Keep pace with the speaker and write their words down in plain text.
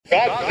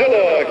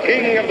Godzilla,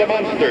 king of the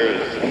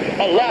monsters,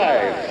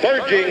 alive,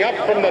 surging up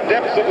from the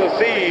depths of the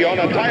sea on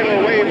a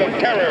tidal wave of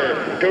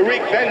terror to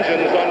wreak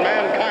vengeance on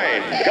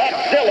mankind.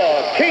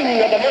 Godzilla,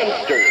 king of the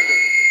monsters.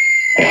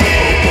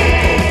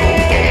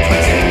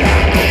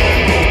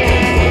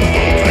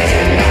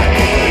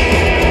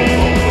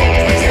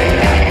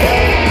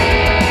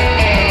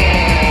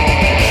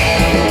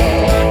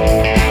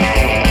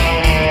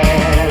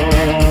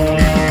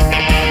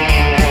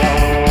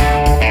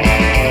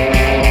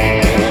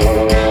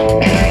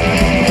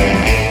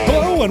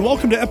 And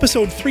welcome to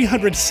episode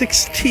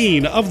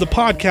 316 of the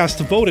podcast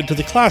devoted to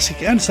the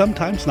classic and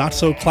sometimes not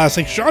so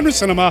classic genre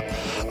cinema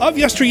of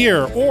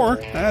yesteryear,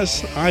 or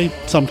as I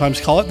sometimes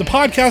call it, the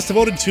podcast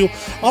devoted to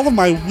all of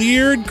my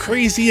weird,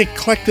 crazy,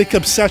 eclectic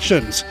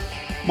obsessions.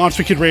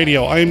 Monster Kid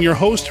Radio. I am your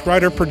host,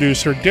 writer,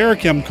 producer,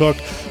 Derek M. Cook.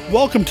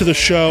 Welcome to the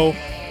show.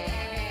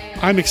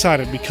 I'm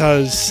excited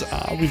because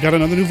we've got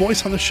another new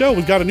voice on the show.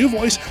 We've got a new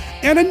voice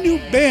and a new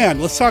band.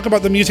 Let's talk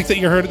about the music that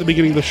you heard at the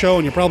beginning of the show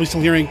and you're probably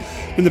still hearing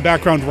in the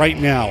background right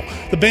now.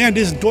 The band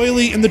is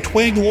Doily and the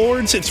Twang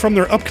Lords. It's from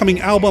their upcoming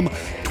album,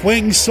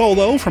 Twang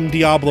Solo, from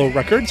Diablo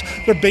Records.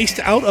 They're based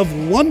out of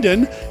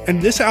London,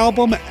 and this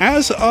album,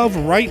 as of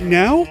right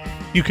now,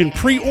 you can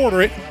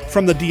pre-order it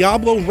from the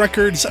Diablo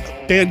Records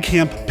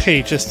Bandcamp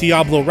page. That's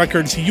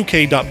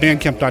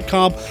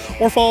diablorecordsuk.bandcamp.com,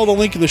 or follow the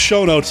link in the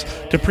show notes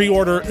to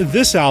pre-order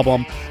this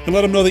album and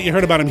let them know that you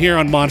heard about them here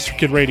on Monster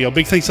Kid Radio.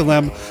 Big thanks to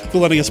them for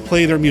letting us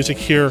play their music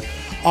here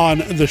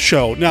on the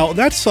show. Now,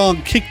 that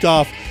song kicked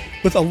off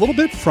with a little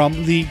bit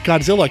from the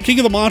Godzilla King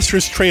of the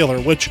Monsters trailer,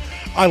 which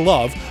I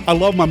love. I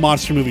love my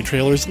monster movie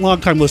trailers.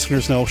 Long-time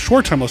listeners know,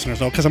 short-time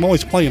listeners know, because I'm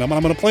always playing them, and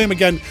I'm going to play them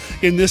again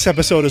in this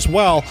episode as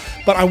well.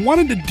 But I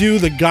wanted to do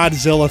the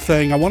Godzilla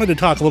thing. I wanted to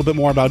talk a little bit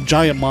more about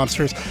giant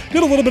monsters.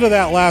 Did a little bit of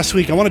that last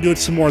week. I want to do it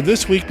some more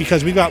this week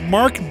because we've got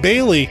Mark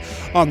Bailey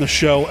on the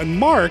show, and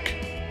Mark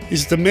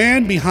is the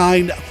man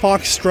behind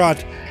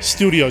Foxtrot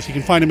Studios. You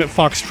can find him at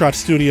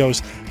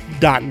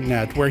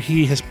foxtrotstudios.net, where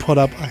he has put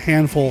up a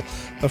handful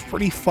of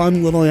pretty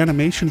fun little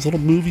animations, little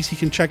movies you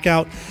can check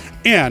out,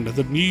 and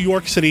the New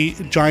York City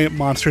Giant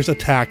Monsters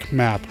Attack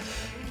map.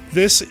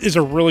 This is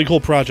a really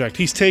cool project.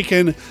 He's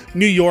taken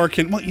New York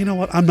and, well, you know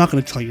what? I'm not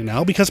going to tell you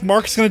now because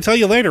Mark's going to tell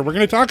you later. We're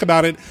going to talk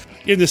about it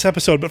in this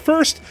episode. But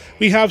first,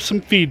 we have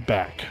some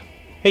feedback.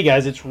 Hey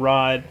guys, it's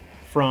Rod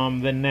from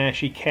the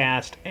Nashi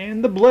Cast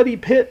and the Bloody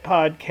Pit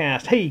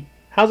podcast. Hey,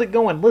 how's it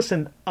going?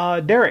 Listen,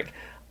 Derek,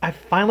 I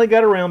finally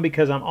got around,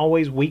 because I'm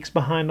always weeks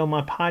behind on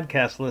my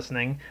podcast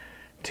listening,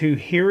 to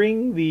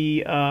hearing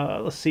the,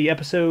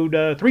 episode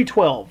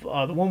 312,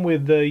 the one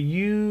with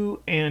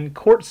you and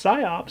Court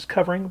Psyops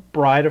covering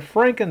Bride of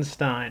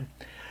Frankenstein.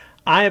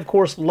 I, of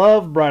course,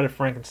 love Bride of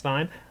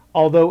Frankenstein,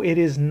 although it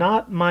is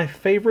not my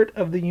favorite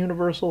of the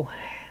Universal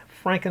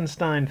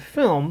Frankenstein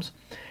films.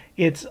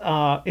 It's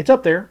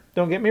up there,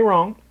 don't get me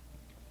wrong,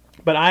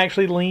 but I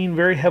actually lean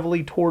very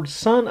heavily towards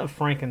Son of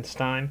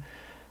Frankenstein.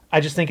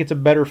 I just think it's a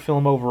better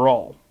film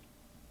overall.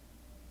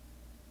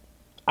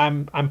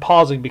 I'm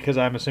pausing because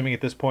I'm assuming at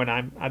this point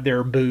there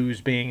are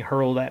boos being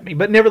hurled at me.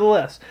 But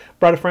nevertheless,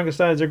 Bride of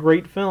Frankenstein is a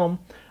great film.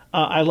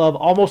 I love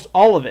almost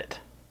all of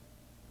it.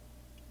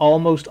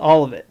 Almost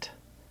all of it.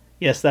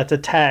 Yes, that's a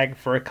tag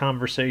for a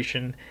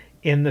conversation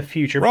in the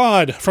future.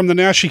 Rod from the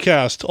Nashi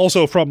Cast,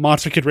 also from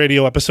Monster Kid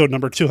Radio, episode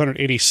number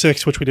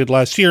 286, which we did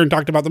last year, and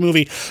talked about the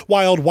movie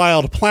Wild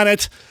Wild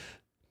Planet.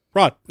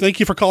 Rod, thank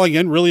you for calling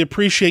in. Really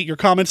appreciate your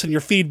comments and your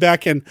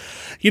feedback. And,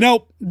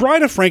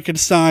 Bride of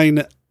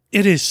Frankenstein,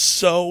 it is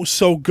so,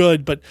 so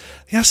good. But,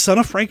 yeah, Son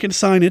of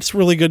Frankenstein, it's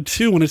really good,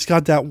 too, and it's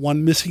got that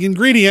one missing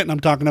ingredient, and I'm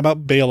talking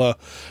about Bela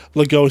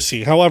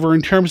Lugosi. However,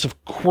 in terms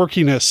of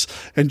quirkiness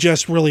and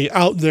just really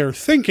out there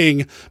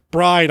thinking,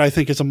 Bride, I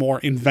think, is a more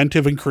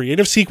inventive and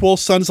creative sequel.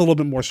 Son's a little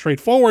bit more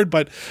straightforward,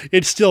 but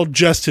it's still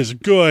just as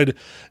good.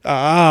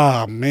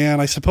 Man,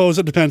 I suppose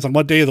it depends on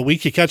what day of the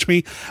week you catch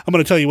me. I'm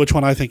going to tell you which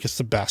one I think is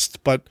the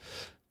best. But,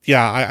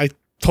 yeah, I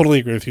totally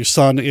agree with you.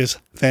 Son is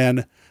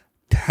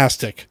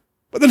fantastic.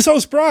 But then so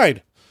is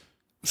Bride.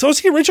 So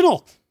is the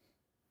original.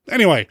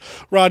 Anyway,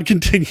 Rod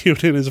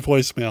continued in his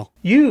voicemail.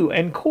 You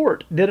and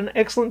Court did an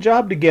excellent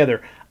job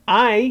together.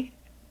 I,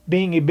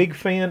 being a big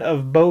fan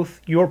of both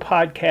your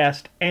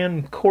podcast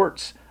and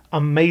Court's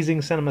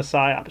Amazing Cinema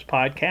Psyops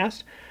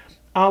podcast,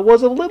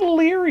 was a little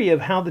leery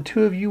of how the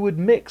two of you would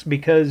mix,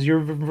 because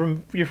you're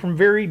from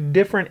very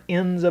different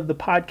ends of the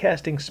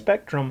podcasting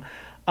spectrum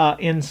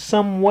in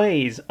some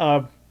ways.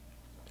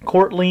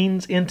 Court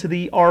leans into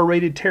the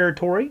R-rated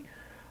territory.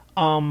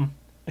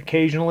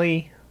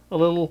 Occasionally a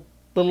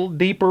little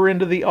deeper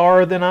into the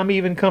R than I'm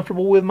even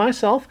comfortable with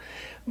myself.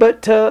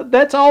 But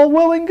that's all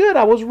well and good.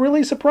 I was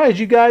really surprised.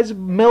 You guys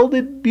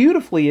melded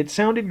beautifully. It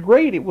sounded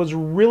great. It was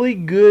really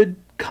good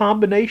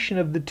combination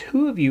of the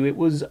two of you. It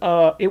was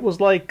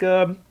like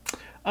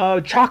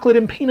chocolate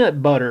and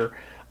peanut butter.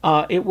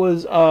 It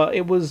was.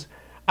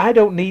 I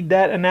don't need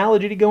that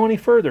analogy to go any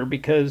further,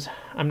 because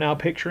I'm now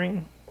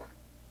picturing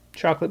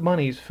chocolate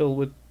bunnies filled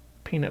with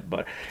peanut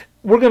butter.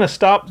 We're going to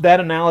stop that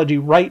analogy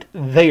right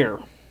there,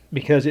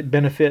 because it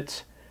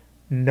benefits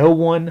No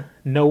one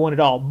at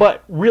all.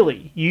 But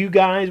really, you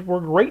guys were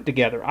great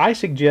together. I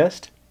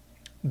suggest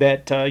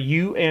that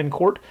you and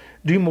Court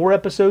do more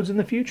episodes in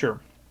the future.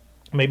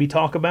 Maybe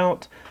talk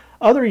about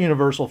other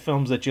Universal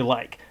films that you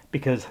like,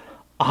 because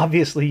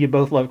obviously you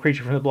both love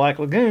Creature from the Black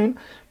Lagoon,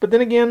 but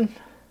then again,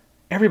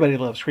 everybody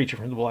loves Creature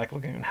from the Black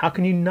Lagoon. How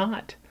can you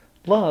not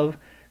love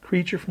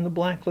Creature from the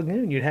Black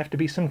Lagoon? You'd have to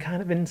be some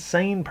kind of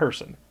insane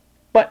person.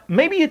 But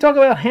maybe you talk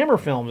about Hammer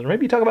films, or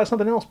maybe you talk about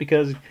something else,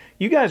 because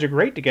you guys are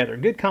great together.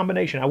 Good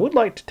combination. I would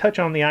like to touch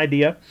on the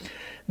idea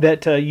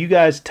that you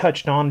guys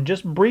touched on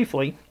just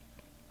briefly,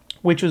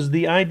 which was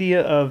the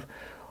idea of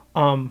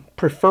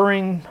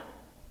preferring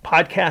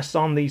podcasts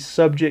on these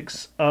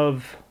subjects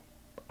of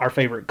our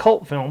favorite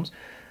cult films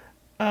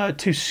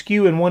to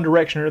skew in one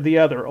direction or the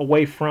other,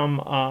 away from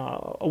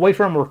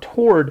or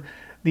toward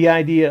the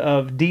idea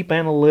of deep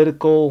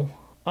analytical,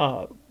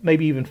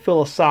 maybe even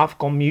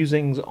philosophical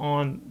musings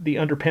on the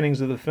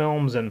underpinnings of the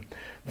films and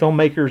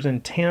filmmakers'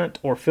 intent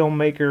or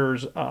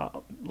filmmakers'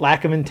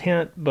 lack of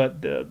intent,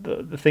 but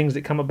the things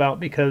that come about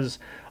because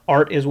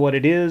art is what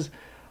it is,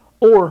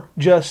 or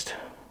just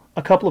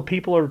a couple of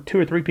people or two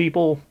or three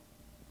people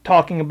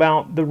talking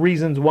about the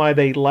reasons why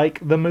they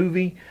like the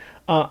movie.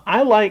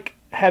 I like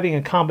having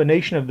a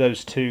combination of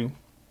those two.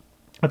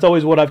 That's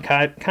always what I've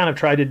kind of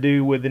tried to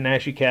do with the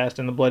Naschy Cast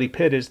and the Bloody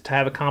Pit, is to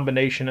have a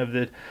combination of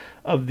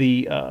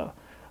the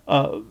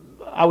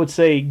I would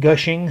say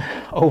gushing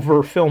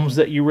over films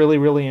that you really,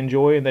 really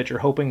enjoy and that you're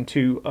hoping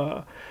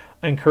to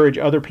encourage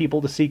other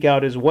people to seek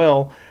out as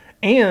well,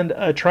 and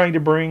trying to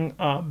bring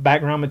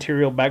background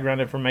material,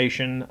 background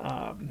information,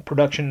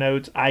 production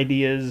notes,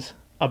 ideas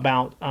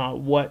about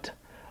what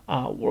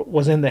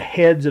was in the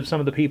heads of some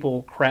of the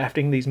people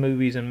crafting these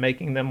movies and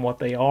making them what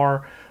they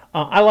are.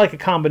 I like a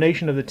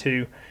combination of the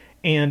two,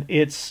 and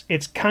it's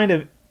kind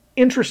of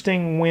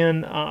interesting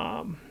when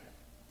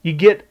you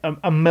get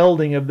a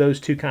melding of those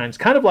two kinds.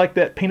 Kind of like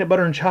that peanut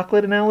butter and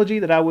chocolate analogy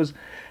that I was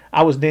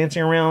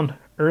dancing around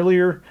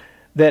earlier,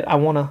 that I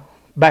want to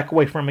back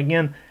away from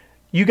again.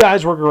 You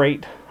guys were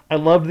great. I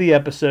loved the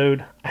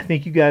episode. I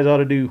think you guys ought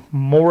to do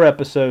more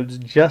episodes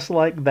just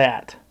like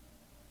that.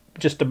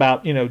 Just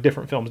about,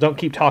 different films. Don't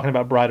keep talking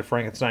about Bride of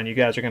Frankenstein. You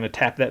guys are going to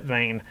tap that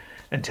vein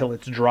until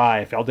it's dry.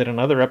 If y'all did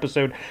another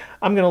episode,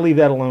 I'm going to leave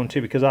that alone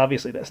too, because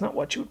obviously that's not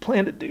what you would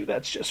plan to do.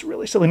 That's just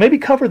really silly. Maybe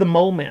cover the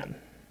Mole Men.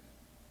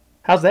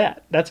 How's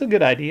that? That's a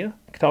good idea.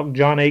 You could talk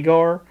John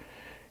Agar.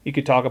 You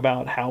could talk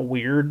about how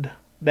weird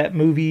that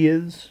movie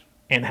is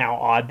and how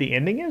odd the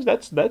ending is.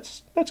 That's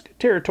good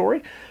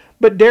territory.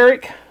 But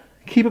Derek,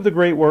 keep up the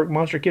great work.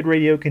 Monster Kid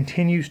Radio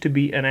continues to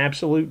be an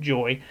absolute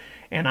joy.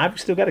 And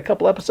I've still got a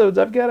couple episodes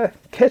I've got to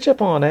catch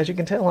up on. As you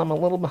can tell, I'm a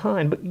little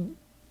behind. But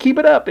keep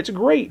it up. It's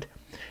great.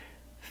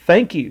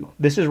 Thank you.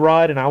 This is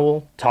Rod, and I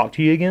will talk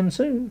to you again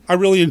soon. I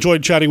really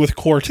enjoyed chatting with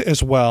Court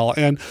as well.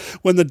 And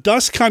when the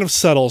dust kind of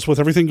settles with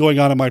everything going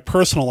on in my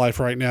personal life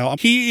right now,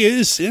 he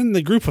is in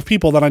the group of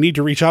people that I need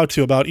to reach out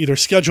to about either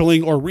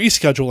scheduling or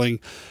rescheduling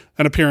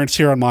an appearance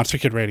here on Monster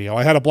Kid Radio.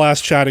 I had a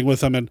blast chatting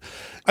with him, and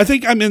I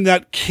think I'm in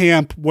that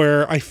camp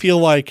where I feel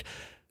like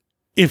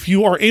if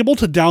you are able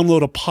to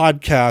download a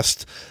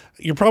podcast,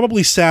 you're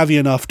probably savvy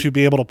enough to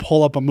be able to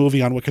pull up a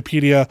movie on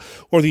Wikipedia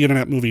or the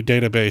Internet Movie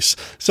Database.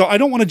 So I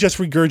don't want to just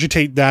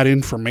regurgitate that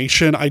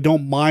information. I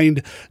don't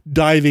mind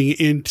diving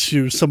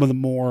into some of the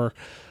more,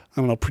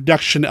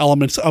 production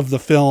elements of the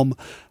film.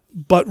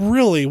 But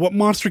really, what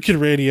Monster Kid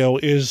Radio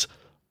is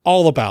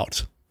all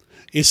about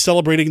is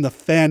celebrating the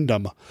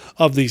fandom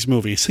of these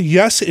movies. So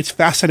yes, it's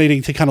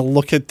fascinating to kind of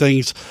look at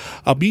things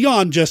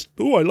beyond just,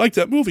 oh, I like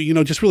that movie,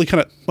 just really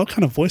kind of, what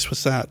kind of voice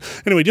was that?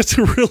 Anyway, just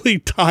to really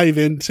dive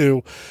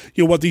into,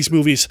 what these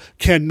movies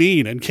can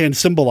mean and can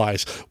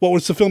symbolize. What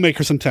was the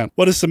filmmaker's intent?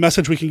 What is the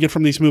message we can get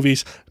from these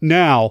movies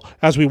now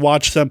as we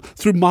watch them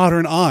through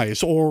modern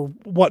eyes? Or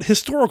what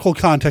historical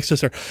context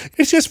is there?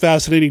 It's just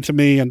fascinating to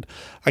me, and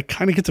I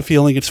kind of get the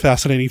feeling it's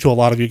fascinating to a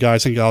lot of you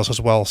guys and gals as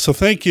well. So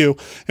thank you.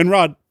 And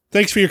Rod,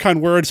 thanks for your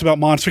kind words about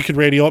Monster Kid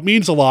Radio. It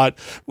means a lot.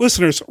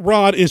 Listeners,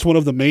 Rod is one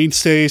of the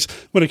mainstays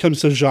when it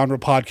comes to genre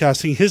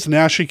podcasting. His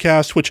Naschy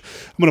Cast, which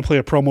I'm going to play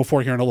a promo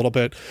for here in a little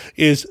bit,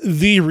 is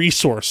the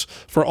resource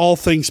for all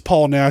things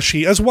Paul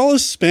Naschy, as well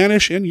as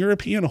Spanish and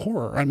European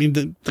horror. I mean,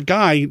 the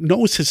guy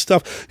knows his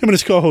stuff. Him and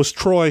his co-host,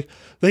 Troy,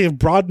 they have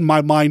broadened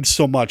my mind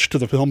so much to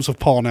the films of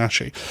Paul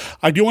Naschy.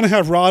 I do want to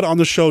have Rod on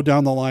the show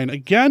down the line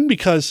again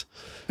because,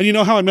 and you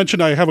know how I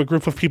mentioned I have a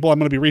group of people I'm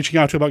going to be reaching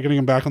out to about getting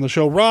him back on the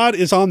show. Rod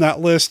is on that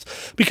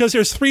list because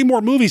there's 3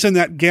 more movies in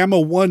that Gamma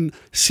 1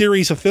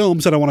 series of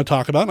films that I want to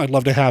talk about, and I'd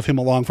love to have him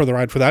along for the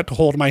ride for that, to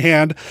hold my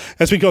hand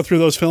as we go through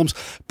those films.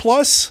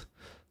 Plus,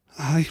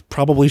 I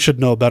probably should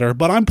know better,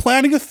 but I'm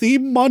planning a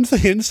theme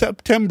month in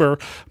September.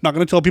 I'm not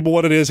going to tell people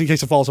what it is in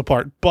case it falls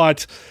apart,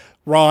 but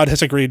Rod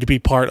has agreed to be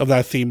part of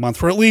that theme month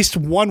for at least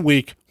 1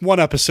 week, 1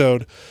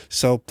 episode.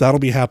 So that'll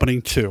be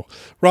happening too.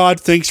 Rod,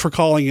 thanks for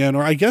calling in,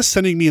 or I guess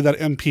sending me that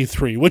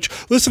MP3, which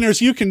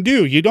listeners, you can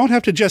do. You don't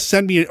have to just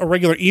send me a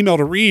regular email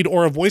to read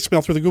or a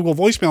voicemail through the Google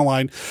voicemail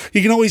line.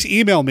 You can always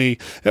email me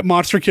at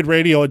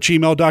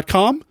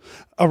monsterkidradio@gmail.com,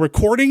 a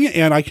recording,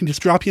 and I can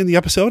just drop you in the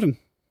episode, and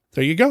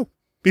there you go.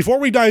 Before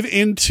we dive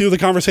into the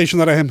conversation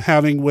that I am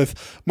having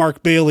with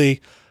Mark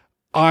Bailey,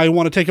 I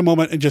want to take a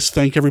moment and just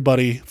thank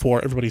everybody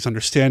for everybody's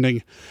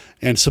understanding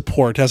and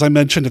support. As I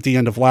mentioned at the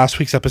end of last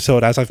week's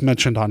episode, as I've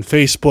mentioned on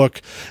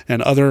Facebook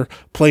and other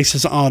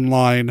places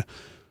online,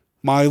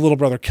 my little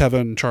brother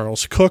Kevin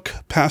Charles Cook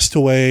passed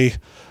away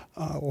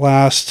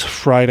last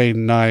Friday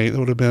night. It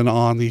would have been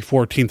on the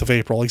 14th of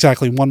April,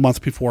 exactly 1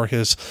 month before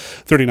his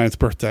 39th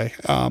birthday.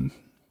 And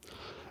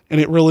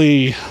it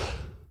really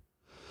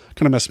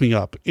kind of messed me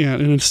up,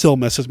 and it still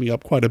messes me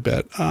up quite a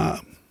bit.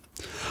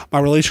 My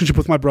relationship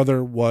with my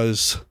brother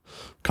was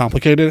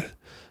complicated,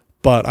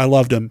 but I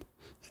loved him.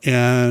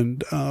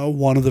 And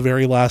one of the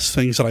very last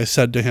things that I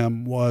said to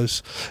him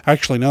was,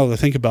 actually, now that I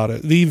think about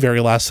it, the very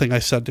last thing I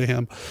said to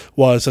him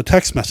was a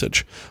text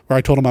message where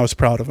I told him I was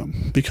proud of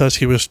him because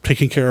he was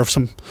taking care of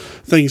some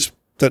things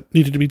that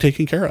needed to be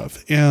taken care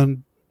of.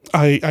 And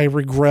I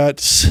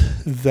regret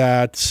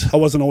that I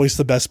wasn't always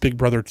the best big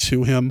brother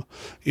to him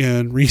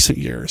in recent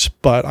years,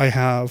 but I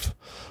have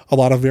a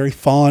lot of very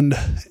fond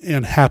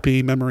and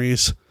happy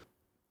memories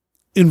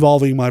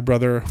involving my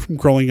brother from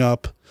growing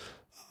up.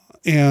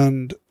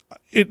 And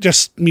it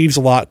just means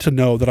a lot to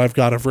know that I've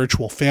got a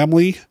virtual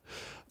family,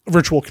 a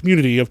virtual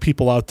community of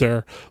people out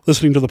there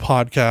listening to the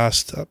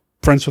podcast,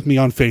 friends with me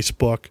on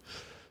Facebook,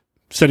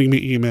 sending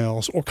me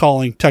emails or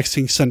calling,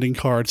 texting, sending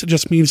cards. It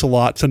just means a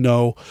lot to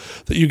know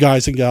that you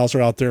guys and gals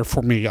are out there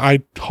for me. I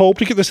hope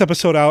to get this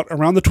episode out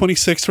around the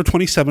 26th or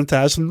 27th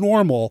as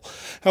normal.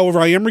 However,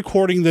 I am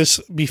recording this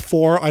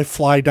before I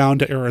fly down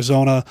to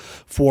Arizona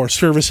for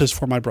services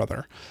for my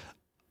brother.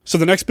 So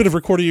the next bit of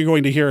recording you're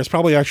going to hear is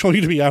probably actually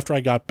going to be after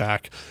I got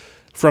back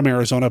from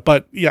Arizona.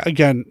 But yeah,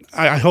 again,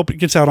 I hope it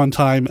gets out on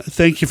time.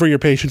 Thank you for your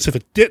patience. If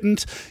it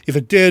didn't, if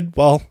it did,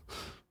 well,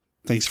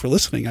 thanks for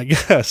listening, I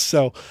guess.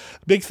 So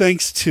big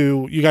thanks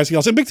to you guys and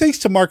gals, and big thanks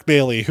to Mark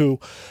Bailey, who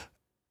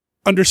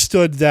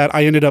understood that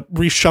I ended up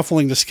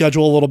reshuffling the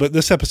schedule a little bit.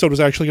 This episode was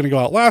actually going to go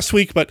out last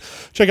week, but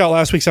check out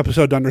last week's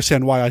episode to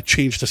understand why I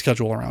changed the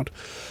schedule around.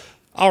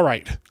 All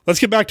right, let's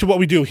get back to what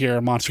we do here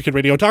at Monster Kid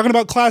Radio. Talking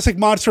about classic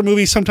monster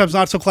movies, sometimes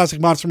not so classic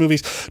monster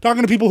movies.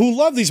 Talking to people who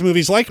love these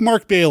movies like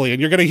Mark Bailey,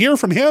 and you're going to hear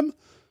from him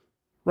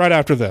right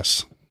after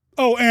this.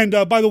 Oh,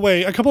 and by the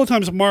way, a couple of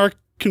times Mark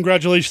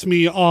congratulates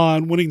me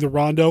on winning the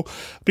Rondo.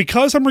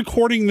 Because I'm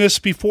recording this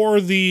before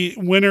the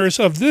winners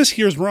of this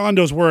year's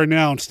Rondos were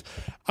announced,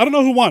 I don't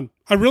know who won.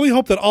 I really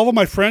hope that all of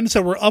my friends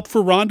that were up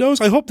for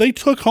Rondos, I hope they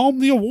took home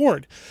the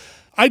award.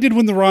 I did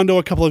win the Rondo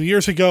a couple of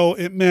years ago.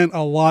 It meant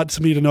a lot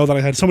to me to know that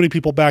I had so many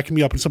people backing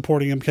me up and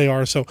supporting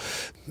MKR, so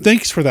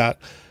thanks for that.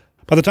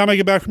 By the time I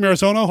get back from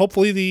Arizona,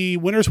 hopefully the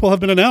winners will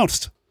have been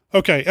announced.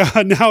 Okay,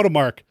 now to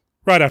Mark,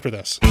 right after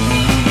this.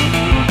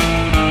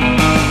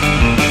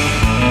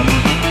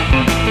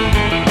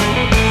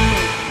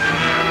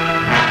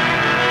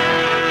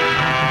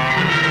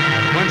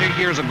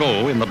 Years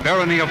ago, in the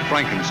barony of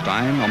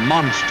Frankenstein, a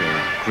monster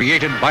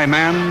created by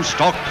man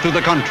stalked through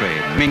the country,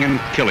 maiming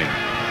and killing.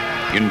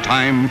 In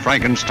time,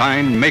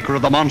 Frankenstein, maker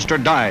of the monster,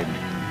 died.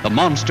 The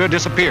monster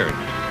disappeared.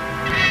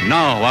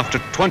 Now, after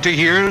 20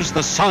 years,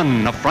 the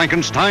son of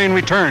Frankenstein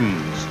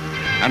returns,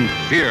 and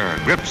fear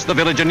grips the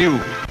village anew.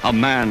 A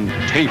man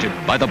tainted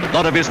by the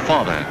blood of his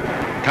father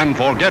can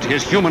forget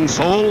his human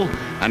soul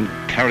and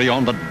carry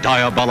on the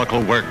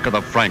diabolical work of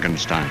the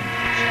Frankenstein.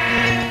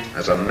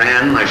 As a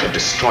man, I should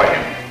destroy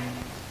him.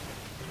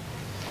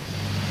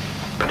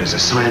 But as a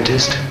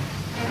scientist,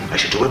 I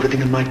should do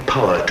everything in my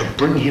power to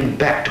bring him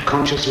back to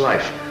conscious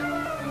life.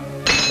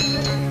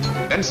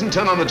 Benson,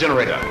 turn on the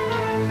generator.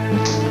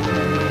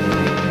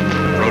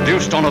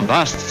 Produced on a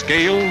vast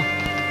scale,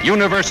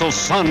 Universal's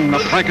son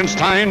of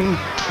Frankenstein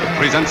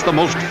presents the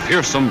most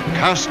fearsome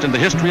cast in the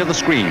history of the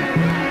screen.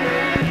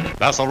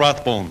 Basil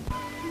Rathbone.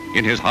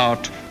 In his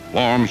heart,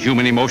 warm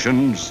human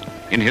emotions.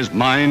 In his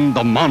mind,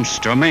 the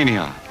monster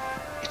mania.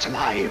 It's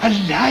alive.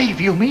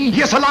 Alive, you mean?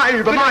 Yes,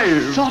 alive, But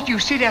alive. I thought you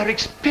said our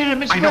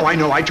experiments I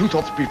know. I too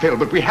thought that we failed,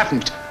 but we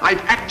haven't.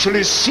 I've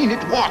actually seen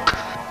it walk.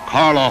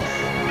 Karloff,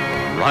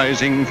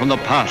 rising from the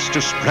past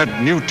to spread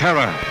new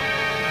terror.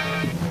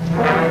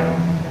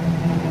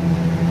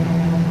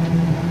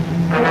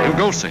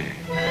 Lugosi,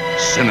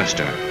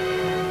 sinister,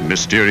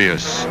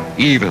 mysterious,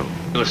 evil.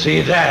 You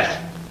see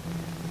that?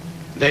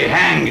 They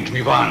hanged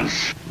me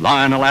once.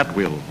 Lionel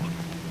Atwill,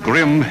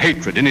 grim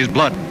hatred in his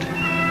blood.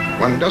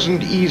 One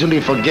doesn't easily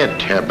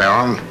forget, Herr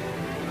Baron.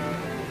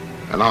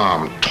 An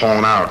arm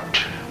torn out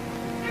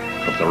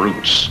of the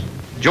roots.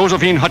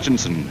 Josephine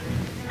Hutchinson,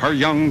 her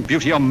young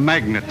beauty a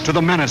magnet to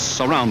the menace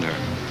around her.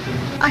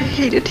 I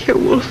hate it here,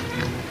 Wolf.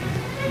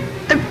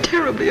 I'm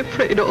terribly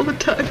afraid all the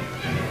time.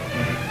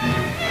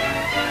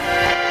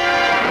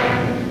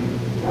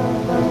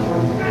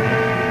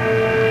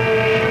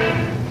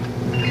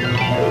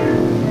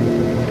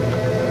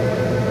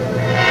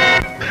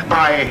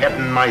 by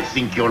heaven, I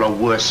think you're a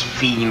worse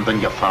fiend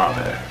than your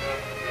father.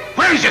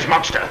 Where is this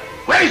monster?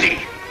 Where is he?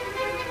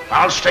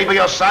 I'll stay by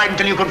your side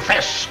until you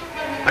confess.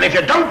 And if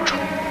you don't,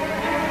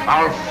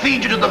 I'll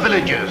feed you to the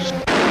villagers.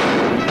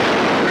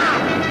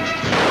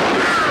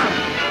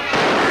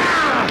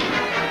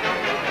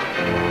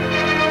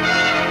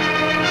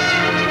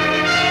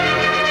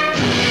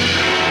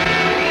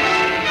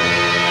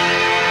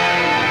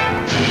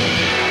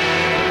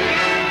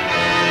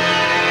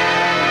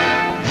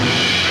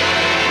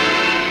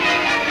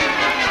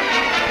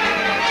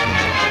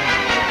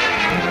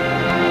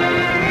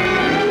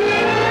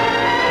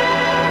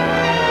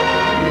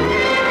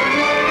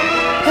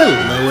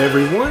 Hello,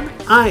 everyone.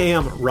 I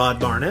am Rod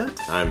Barnett.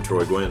 I'm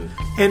Troy Gwynn.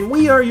 And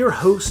we are your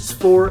hosts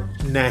for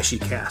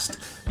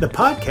NashiCast, the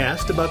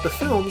podcast about the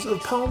films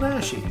of Paul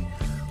Naschy.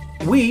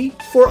 We,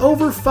 for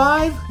over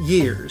 5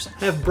 years,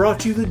 have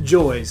brought you the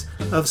joys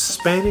of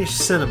Spanish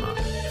cinema,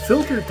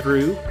 filtered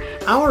through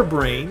our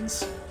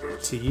brains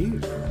to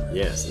you.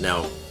 Yes.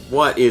 Now,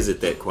 what is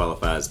it that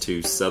qualifies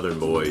two Southern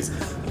boys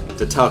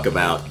to talk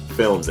about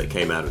films that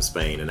came out of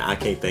Spain? And I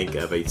can't think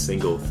of a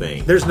single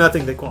thing. There's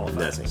nothing that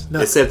qualifies.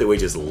 Nothing. Except that we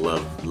just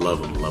love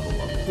them.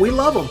 We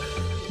love them.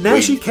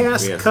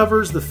 NashiCast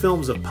covers the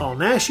films of Paul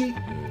Naschy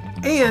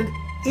and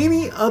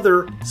any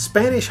other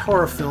Spanish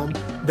horror film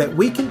that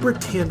we can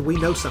pretend we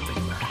know something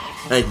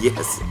about.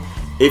 Yes.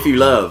 If you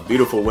love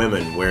beautiful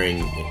women wearing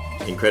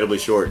incredibly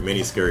short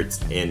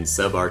miniskirts in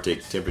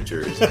subarctic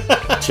temperatures,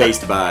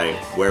 chased by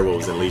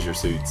werewolves in leisure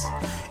suits.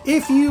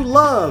 If you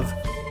love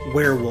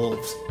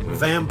werewolves,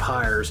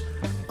 vampires,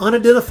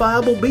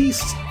 unidentifiable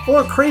beasts,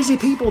 or crazy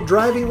people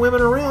driving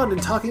women around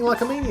and talking like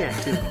a maniac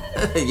to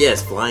them.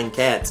 Yes, flying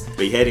cats,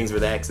 beheadings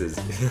with axes.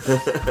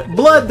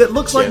 Blood that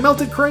looks like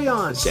melted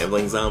crayons.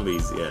 Shambling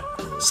zombies, yeah.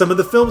 Some of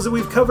the films that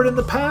we've covered in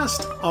the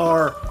past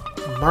are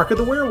Mark of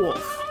the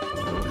Werewolf,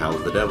 Howl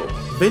of the Devil,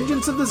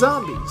 Vengeance of the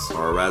Zombies,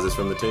 Horror Rises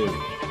from the Tomb,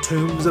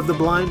 Tombs of the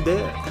Blind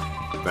Dead,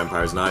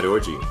 Vampire's Night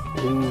Orgy.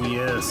 Ooh,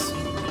 yes.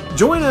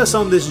 Join us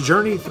on this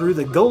journey through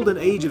the golden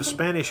age of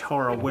Spanish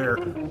horror where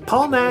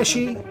Paul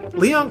Naschy,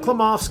 Leon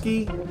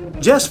Klimovsky,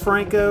 Jess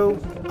Franco,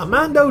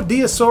 Armando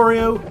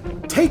D'Osorio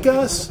take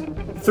us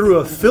through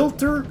a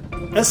filter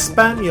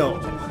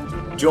Espanol.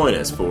 Join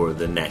us for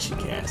the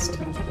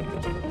NashiCast.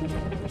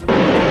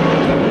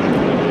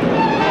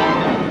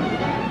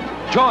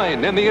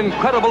 Join in the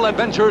incredible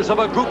adventures of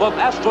a group of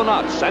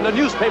astronauts and a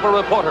newspaper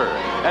reporter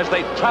as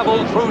they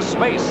travel through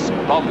space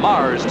from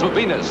Mars to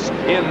Venus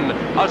in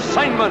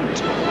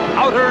Assignment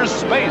Outer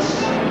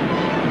Space.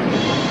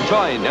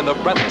 Join in the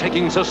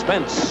breathtaking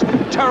suspense,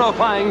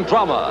 terrifying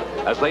drama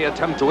as they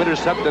attempt to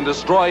intercept and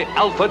destroy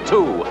Alpha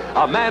 2,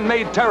 a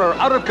man-made terror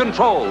out of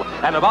control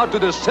and about to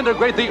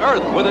disintegrate the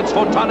Earth with its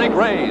photonic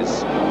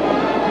rays.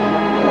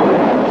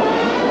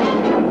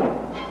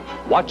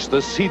 Watch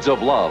the seeds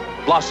of love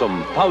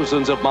blossom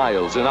thousands of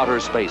miles in outer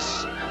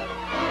space.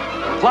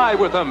 Fly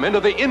with them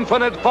into the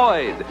infinite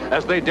void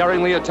as they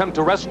daringly attempt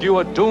to rescue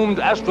a doomed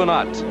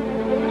astronaut.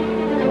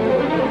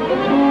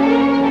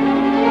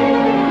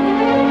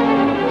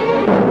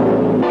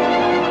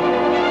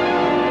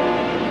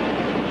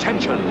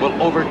 Tension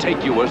will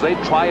overtake you as they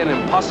try an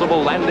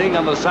impossible landing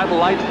on the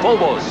satellite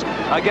Phobos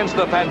against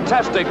the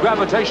fantastic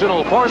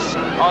gravitational force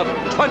of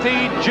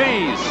 20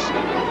 Gs.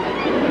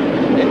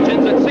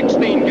 Engines at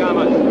 16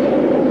 gamma.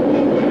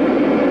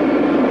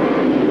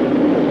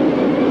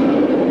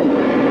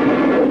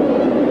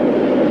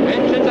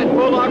 Engines at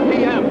full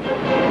RPM.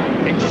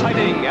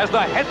 Exciting as the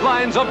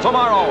headlines of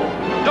tomorrow.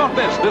 Don't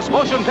miss this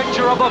motion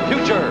picture of the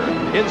future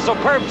in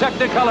superb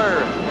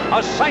Technicolor.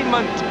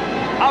 Assignment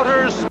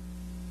Outer Space.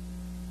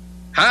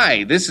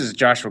 Hi, this is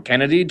Joshua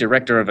Kennedy,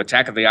 director of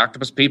Attack of the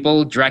Octopus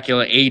People,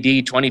 Dracula AD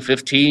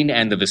 2015,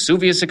 and the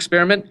Vesuvius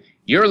Experiment.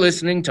 You're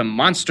listening to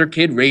Monster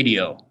Kid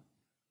Radio.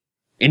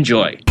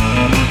 Enjoy.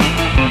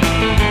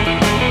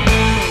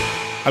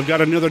 I've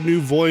got another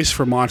new voice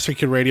for Monster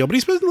Kid Radio, but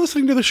he's been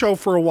listening to the show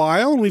for a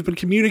while, and we've been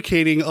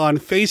communicating on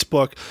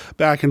Facebook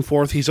back and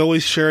forth. He's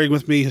always sharing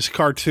with me his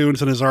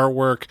cartoons and his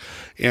artwork,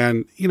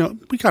 and, you know,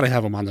 we got to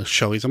have him on the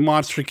show. He's a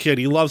Monster Kid.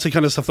 He loves the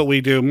kind of stuff that we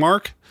do.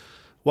 Mark,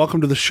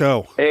 welcome to the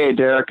show. Hey,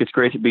 Derek. It's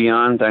great to be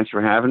on. Thanks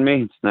for having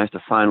me. It's nice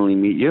to finally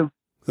meet you.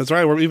 That's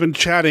right. We've been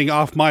chatting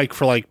off mic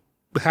for like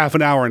half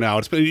an hour now.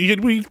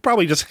 We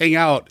probably just hang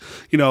out,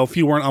 you know, if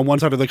you weren't on one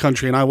side of the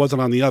country and I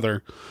wasn't on the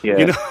other. Yeah,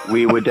 you know?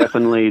 We would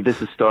definitely, this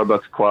is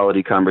Starbucks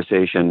quality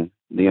conversation.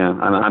 Yeah,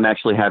 I'm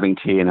actually having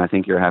tea, and I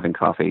think you're having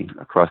coffee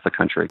across the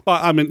country. Well,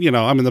 I'm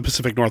in the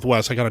Pacific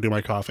Northwest. I got to do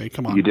my coffee.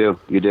 Come on. You do.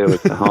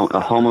 It's a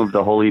home of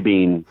the holy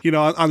bean. You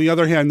know, on the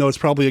other hand, though, it's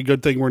probably a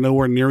good thing we're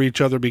nowhere near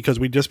each other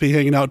because we'd just be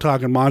hanging out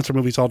talking monster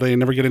movies all day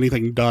and never get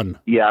anything done.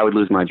 Yeah, I would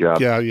lose my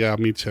job. Yeah,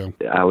 me too.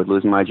 I would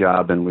lose my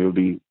job, and we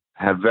would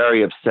have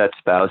very upset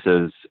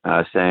spouses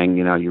saying,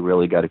 you know, you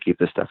really got to keep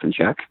this stuff in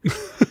check.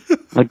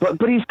 Like,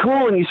 but he's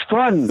cool and he's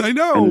fun. I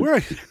know,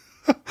 right.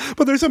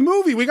 But there's a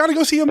movie. We got to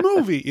go see a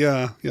movie.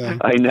 Yeah.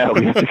 I know.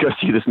 We have to go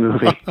see this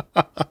movie.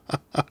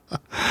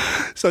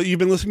 So you've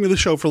been listening to the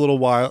show for a little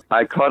while.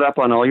 I caught up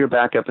on all your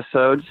back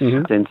episodes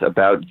since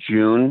about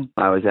June.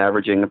 I was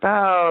averaging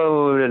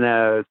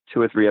about 2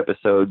 or 3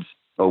 episodes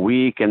a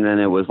week, and then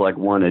it was like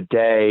one a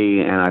day,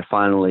 and I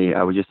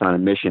was just on a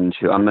mission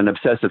I'm an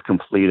obsessive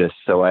completist,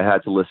 so I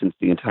had to listen to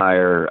the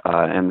entire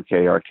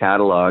MKR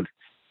catalog,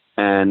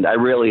 and I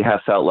really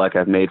have felt like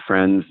I've made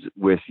friends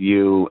with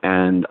you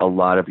and a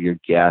lot of your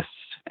guests,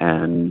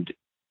 and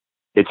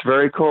it's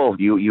very cool.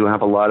 You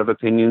have a lot of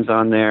opinions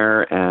on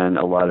there, and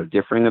a lot of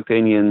differing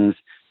opinions,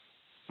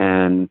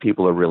 and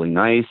people are really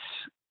nice,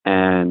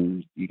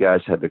 and you guys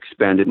have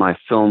expanded my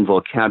film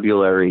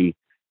vocabulary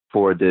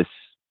for this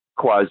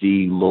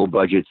quasi low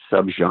budget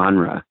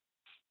subgenre.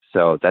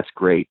 So that's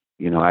great.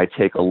 I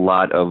take a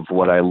lot of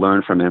what I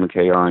learned from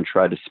MKR and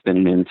try to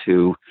spin it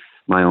into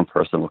my own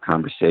personal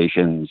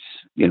conversations,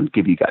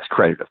 give you guys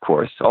credit, of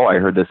course. Oh, I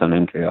heard this on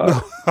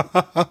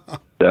MKR.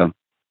 So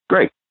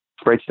great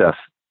stuff.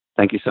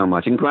 Thank you so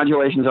much. And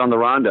congratulations on the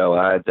Rondo.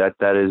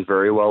 That is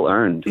very well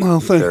earned. Well,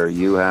 sir,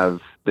 you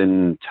have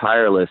been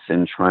tireless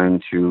in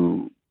trying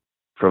to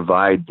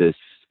provide this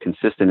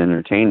consistent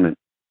entertainment.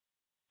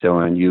 So,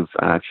 and you've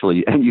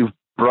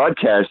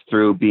broadcast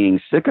through being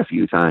sick a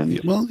few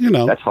times. Well,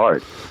 that's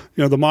hard.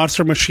 The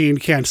monster machine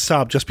can't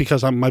stop just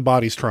because my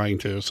body's trying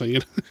to. So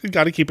you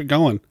got to keep it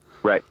going.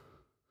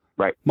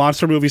 Right.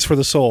 Monster movies for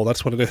the soul.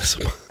 That's what it is.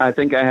 I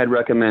think I had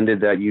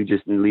recommended that you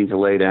just need to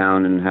lay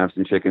down and have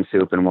some chicken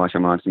soup and watch a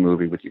monster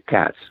movie with your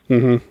cats.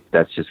 Mm-hmm.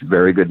 That's just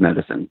very good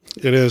medicine.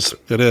 It is.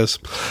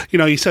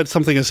 You said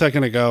something a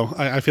second ago.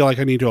 I feel like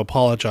I need to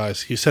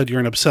apologize. You said you're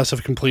an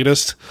obsessive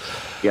completist.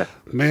 Yes.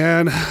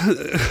 Man,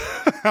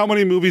 how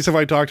many movies have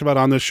I talked about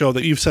on this show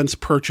that you've since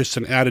purchased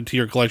and added to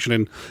your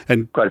collection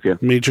and quite a few.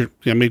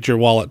 made your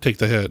wallet take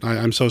the hit?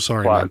 I'm so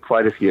sorry, man.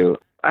 Quite a few.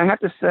 I have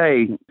to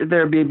say,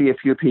 there may be a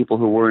few people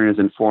who weren't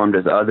as informed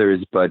as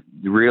others, but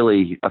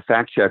really a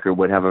fact checker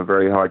would have a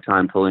very hard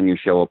time pulling your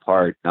show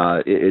apart.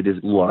 It has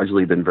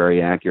largely been very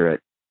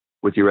accurate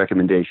with your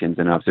recommendations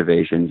and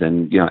observations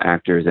and,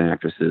 actors and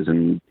actresses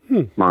and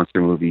monster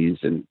movies.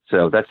 And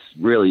so that's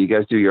really, you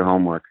guys do your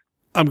homework.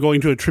 I'm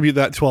going to attribute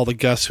that to all the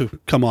guests who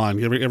come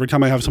on. Every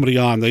time I have somebody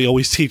on, they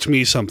always teach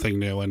me something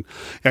new.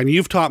 And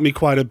you've taught me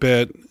quite a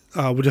bit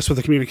just with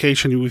the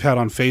communication we've had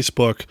on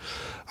Facebook.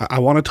 I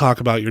want to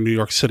talk about your New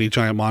York City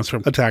giant monster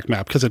attack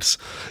map because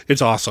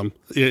it's awesome.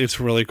 It's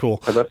really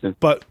cool. I'd love to.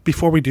 But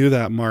before we do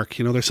that, Mark,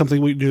 there's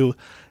something we do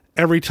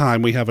every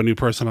time we have a new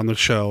person on the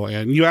show.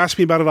 And you asked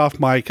me about it off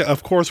mic.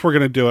 Of course we're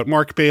going to do it.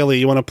 Mark Bailey,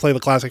 you want to play the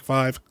Classic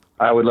 5?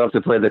 I would love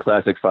to play the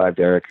Classic 5,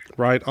 Derek.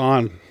 Right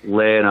on.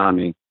 Lay it on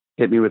me.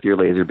 Hit me with your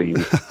laser beam.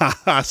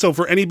 So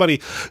for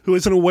anybody who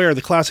isn't aware,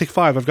 the Classic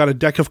 5, I've got a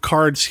deck of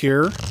cards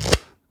here.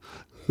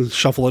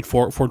 Shuffle it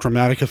for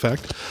dramatic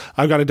effect.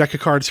 I've got a deck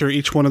of cards here.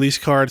 Each one of these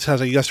cards has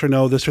a yes or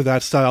no, this or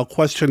that style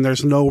question.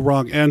 There's no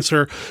wrong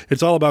answer.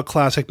 It's all about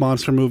classic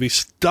monster movie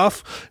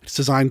stuff. It's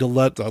designed to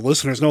let the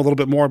listeners know a little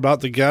bit more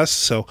about the guests.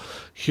 So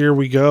here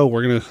we go.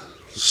 We're going to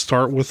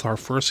start with our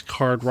first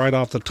card right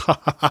off the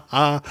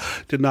top.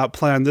 Did not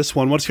plan this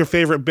one. What's your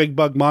favorite big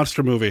bug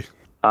monster movie?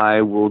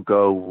 I will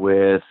go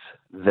with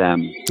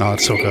Them. Oh,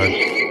 it's so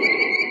good.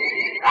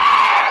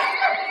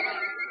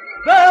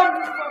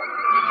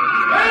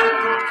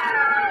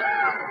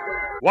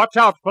 Watch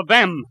out for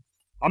them!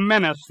 A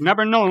menace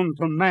never known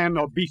to man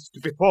or beast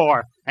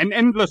before. An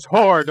endless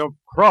horde of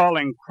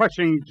crawling,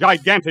 crushing,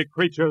 gigantic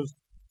creatures.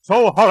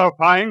 So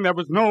horrifying there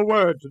was no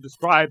word to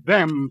describe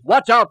them.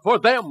 Watch out for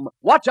them!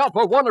 Watch out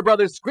for Warner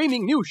Brothers'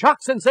 screaming new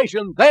shock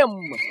sensation, Them!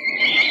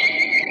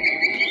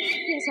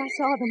 Yes, I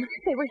saw them.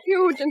 They were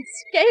huge and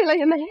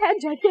scaly, and they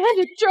had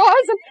gigantic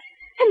jaws,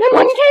 and then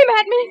one came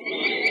at me.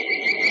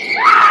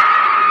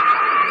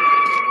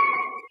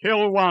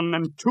 Kill one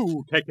and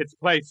two take its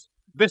place.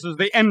 This is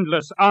the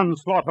endless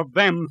onslaught of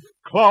them,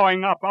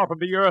 clawing up out of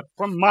the earth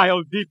from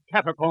mile-deep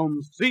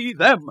catacombs. See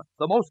Them,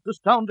 the most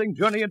astounding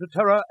journey into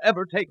terror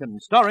ever taken,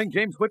 starring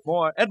James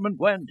Whitmore, Edmund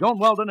Gwenn, Joan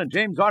Weldon, and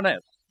James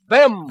Arness.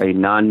 Them! A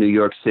non-New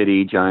York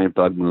City giant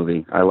bug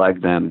movie. I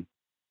like Them.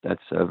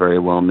 That's a very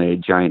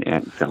well-made giant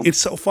ant film. It's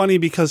so funny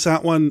because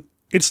that one,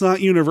 it's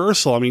not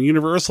Universal. I mean,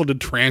 Universal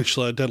did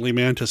Tarantula, Deadly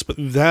Mantis, but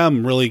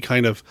Them really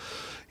kind of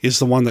is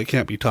the one that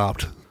can't be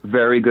topped.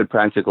 Very good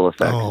practical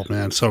effects. Oh,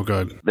 man, so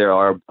good. There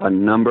are a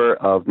number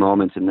of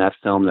moments in that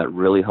film that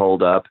really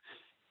hold up.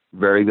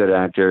 Very good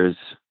actors,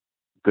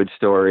 good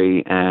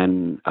story,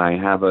 and I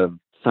have a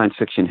science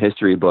fiction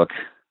history book,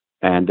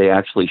 and they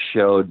actually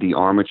showed the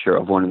armature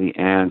of one of the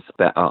ants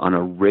on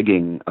a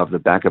rigging of the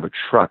back of a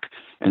truck,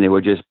 and they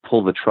would just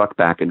pull the truck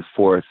back and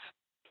forth,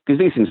 because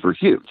these things were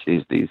huge.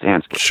 These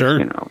ants, sure.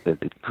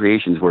 The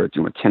creations were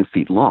 10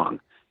 feet long.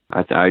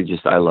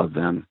 I love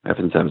Them ever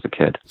since I was a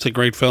kid. It's a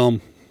great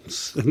film.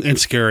 And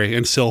scary,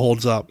 and still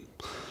holds up.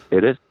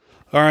 It is.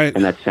 All right.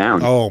 And that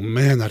sound. Oh,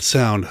 man, that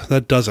sound.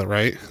 That does it,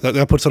 right?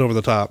 That puts it over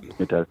the top.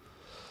 It does.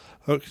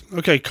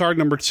 Okay, card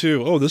number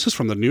 2. Oh, this is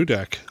from the new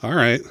deck. All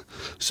right.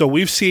 So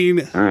we've seen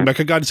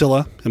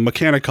Mechagodzilla and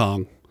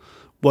Mechanicon.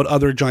 What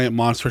other giant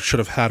monster should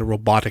have had a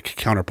robotic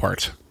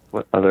counterpart?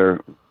 What other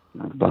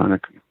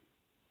robotic?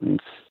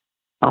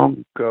 I'll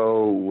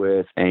go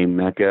with a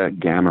Mecha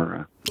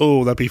Gamera.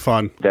 Oh, that'd be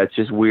fun. That's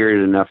just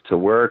weird enough to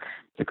work.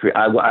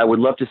 I would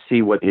love to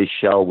see what his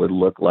shell would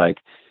look like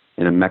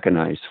in a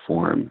mechanized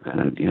form,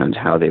 and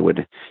how they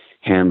would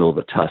handle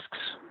the tusks,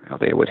 how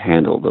they would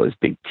handle those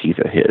big teeth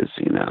of his,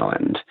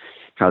 and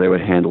how they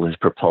would handle his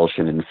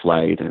propulsion in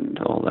flight and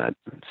all that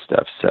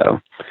stuff. So,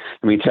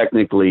 I mean,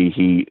 technically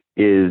he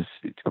is,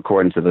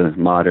 according to the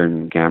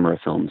modern Gamera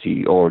films,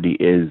 he already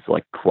is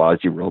like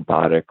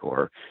quasi-robotic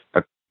or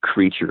a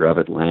creature of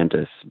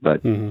Atlantis.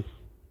 But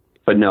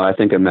no, I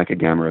think a Mecha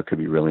Gamera could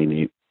be really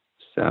neat.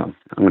 So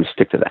I'm going to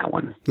stick to that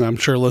one. I'm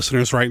sure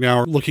listeners right now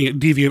are looking at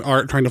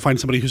DeviantArt trying to find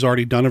somebody who's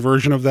already done a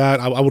version of that.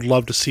 I would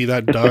love to see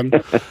that done.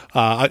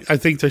 I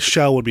think the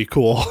shell would be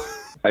cool.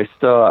 I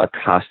saw a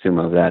costume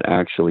of that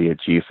actually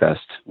at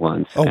G-Fest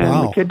once. Oh, and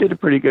wow. the kid did a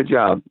pretty good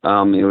job.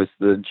 It was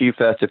the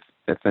G-Fest.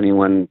 If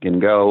anyone can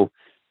go,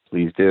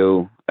 please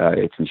do.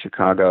 It's in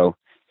Chicago.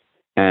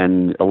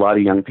 And a lot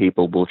of young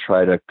people will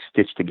try to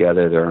stitch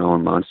together their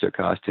own monster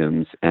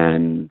costumes.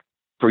 And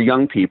for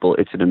young people,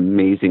 it's an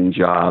amazing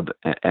job.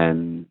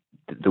 And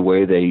the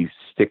way they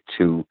stick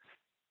to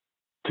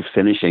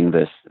finishing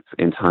this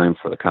in time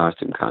for the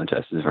costume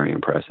contest is very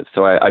impressive.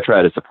 So I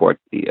try to support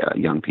the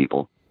young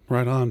people.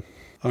 Right on.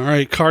 All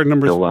right, card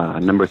number 3.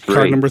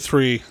 Card number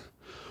 3.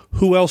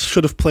 Who else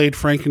should have played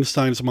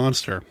Frankenstein's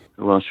monster?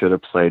 Who else should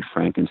have played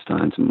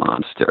Frankenstein's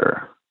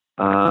monster?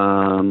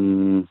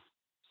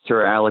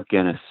 Sir Alec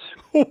Guinness.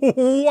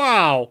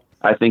 Wow.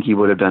 I think he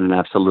would have done an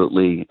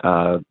absolutely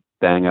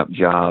bang-up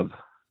job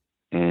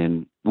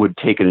and would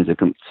take it into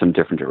some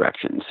different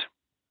directions.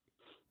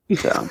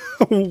 So.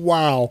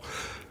 Wow.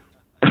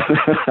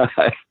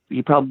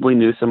 He probably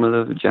knew some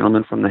of the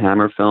gentlemen from the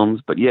Hammer films,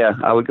 but yeah,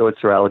 I would go with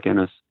Sir Alec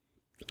Guinness.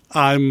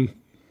 Wow.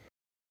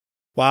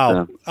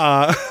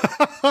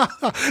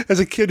 As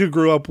a kid who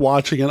grew up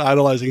watching and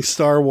idolizing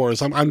Star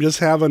Wars, I'm just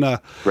having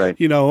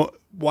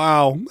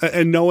wow.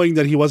 And knowing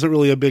that he wasn't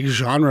really a big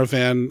genre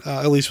fan,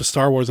 at least with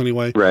Star Wars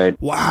anyway.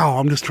 Right. Wow.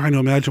 I'm just trying to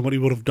imagine what he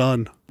would have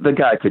done. The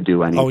guy could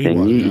do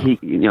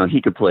anything. Oh,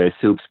 he could play a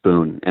soup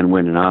spoon and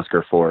win an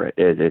Oscar for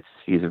it.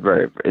 He's a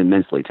very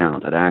immensely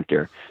talented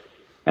actor.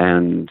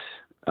 And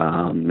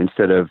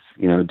instead of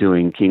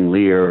doing King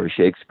Lear or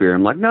Shakespeare,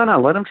 I'm like, no,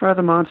 let him try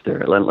the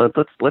monster.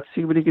 Let's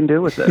see what he can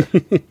do with this.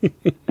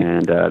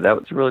 And that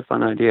was a really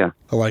fun idea.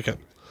 I like it.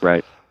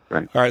 Right.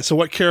 All right. So,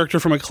 what character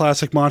from a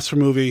classic monster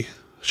movie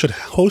should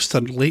host a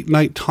late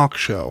night talk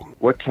show?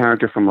 What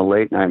character from a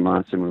late night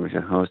monster movie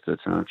should host a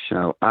talk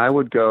show? I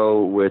would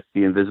go with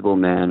the Invisible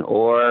Man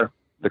or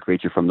the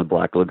creature from the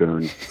Black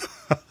Lagoon.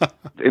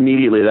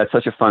 Immediately, that's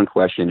such a fun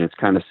question. It's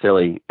kind of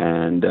silly,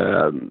 and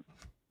I'm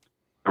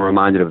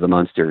reminded of the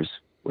Munsters,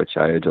 which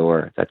I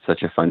adore. That's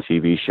such a fun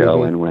TV show.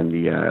 Mm-hmm. And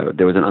when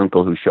there was an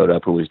uncle who showed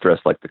up who was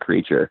dressed like the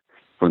creature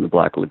from the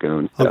Black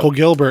Lagoon. So, Uncle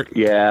Gilbert.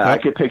 Yeah, I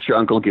could picture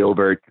Uncle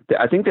Gilbert.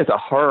 I think there's a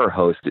horror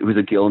host who's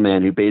a gill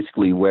man who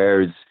basically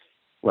wears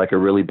like a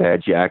really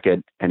bad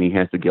jacket, and he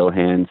has the gill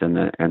hands and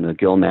the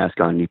gill mask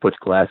on, and he puts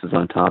glasses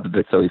on top of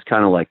it. So he's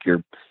kind of like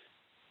your,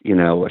 a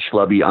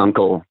schlubby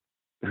uncle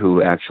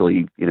who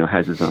actually,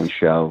 has his own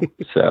show.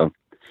 So.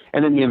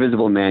 And then the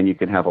Invisible Man, you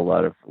can have a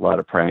lot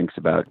of pranks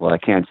about. Well, I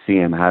can't see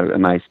him. How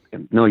am I?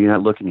 No, you're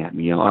not looking at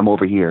me. I'm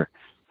over here.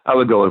 I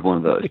would go with one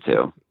of those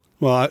too.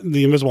 Well,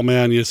 the Invisible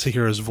Man, you just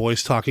hear his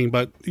voice talking,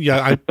 but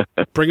yeah,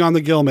 I bring on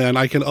the Gill Man.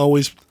 I can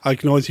always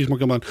use more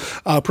Gilman.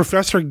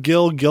 Professor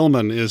Gil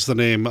Gilman is the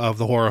name of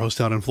the horror host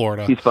down in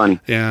Florida. He's funny.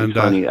 And he's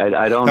funny.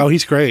 I don't. Oh,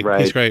 he's great. Right.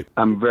 He's great.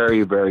 I'm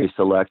very, very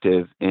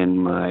selective in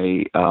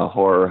my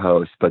horror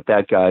host, but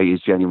that guy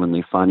is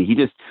genuinely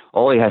funny.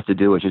 All he has to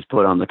do is just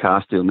put on the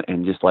costume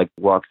and just like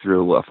walk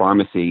through a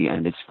pharmacy,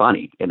 and it's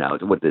funny,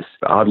 with this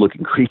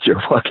odd-looking creature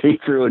walking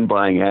through and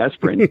buying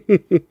aspirin,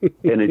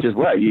 and it just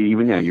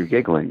you're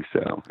giggling.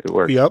 So it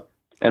works. Yep.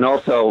 And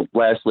also,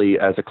 lastly,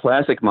 as a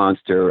classic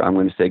monster, I'm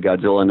going to say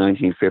Godzilla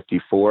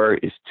 1954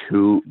 is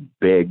too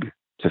big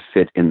to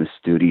fit in the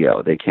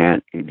studio.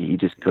 He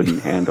just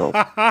couldn't handle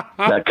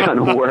that kind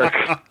of work.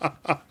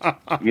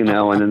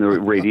 And then the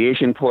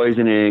radiation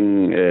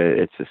poisoning,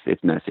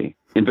 it's messy.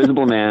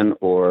 Invisible Man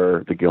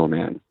or the Gill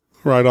Man.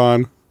 Right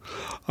on.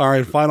 All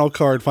right, final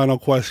card, final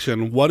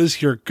question. What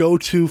is your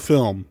go-to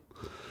film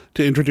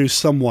to introduce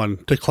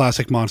someone to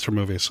classic monster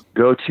movies?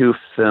 Go-to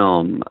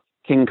film,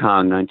 King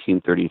Kong,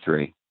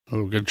 1933.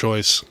 Oh, good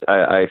choice.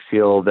 I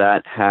feel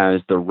that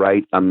has the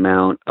right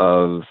amount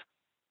of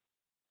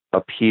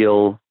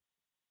appeal,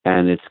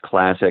 and it's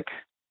classic,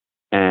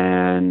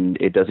 and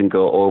it doesn't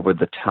go over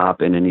the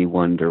top in any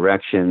one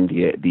direction.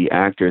 The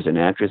actors and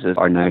actresses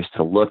are nice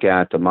to look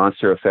at. The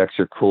monster effects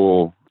are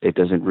cool. It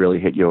doesn't really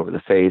hit you over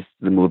the face.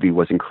 The movie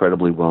was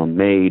incredibly well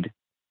made.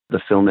 The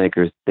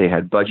filmmakers, they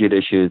had budget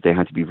issues. They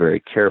had to be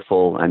very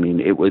careful. I mean,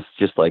 it was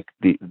just like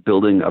the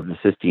building of the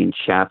Sistine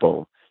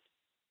Chapel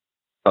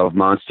of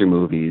monster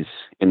movies,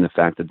 in the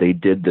fact that they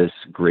did this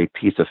great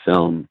piece of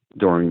film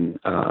during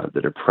the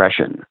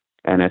Depression.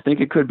 And I think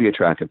it could be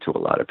attractive to a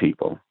lot of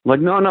people. Like,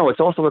 no, it's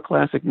also a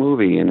classic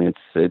movie, and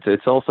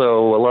it's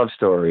also a love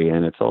story,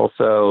 and it's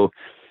also,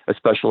 a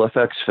special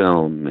effects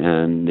film,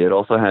 and it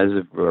also has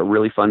a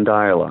really fun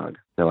dialogue.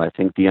 So I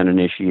think the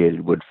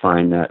uninitiated would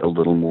find that a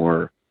little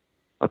more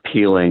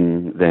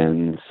appealing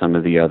than some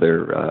of the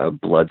other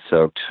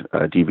blood-soaked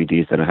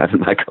DVDs that I have in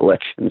my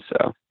collection.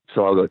 So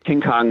I'll go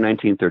King Kong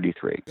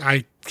 1933.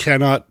 I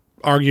cannot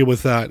argue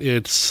with that.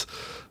 It's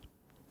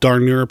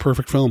darn near a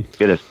perfect film.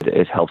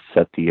 It helps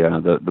set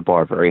the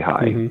bar very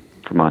high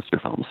for monster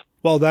films.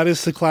 Well, that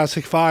is the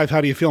Classic 5.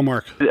 How do you feel,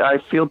 Mark? I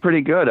feel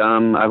pretty good.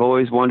 I've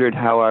always wondered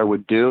how I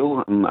would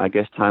do. I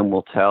guess time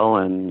will tell,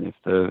 and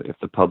if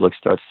the public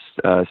starts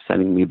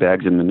sending me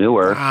bags of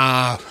manure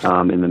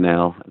in the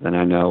mail, then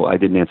I know I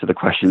didn't answer the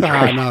questions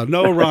right.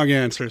 No wrong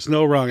answers.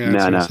 No wrong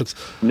answers.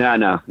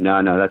 No.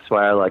 That's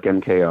why I like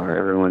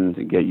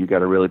MKR. You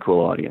got a really cool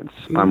audience.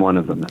 I'm one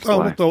of them. That's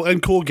why.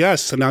 And cool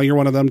guests, and now you're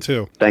one of them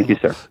too. Thank you,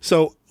 sir.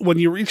 So when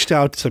you reached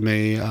out to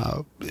me,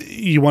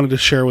 you wanted to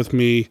share with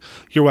me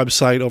your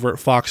website over at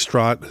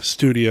Foxtrot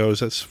Studios.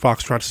 That's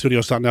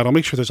foxtrotstudios.net. I'll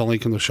make sure there's a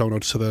link in the show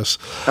notes to this.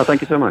 Oh,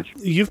 thank you so much.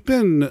 You've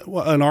been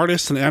an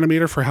artist and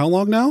animator for how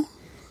long now?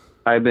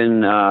 I've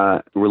been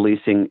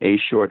releasing a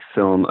short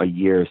film a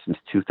year since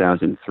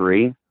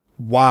 2003.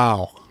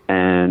 Wow.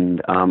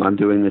 And I'm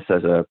doing this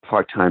as a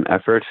part-time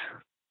effort.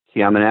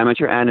 See, I'm an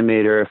amateur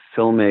animator,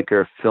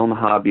 filmmaker, film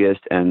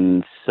hobbyist,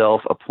 and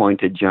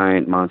self-appointed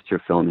giant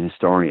monster film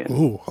historian.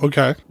 Ooh,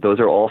 okay. Those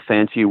are all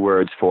fancy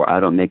words for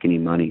I don't make any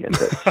money at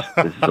this.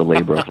 This is a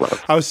labor of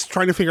love. I was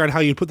trying to figure out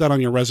how you put that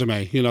on your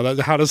resume.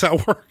 How does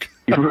that work?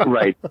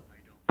 Right.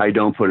 I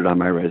don't put it on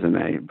my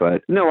resume,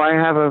 but no, I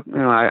have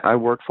I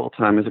work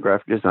full-time as a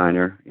graphic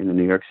designer in the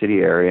New York City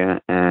area,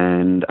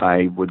 and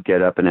I would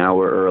get up an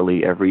hour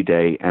early every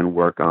day and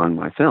work on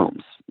my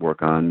films,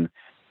 work on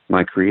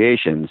my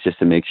creations, just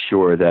to make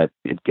sure that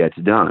it gets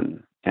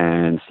done.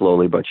 And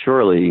slowly but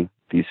surely,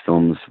 these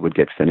films would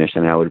get finished,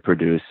 and I would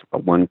produce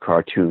one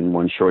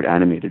short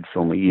animated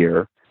film a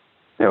year.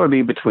 That would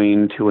be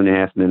between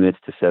 2.5 minutes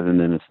to 7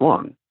 minutes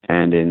long.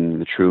 And in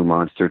the true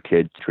Monster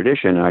Kid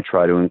tradition, I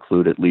try to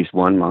include at least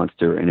one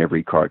monster in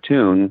every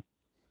cartoon.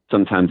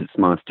 Sometimes it's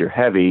monster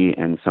heavy,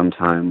 and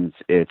sometimes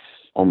it's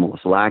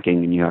almost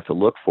lacking, and you have to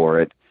look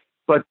for it.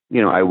 But,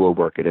 I will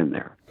work it in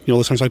there.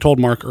 Listeners, I told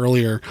Mark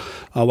earlier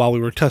while we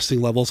were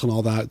testing levels and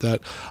all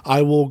that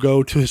I will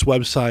go to his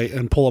website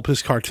and pull up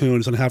his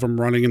cartoons and have them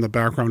running in the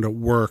background at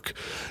work.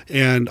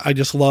 And I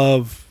just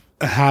love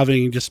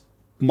having just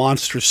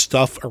monster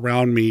stuff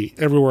around me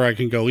everywhere I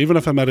can go, even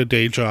if I'm at a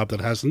day job that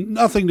has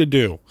nothing to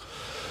do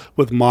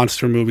with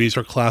monster movies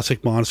or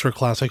classic monster,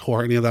 classic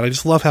horror, any of that. I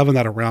just love having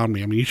that around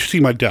me. I mean, you should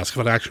see my desk.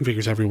 I've got action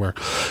figures everywhere.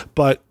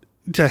 But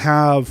to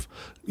have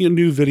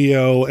new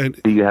video.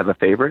 And do you have a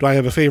favorite? Do I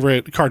have a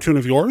favorite cartoon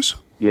of yours?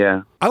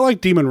 Yeah. I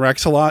like Demon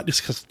Rex a lot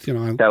just because,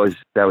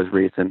 That was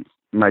recent.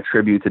 My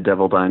tribute to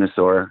Devil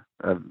Dinosaur.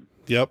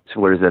 Yep.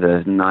 So what is it,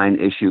 a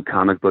 9-issue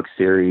comic book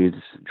series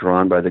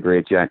drawn by the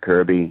great Jack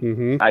Kirby.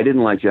 Mm-hmm. I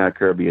didn't like Jack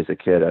Kirby as a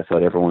kid. I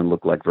thought everyone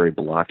looked like very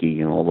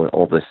blocky,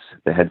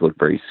 the head looked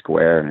very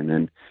square. And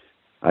then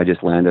I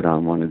just landed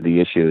on one of the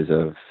issues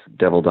of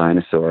Devil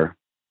Dinosaur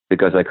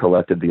because I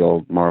collected the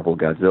old Marvel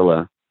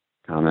Godzilla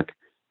comic.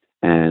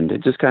 And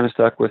it just kind of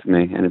stuck with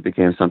me, and it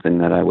became something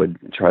that I would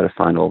try to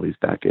find all these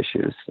back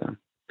issues. So.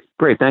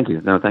 Great, thank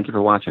you. No, thank you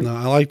for watching. No,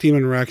 I like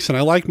Demon Rex, and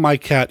I like my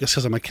cat just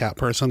because I'm a cat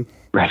person.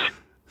 Right.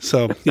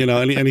 So,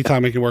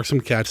 anytime I can work some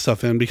cat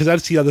stuff in, because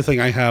that's the other thing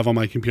I have on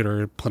my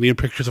computer, plenty of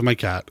pictures of my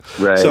cat.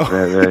 Right, so,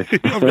 right.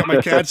 I've got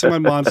my cats and my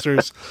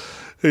monsters,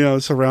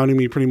 surrounding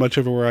me pretty much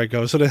everywhere I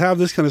go. So to have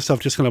this kind of stuff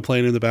just kind of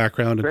playing in the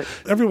background, and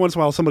every once in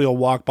a while somebody will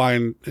walk by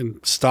and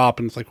stop,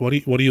 and it's like, what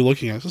are you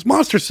looking at? It's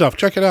monster stuff.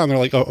 Check it out. And they're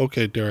like, oh,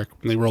 okay, Derek.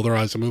 And they roll their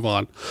eyes and move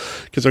on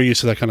because they're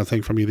used to that kind of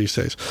thing from me these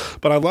days.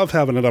 But I love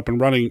having it up and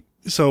running.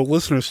 So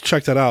listeners,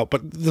 check that out.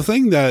 But the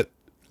thing that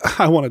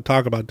I want to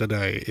talk about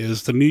today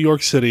is the New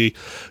York City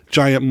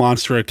giant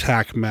monster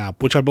attack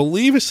map, which I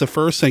believe is the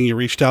first thing you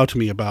reached out to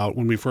me about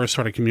when we first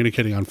started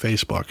communicating on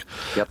Facebook.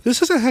 Yep.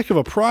 This is a heck of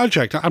a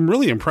project. I'm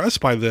really impressed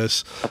by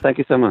this. Thank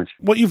you so much.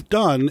 What you've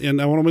done, and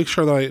I want to make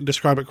sure that I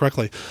describe it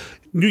correctly.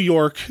 New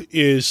York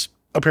is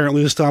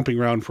apparently the stomping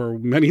ground for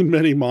many,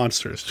 many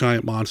monsters,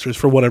 giant monsters,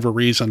 for whatever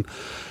reason.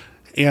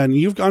 And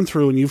you've gone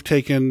through and you've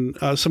taken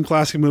some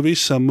classic movies,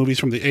 some movies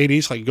from the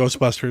 80s like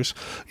Ghostbusters,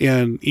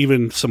 and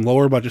even some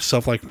lower budget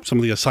stuff like some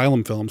of the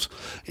Asylum films,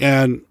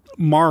 and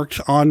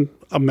marked on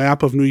a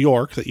map of New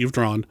York that you've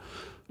drawn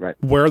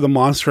where the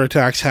monster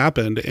attacks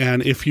happened.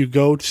 And if you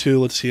go to,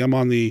 let's see, I'm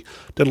on the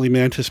Deadly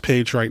Mantis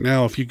page right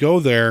now. If you go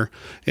there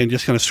and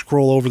just kind of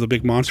scroll over the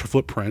big monster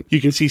footprint,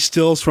 you can see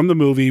stills from the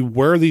movie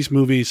where these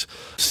movies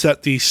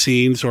set these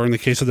scenes, or in the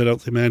case of the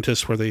Deadly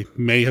Mantis, where they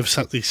may have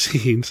set these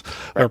scenes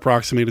or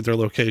approximated their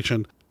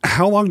location.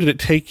 How long did it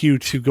take you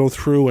to go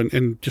through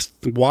and just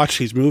watch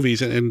these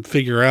movies and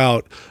figure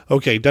out,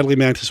 okay, Deadly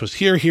Mantis was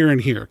here, here,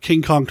 and here.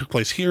 King Kong took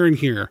place here and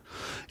here.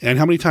 And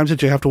how many times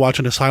did you have to watch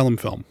an Asylum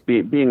film?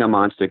 Being a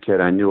monster kid,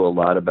 I knew a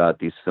lot about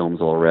these films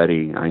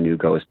already. I knew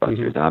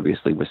Ghostbusters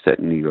obviously was set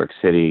in New York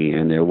City,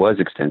 and there was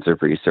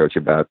extensive research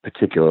about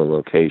particular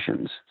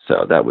locations.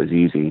 So that was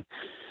easy.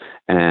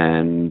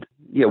 And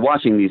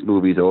watching these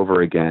movies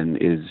over again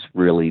is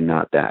really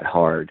not that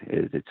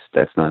hard.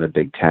 That's not a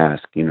big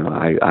task.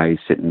 I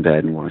sit in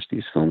bed and watch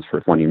these films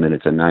for 20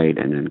 minutes a night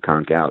and then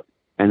conk out.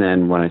 And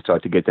then when I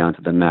start to get down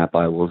to the map,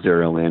 I will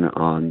zero in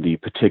on the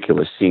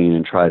particular scene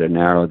and try to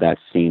narrow that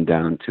scene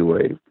down to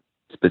a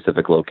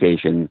specific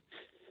location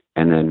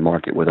and then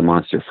mark it with a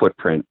monster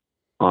footprint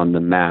on the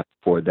map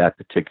for that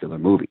particular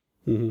movie.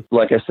 Mm-hmm.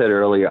 Like I said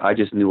earlier, I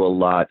just knew a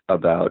lot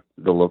about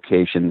the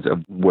locations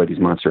of where these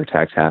monster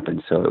attacks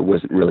happened, so it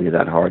wasn't really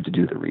that hard to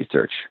do the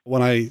research.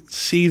 When I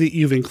see that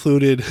you've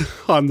included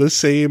on the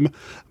same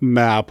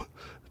map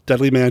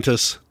Deadly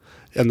Mantis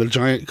and the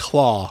Giant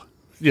Claw,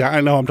 yeah,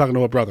 I know I'm talking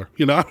to a brother,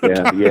 Yeah,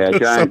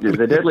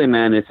 The Deadly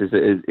Mantis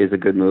is a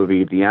good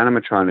movie. The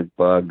animatronic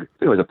bug,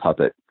 it was a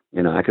puppet.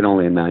 I can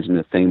only imagine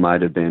the thing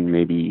might have been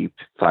maybe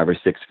 5 or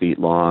 6 feet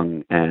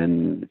long,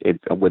 and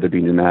whether it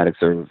be pneumatics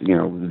or,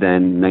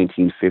 then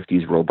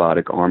 1950s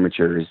robotic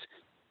armatures,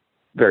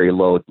 very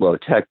low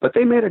tech, but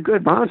they made a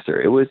good monster.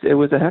 It was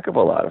a heck of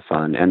a lot of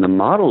fun. And the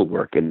model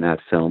work in that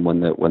film, when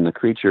the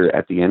creature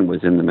at the end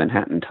was in the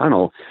Manhattan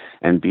Tunnel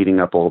and beating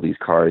up all these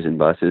cars and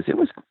buses, it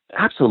was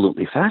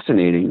absolutely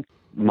fascinating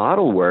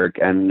model work,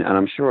 and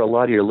I'm sure a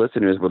lot of your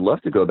listeners would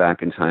love to go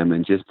back in time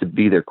and just to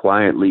be there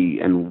quietly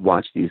and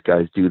watch these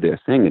guys do their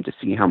thing and to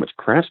see how much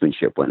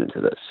craftsmanship went into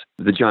this.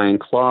 The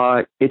Giant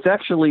Claw, it's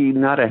actually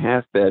not a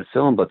half bad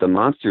film, but the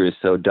monster is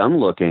so dumb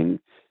looking,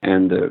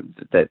 and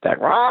that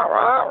rah,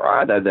 rah,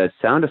 rah, that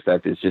sound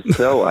effect is just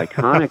so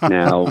iconic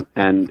now,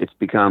 and it's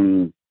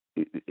become,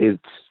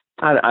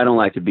 I don't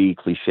like to be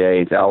cliche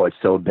and say, oh, it's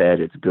so bad,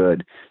 it's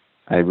good.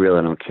 I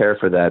really don't care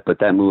for that, but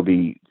that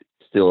movie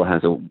still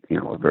has a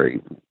very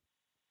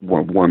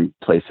warm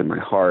place in my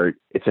heart.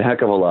 It's a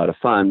heck of a lot of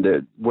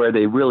fun. Where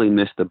they really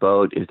missed the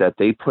boat is that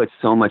they put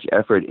so much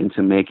effort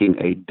into making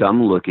a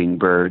dumb-looking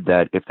bird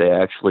that if they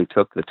actually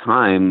took the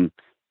time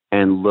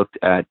and looked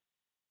at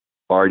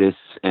artists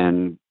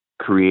and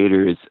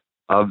creators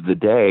of the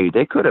day,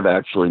 they could have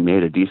actually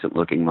made a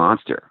decent-looking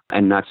monster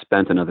and not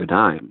spent another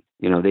dime.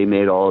 They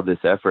made all of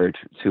this effort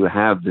to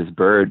have this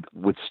bird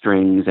with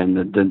strings, and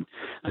the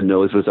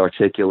nose was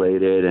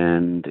articulated,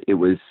 and it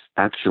was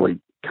actually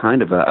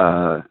kind of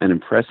an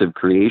impressive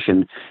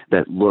creation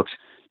that looked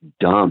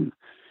dumb.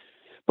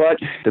 But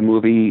the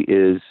movie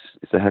is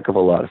a heck of a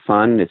lot of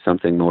fun. It's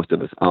something most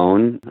of us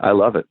own. I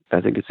love it.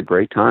 I think it's a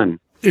great time.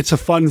 It's a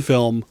fun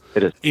film.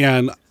 It is.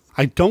 And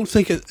I don't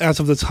think as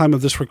of the time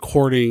of this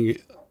recording,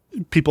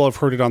 people have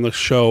heard it on the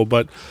show,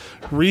 but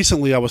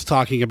recently I was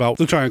talking about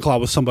The Giant Claw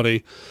with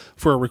somebody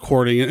for a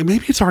recording, and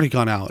maybe it's already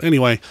gone out.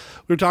 Anyway,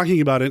 we were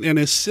talking about it, and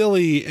as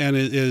silly and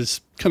it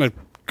is kind of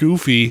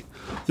goofy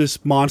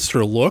this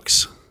monster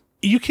looks,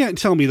 you can't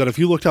tell me that if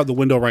you looked out the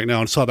window right now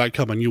and saw that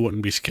coming, you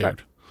wouldn't be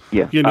scared.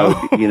 Yeah.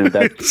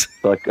 That's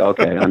like,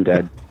 okay, I'm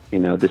dead.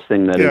 This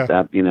thing that is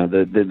that,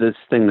 this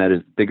thing that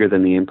is bigger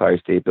than the Empire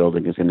State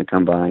Building is going to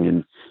come by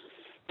and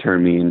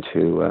turn me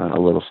into a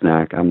little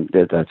snack.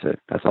 That's it.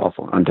 That's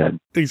awful. I'm dead.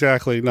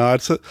 Exactly. No,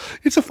 it's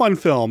a fun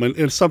film, and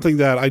it's something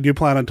that I do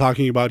plan on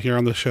talking about here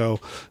on the show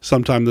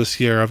sometime this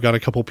year. I've got a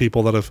couple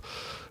people that have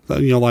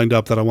lined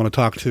up that I want to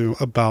talk to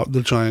about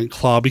The Giant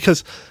Claw,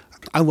 because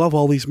I love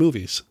all these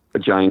movies. A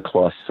Giant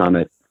Claw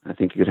Summit. I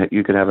think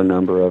you could have a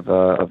number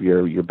of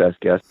your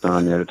best guests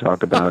on there to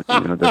talk about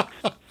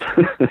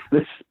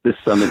this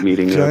summit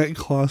meeting. Giant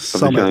Claw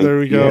Summit. There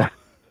we go.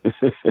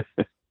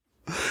 Yeah.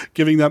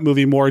 Giving that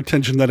movie more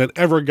attention than it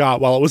ever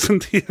got while it was in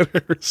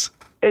theaters.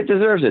 It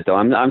deserves it, though.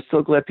 I'm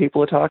so glad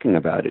people are talking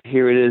about it.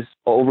 Here it is,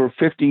 over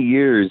 50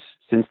 years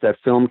since that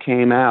film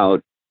came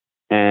out,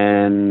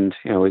 and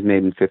it was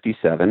made in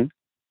 1957.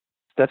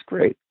 That's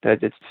great.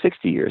 It's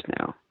 60 years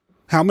now.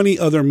 How many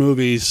other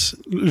movies,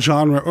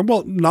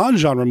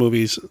 non-genre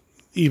movies,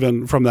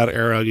 even from that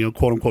era,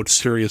 quote unquote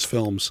serious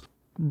films,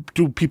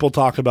 do people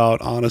talk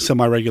about on a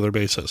semi-regular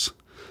basis?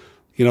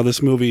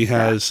 This movie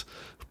has,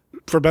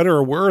 for better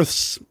or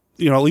worse,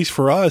 at least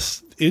for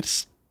us,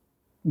 it's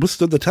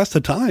withstood the test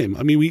of time.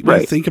 I mean, we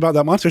think about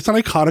that monster. It's an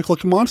iconic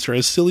looking monster.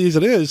 As silly as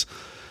it is,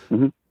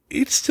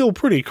 It's still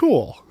pretty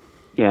cool.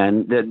 Yeah,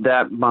 and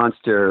that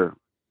monster,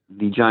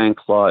 the Giant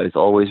Claw, is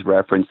always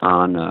referenced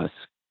on a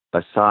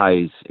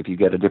size, if you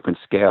get a different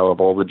scale of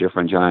all the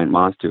different giant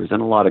monsters in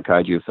a lot of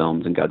kaiju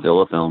films and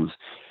Godzilla films.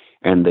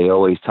 And they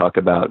always talk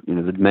about,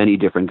 the many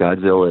different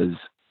Godzillas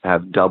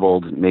have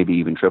doubled, maybe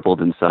even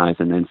tripled in size,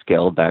 and then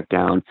scaled back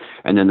down.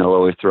 And then they'll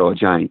always throw a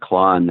Giant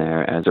Claw in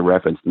there as a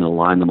reference, and they'll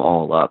line them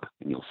all up,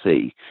 and you'll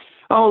see,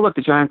 oh, look,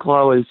 the Giant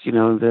Claw is,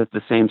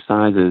 the same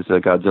size as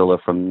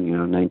Godzilla from,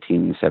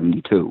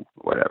 1972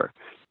 or whatever.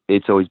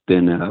 It's always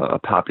been a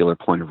popular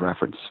point of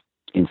reference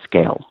in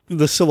scale.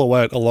 The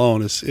silhouette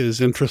alone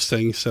is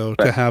interesting. So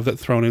to have it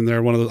thrown in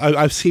there, one of those,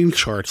 I've seen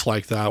charts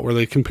like that where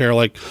they compare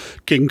like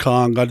King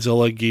Kong,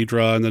 Godzilla,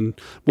 Ghidorah, and then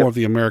more of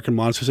the American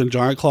monsters, and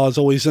Giant Claw is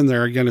always in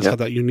there. Again, it's got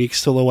that unique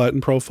silhouette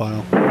and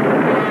profile.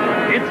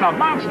 It's a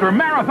Monster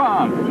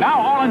Marathon. Now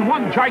all in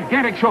one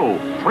gigantic show.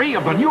 3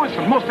 of the newest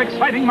and most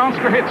exciting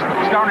monster hits,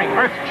 starring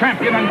Earth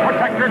champion and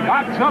protector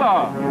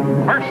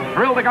Godzilla. First,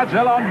 thrill the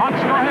Godzilla on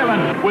Monster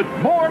Island with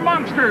more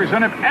monsters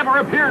than have ever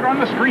appeared on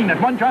the screen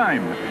at one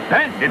time.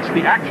 Then it's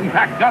the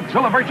action-packed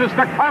Godzilla versus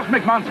the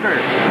Cosmic Monster.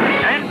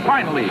 And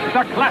finally,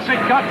 the classic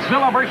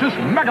Godzilla versus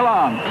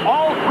Megalon.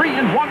 All 3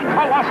 in one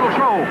colossal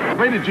show.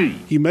 Rated G.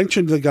 You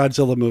mentioned the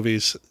Godzilla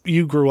movies.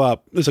 You grew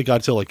up as a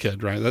Godzilla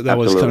kid, right? That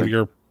was kind of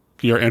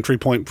your entry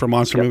point for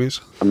monster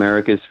movies?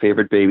 America's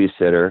favorite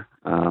babysitter.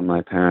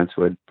 My parents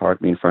would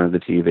park me in front of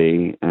the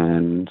TV,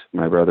 and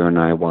my brother and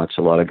I watched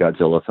a lot of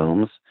Godzilla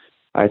films.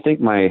 I think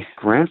my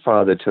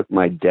grandfather took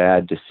my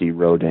dad to see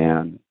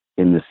Rodan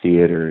in the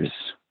theaters.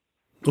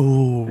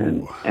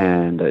 Ooh.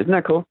 And isn't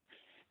that cool?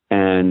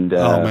 And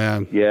oh,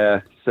 man.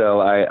 Yeah,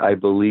 so I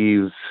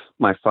believe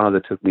my father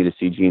took me to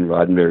see Gene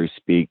Roddenberry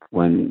speak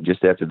when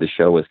just after the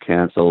show was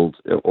canceled,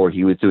 or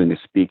he was doing a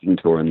speaking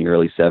tour in the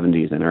early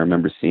 70s, and I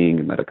remember seeing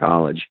him at a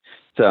college.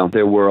 So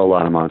there were a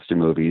lot of monster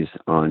movies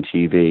on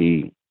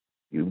TV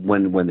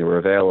when they were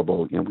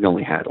available. You know, we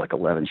only had like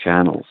 11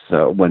 channels,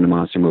 so when the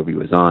monster movie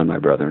was on, my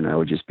brother and I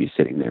would just be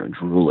sitting there and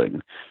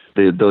drooling.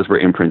 Those were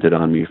imprinted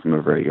on me from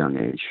a very young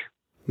age.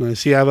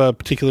 Nice. You have a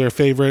particular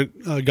favorite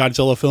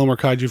Godzilla film or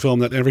kaiju film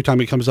that every time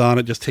it comes on,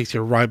 it just takes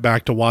you right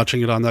back to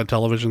watching it on that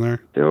television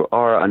there? There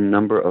are a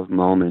number of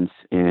moments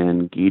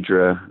in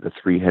Ghidorah, the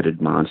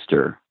three-headed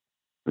monster,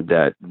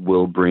 that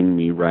will bring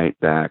me right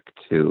back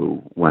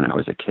to when I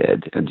was a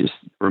kid and just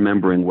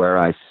remembering where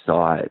I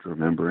saw it,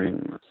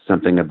 remembering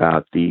something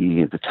about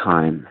the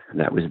time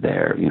that was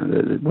there, you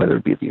know, whether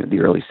it be the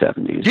early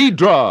 70s.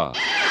 Ghidorah!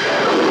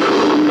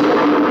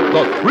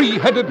 The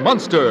three-headed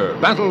monster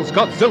battles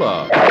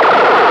Godzilla.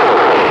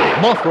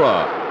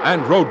 Mothra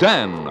and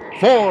Rodan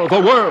for the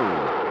world.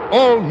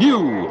 All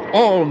new,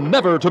 all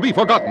never to be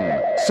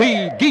forgotten.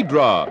 See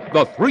Ghidorah,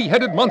 the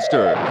three-headed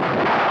monster.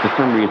 For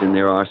some reason,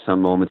 there are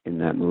some moments in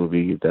that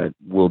movie that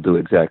will do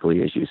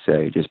exactly as you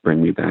say, just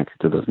bring me back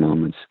to those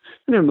moments.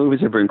 You know,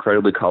 movies are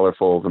incredibly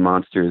colorful. The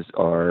monsters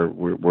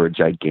were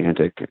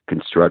gigantic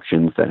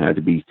constructions that had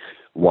to be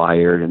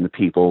wired, and the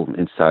people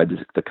inside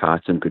the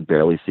costume could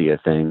barely see a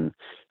thing.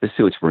 The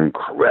suits were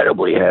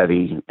incredibly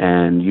heavy,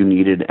 and you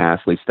needed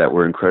athletes that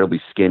were incredibly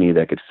skinny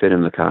that could fit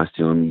in the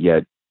costume,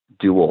 yet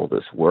do all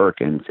this work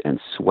and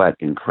sweat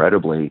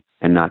incredibly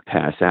and not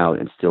pass out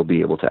and still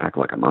be able to act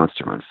like a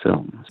monster on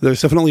film.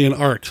 There's definitely an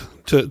art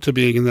to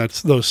being in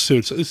those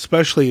suits,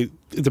 especially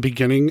at the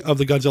beginning of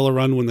the Godzilla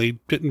run when they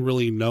didn't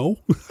really know,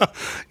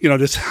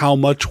 just how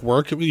much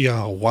work.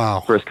 Yeah,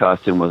 wow. First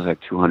costume was like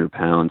 200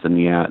 pounds, and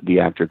the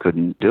actor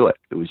couldn't do it.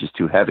 It was just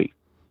too heavy.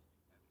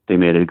 They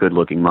made a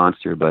good-looking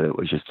monster, but it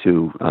was just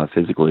too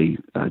physically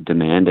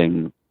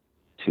demanding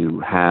to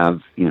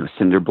have,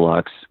 cinder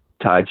blocks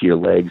tied to your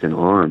legs and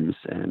arms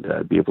and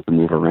be able to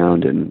move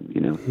around and,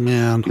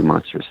 do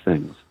monstrous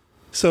things.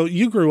 So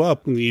you grew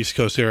up in the East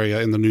Coast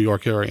area, in the New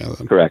York area,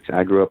 then? Correct.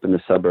 I grew up in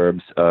the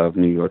suburbs of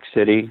New York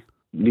City.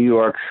 New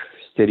York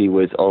City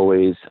was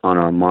always on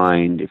our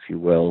mind, if you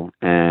will,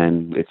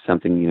 and it's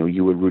something,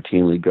 you would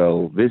routinely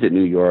go visit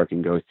New York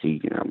and go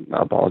see,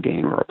 a ball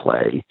game or a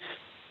play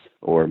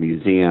or a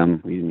museum.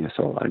 We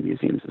saw a lot of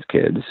museums as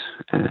kids,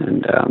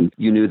 and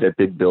you knew that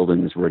big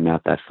buildings were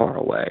not that far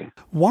away.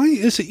 Why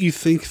is it you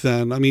think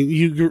then? I mean,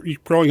 you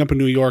growing up in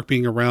New York,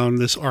 being around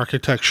this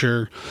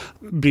architecture,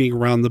 being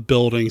around the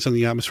buildings and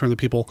the atmosphere and the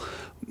people,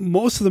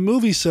 most of the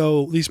movies,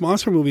 these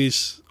monster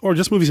movies, or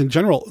just movies in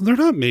general, they're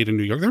not made in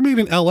New York. They're made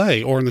in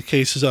L.A., or in the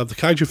cases of the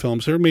kaiju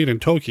films, they're made in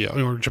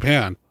Tokyo or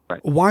Japan.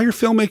 Right. Why are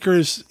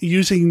filmmakers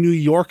using New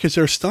York as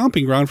their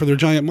stomping ground for their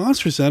giant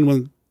monsters then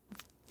when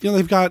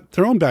they've got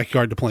their own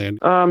backyard to play in?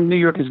 New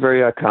York is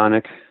very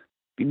iconic.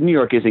 New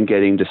York isn't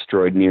getting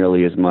destroyed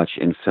nearly as much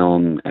in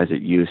film as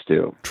it used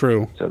to.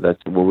 True. So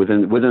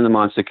within the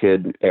Monster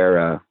Kid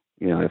era,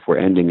 if we're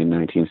ending in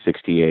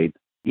 1968,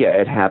 yeah,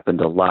 it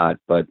happened a lot.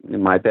 But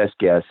my best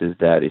guess is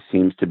that it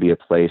seems to be a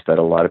place that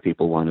a lot of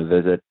people want to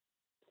visit.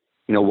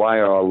 Why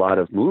are a lot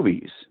of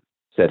movies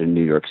set in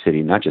New York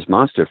City, not just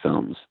monster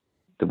films,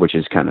 which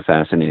is kind of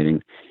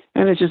fascinating.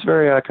 And it's just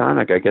very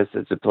iconic. I guess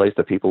it's a place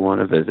that people want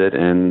to visit,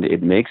 and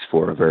it makes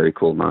for a very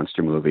cool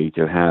monster movie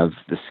to have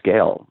the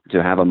scale,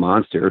 to have a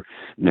monster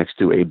next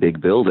to a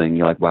big building.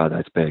 You're like, wow,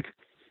 that's big.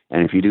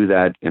 And if you do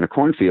that in a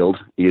cornfield,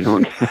 you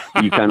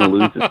kind of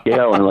lose the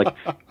scale. And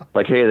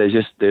like, hey,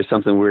 there's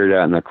something weird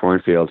out in that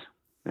cornfield.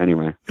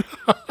 Anyway,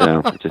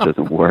 it just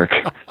doesn't work.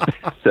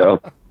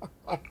 So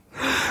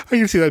I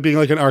can see that being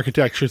like an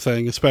architecture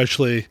thing,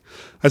 especially,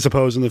 I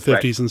suppose, in the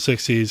 50s and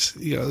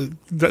 60s.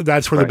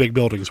 That's where the big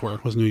buildings were,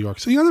 was New York.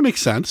 So, that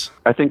makes sense.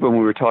 I think when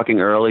we were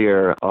talking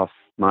earlier off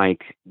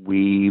mic,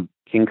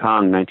 King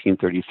Kong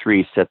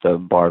 1933 set the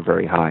bar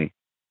very high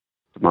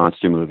for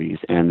monster movies,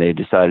 and they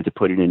decided to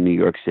put it in New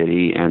York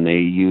City, and they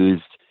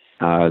used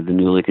the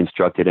newly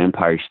constructed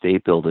Empire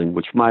State Building,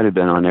 which might have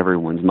been on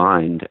everyone's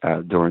mind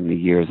during the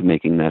years of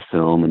making that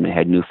film, and they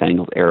had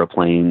newfangled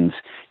airplanes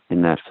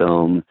in that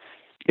film.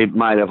 it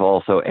might have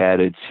also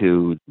added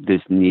to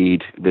this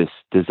need, this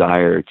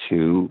desire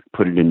to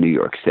put it in New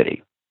York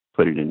City.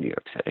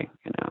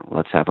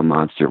 Let's have a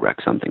monster wreck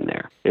something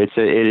there. It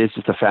is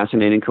just a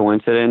fascinating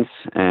coincidence,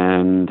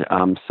 and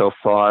so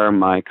far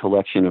my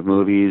collection of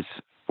movies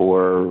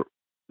for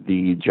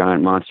the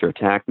Giant Monster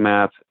Attack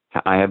map,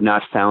 I have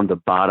not found the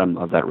bottom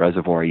of that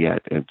reservoir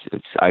yet.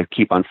 I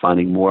keep on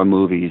finding more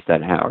movies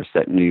that are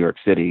set in New York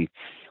City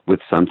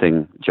with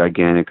something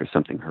gigantic or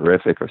something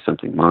horrific or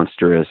something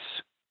monstrous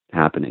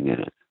happening in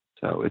it.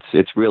 So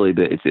it's really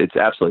it's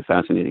absolutely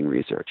fascinating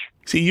research.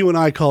 See, you and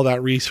I call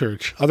that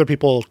research. Other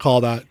people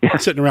call that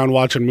sitting around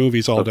watching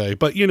movies all day.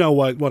 But you know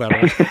what? Whatever.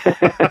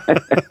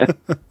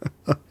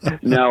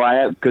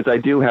 No, because I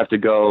do have to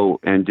go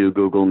and do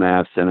Google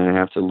Maps, and I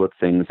have to look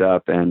things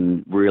up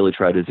and really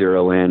try to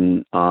zero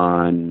in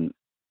on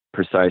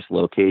precise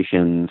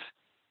locations.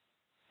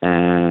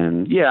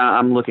 And yeah,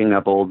 I'm looking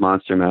up old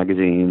monster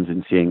magazines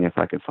and seeing if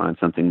I can find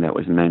something that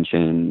was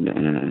mentioned.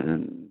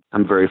 And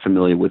I'm very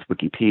familiar with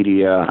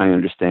Wikipedia. I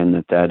understand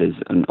that is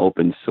an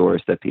open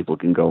source that people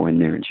can go in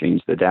there and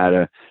change the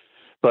data.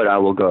 But I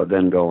will go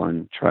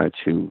and try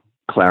to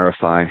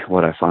clarify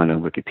what I find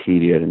on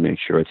Wikipedia to make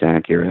sure it's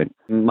accurate.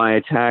 My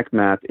attack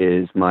map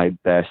is my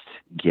best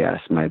guess,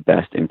 my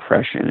best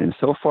impression. And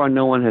so far,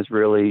 no one has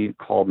really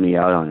called me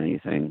out on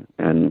anything.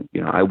 And,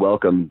 I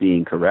welcome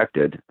being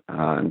corrected.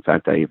 In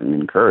fact, I even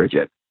encourage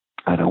it.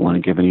 I don't want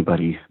to give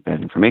anybody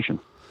bad information.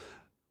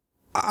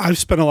 I've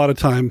spent a lot of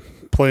time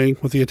playing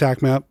with the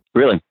attack map.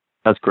 Really?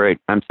 That's great.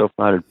 I'm so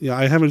flattered. Yeah,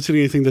 I haven't seen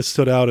anything that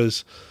stood out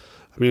as,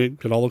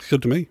 it all looks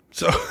good to me.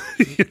 So,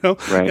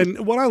 Right.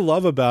 And what I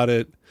love about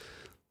it,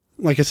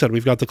 like I said,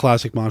 we've got the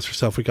classic monster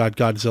stuff. We got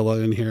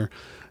Godzilla in here.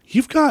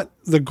 You've got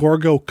the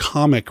Gorgo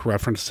comic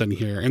reference in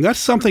here. And that's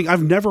something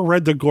I've never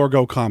read, the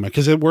Gorgo comic.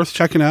 Is it worth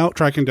tracking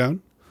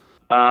down?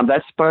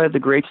 That's by the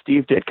great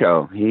Steve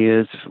Ditko. He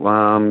is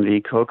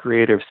the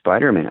co-creator of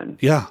Spider-Man.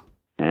 Yeah.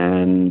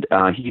 And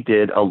he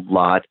did a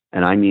lot,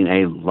 and I mean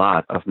a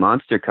lot, of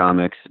monster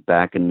comics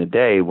back in the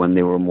day when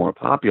they were more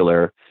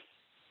popular.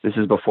 This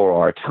is before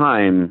our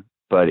time,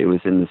 but it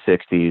was in the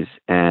 60s.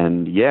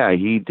 And yeah,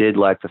 he did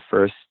like the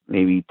first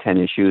maybe 10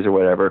 issues or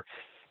whatever.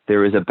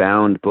 There is a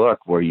bound book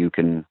where you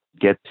can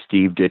get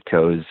Steve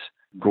Ditko's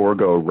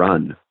Gorgo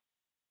run.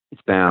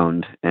 It's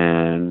bound.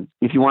 And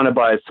if you want to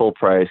buy it full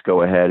price,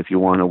 go ahead. If you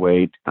want to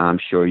wait, I'm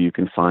sure you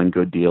can find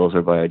good deals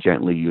or buy a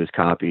gently used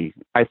copy.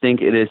 I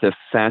think it is a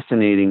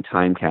fascinating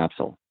time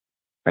capsule.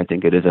 That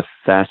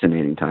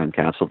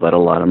a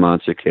lot of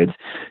monster kids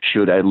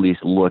should at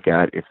least look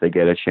at if they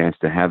get a chance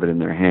to have it in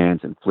their hands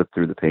and flip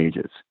through the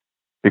pages.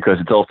 Because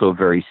it's also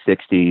very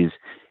 60s.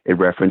 It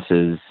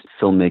references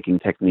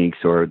filmmaking techniques,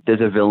 or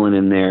there's a villain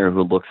in there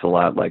who looks a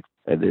lot like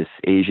this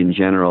Asian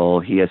general.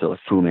 He has a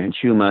Fu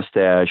Manchu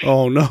mustache.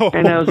 Oh, no.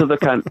 And those are the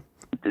kind...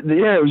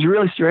 Yeah, it was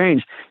really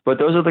strange. But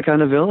those are the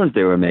kind of villains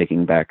they were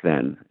making back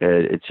then.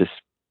 It's just...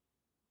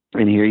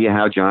 And here you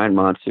have giant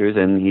monsters,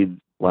 and he...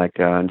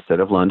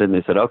 instead of London,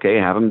 they said, okay,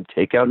 have him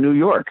take out New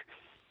York.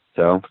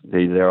 So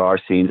there are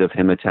scenes of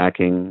him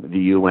attacking the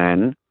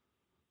UN.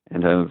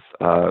 And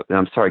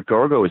I'm sorry,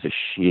 Gorgo is a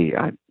she.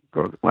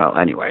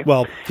 Anyway.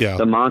 Well, yeah.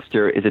 The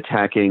monster is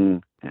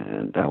attacking,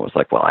 and I was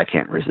like, well, I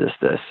can't resist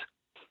this.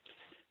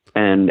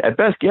 And at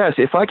best guess,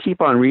 if I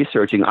keep on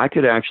researching, I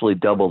could actually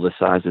double the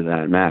size of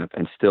that map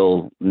and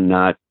still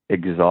not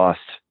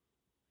exhaust.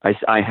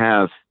 I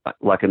have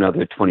like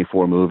another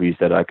 24 movies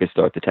that I could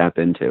start to tap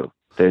into.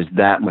 There's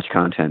that much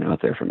content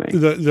out there for me.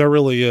 There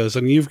really is.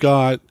 And you've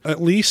got,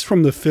 at least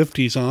from the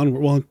 50s on,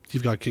 well,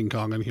 you've got King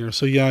Kong in here.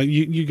 So yeah,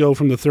 you go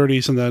from the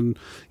 30s, and then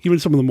even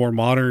some of the more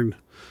modern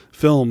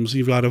films,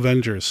 you've got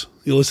Avengers.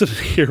 You listed it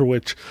here,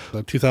 which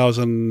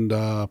 2000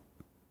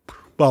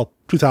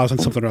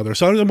 something or other.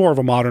 So it's more of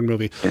a modern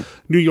movie. Yeah.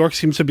 New York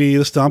seems to be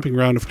the stomping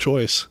ground of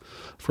choice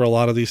for a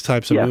lot of these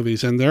types of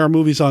movies. And there are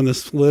movies on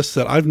this list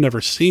that I've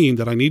never seen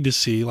that I need to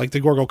see, like the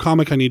Gorgo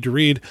comic I need to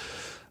read.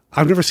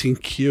 I've never seen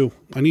Q.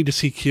 I need to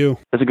see Q.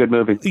 That's a good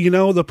movie.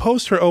 The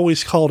poster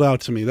always called out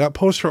to me. That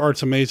poster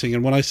art's amazing.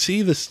 And when I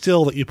see the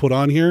still that you put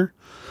on here,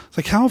 it's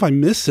like, how have I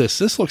missed this?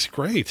 This looks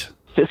great.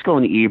 Siskel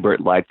and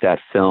Ebert liked that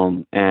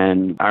film.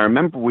 And I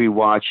remember we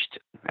watched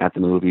at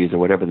the movies, or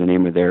whatever the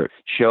name of their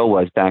show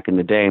was back in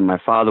the day. My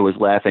father was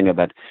laughing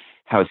about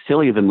how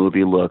silly the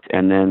movie looked.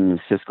 And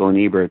then Siskel and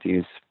Ebert,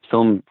 these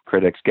film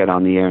critics, get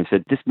on the air and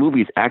said, this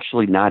movie is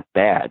actually not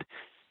bad.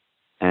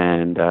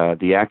 And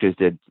the actors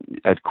did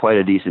quite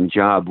a decent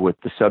job with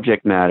the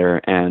subject matter.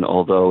 And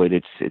although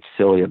it's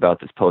silly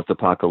about this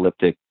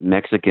post-apocalyptic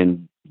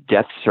Mexican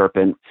death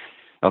serpent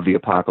of the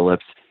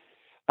apocalypse,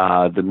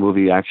 the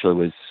movie actually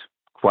was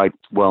quite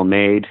well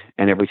made.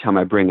 And every time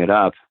I bring it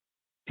up,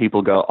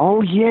 people go,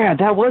 oh, yeah,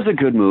 that was a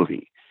good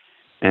movie.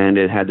 And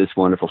it had this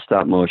wonderful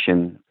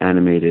stop-motion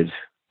animated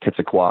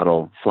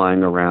Quetzalcoatl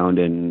flying around,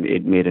 and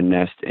it made a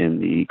nest in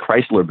the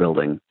Chrysler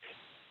building.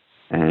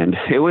 And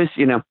it was,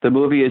 the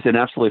movie is an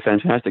absolutely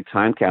fantastic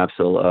time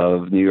capsule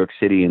of New York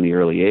City in the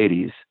early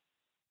 80s.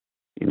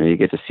 You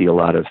get to see a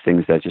lot of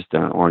things that just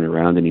aren't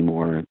around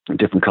anymore.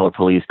 Different color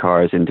police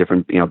cars and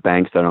different,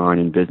 banks that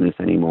aren't in business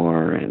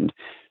anymore. And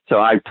so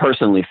I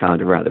personally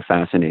found it rather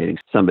fascinating.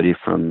 Somebody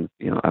from,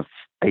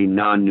 a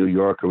non-New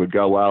Yorker would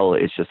go, well,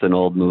 it's just an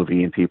old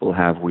movie and people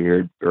have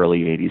weird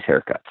early 80s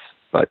haircuts,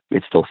 but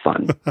it's still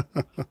fun.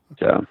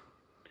 So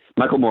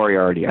Michael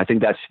Moriarty, I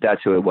think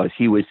that's who it was.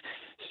 He was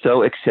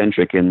so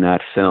eccentric in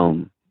that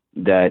film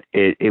that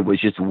it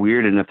was just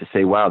weird enough to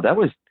say, wow, that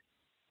was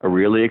a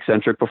really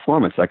eccentric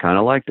performance. I kind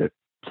of liked it.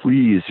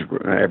 Please,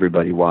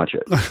 everybody watch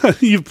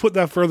it. You've put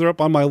that further up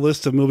on my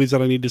list of movies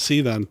that I need to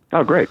see then.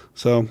 Oh, great.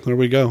 So there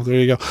we go. There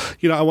you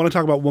go. I want to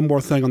talk about one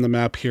more thing on the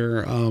map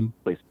here.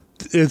 Please.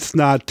 It's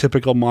not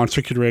typical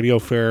Monster Kid radio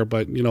fare,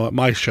 but, at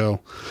my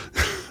show,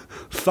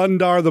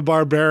 Thundarr the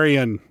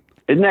Barbarian.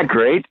 Isn't that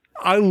great?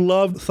 I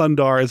loved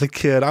Thundarr as a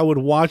kid. I would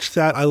watch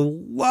that. I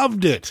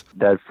loved it.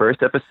 That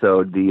first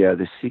episode,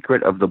 the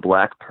Secret of the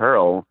Black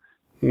Pearl,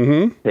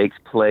 takes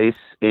place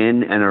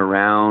in and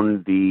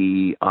around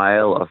the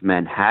Isle of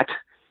Manhattan.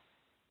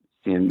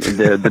 And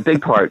the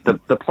big part,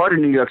 the part of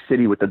New York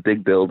City with the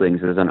big buildings,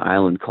 there's an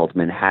island called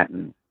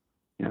Manhattan,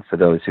 for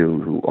those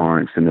who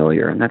aren't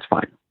familiar, and that's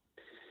fine.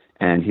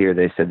 And here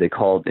they said they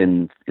called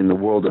in the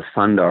world of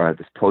Thundarr,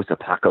 this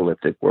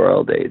post-apocalyptic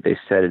world, they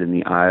set it in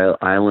the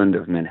island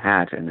of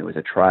Manhattan. There was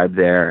a tribe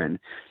there, and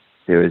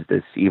there was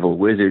this evil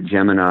wizard,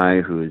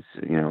 Gemini, who's,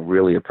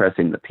 really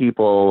oppressing the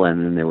people,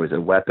 and then there was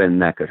a weapon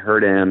that could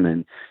hurt him,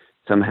 and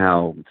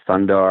somehow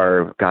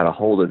Thundarr got a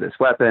hold of this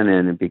weapon,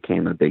 and it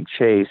became a big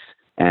chase.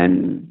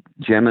 And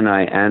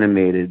Gemini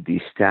animated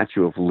the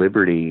Statue of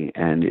Liberty,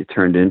 and it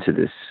turned into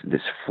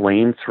this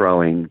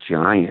flame-throwing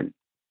giant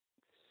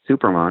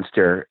super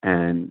monster,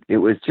 and it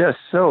was just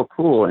so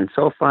cool and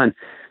so fun.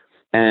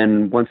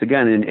 And once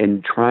again,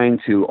 in trying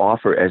to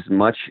offer as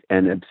much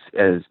and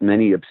as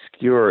many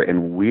obscure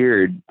and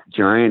weird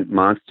giant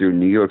monster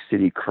New York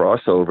City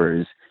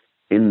crossovers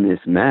in this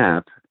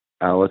map,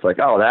 I was like,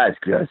 oh,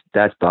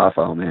 that's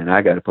Buffo, man.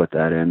 I got to put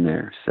that in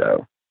there.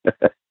 So,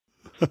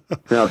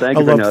 no, thank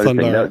you for noticing.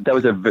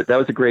 That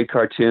was a great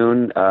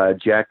cartoon.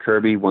 Jack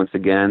Kirby, once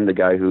again, the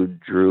guy who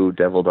drew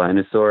Devil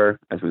Dinosaur,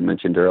 as we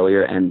mentioned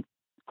earlier, and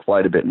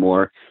quite a bit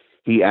more.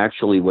 He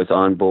actually was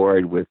on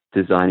board with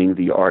designing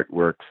the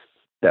artwork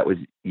that was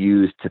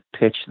used to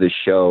pitch the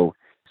show.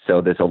 So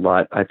there's a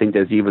lot. I think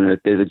there's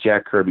a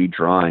Jack Kirby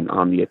drawing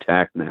on the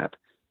attack map.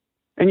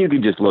 And you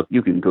can just look,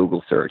 you can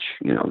Google search,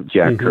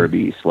 Jack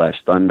Kirby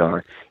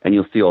 /Thundarr, and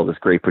you'll see all this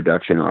great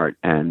production art.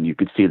 And you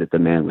could see that the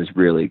man was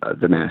really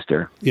the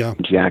master. Yeah.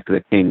 Jack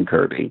the King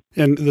Kirby.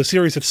 And the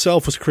series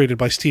itself was created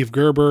by Steve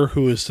Gerber,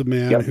 who is the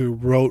man who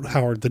wrote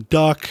Howard the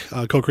Duck,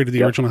 co-created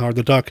the original Howard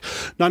the Duck.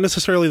 Not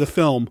necessarily the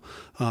film.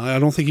 I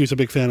don't think he was a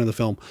big fan of the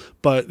film.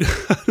 But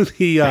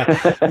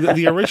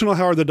the original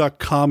Howard the Duck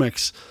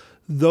comics,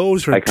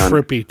 those are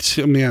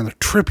trippy. Man, they're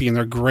trippy and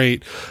they're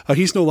great.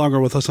 He's no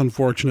longer with us,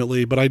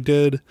 unfortunately, but I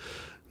did,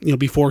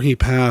 before he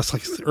passed,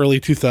 like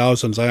early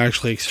 2000s, I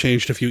actually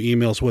exchanged a few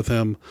emails with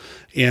him,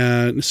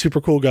 and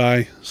super cool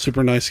guy,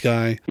 super nice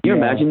guy. Can you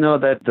imagine, though,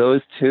 that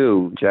those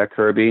two, Jack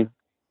Kirby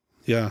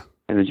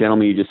and the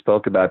gentleman you just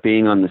spoke about,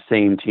 being on the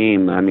same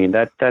team? I mean,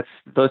 that's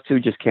those two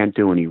just can't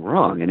do any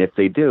wrong. And if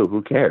they do,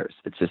 who cares?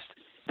 It's just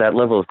that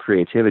level of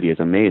creativity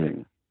is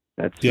amazing.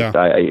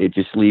 It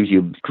just leaves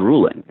you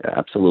drooling,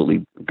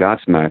 absolutely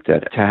gobsmacked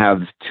to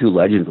have two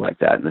legends like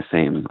that on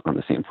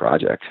the same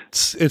project.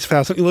 It's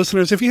fascinating.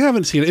 Listeners, if you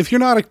haven't seen it, if you're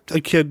not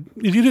a kid,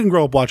 if you didn't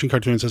grow up watching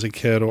cartoons as a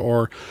kid,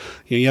 or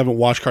you haven't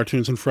watched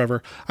cartoons in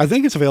forever, I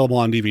think it's available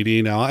on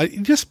DVD now.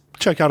 Just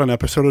check out an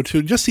episode or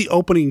two, just the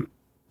opening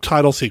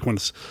title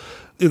sequence.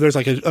 There's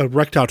like a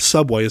wrecked out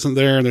subway, isn't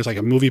there? And there's like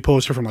a movie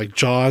poster from like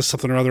Jaws,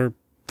 something or other.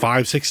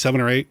 5, 6,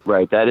 7, or 8.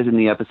 Right, that is in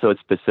the episode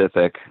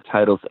specific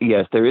titles.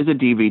 Yes, there is a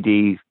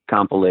DVD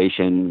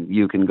compilation.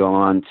 You can go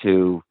on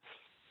to,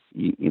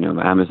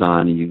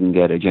 Amazon, and you can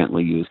get a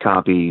gently used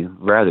copy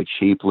rather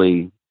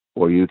cheaply,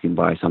 or you can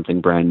buy something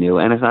brand new,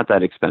 and it's not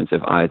that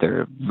expensive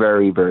either.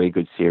 Very, very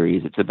good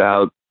series. It's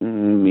about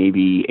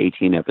maybe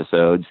 18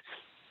 episodes.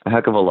 A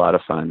heck of a lot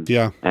of fun.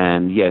 Yeah.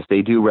 And yes,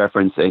 they do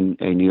reference a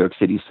New York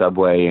City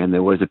subway, and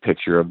there was a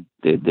picture of,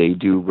 they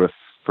do refer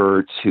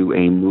to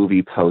a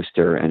movie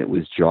poster, and it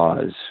was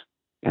Jaws,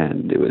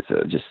 and it was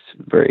just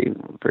very,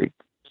 very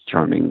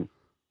charming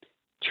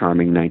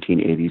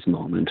 1980s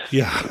moment.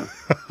 Yeah.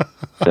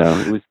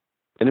 So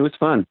it was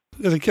fun.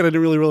 As a kid, I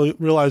didn't really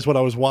realize what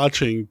I was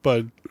watching,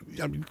 but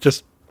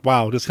just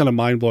wow, just kind of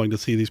mind blowing to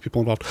see these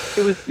people involved.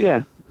 It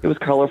was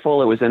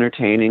colorful. It was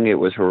entertaining. It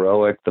was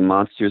heroic. The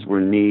monsters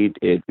were neat.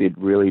 It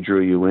really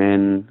drew you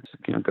in.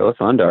 Go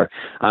Thundarr.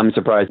 I'm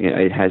surprised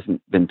it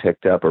hasn't been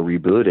picked up or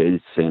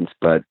rebooted since,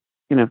 but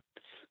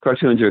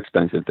cartoons are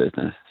expensive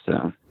business.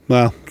 So,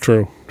 well,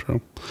 true.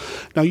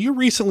 Now, you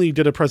recently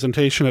did a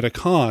presentation at a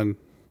con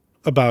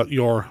about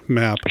your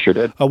map. I sure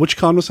did. Which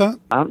con was that?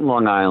 Out in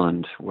Long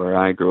Island, where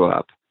I grew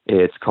up.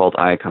 It's called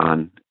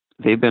Icon.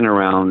 They've been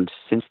around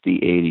since the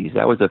 80s.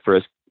 That was the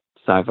first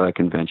sci-fi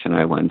convention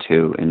I went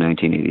to in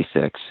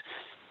 1986,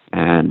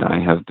 and I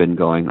have been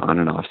going on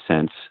and off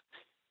since.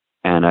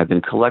 And I've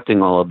been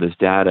collecting all of this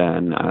data,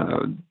 and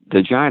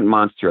the giant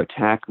monster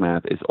attack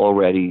map is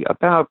already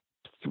about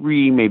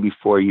 3, maybe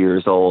 4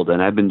 years old,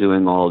 and I've been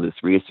doing all of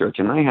this research,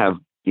 and I have,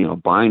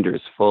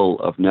 binders full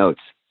of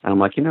notes. And I'm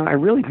like, I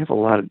really have a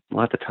lot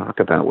to talk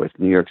about with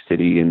New York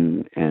City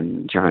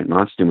and giant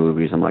monster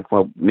movies. I'm like,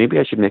 well, maybe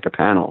I should make a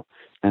panel.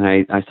 And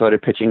I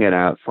started pitching it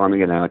out,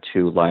 farming it out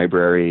to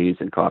libraries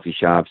and coffee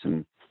shops,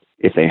 and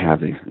if they have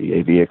the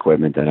AV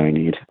equipment that I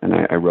need. And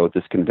I wrote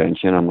this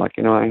convention. I'm like,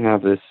 I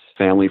have this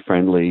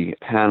family-friendly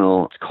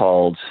panel. It's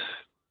called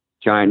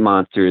Giant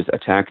Monsters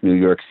Attack New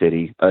York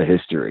City, A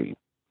History.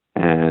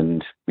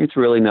 And it's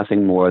really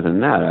nothing more than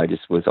that. I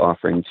just was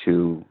offering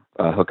to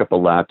hook up a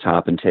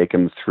laptop and take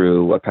them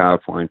through a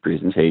PowerPoint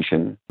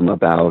presentation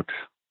about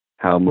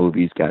how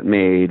movies got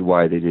made,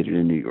 why they did it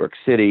in New York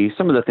City,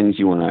 some of the things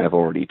you and I have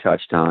already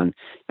touched on,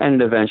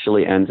 and it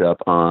eventually ends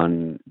up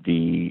on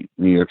the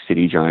New York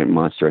City Giant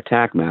Monster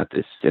Attack map,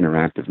 this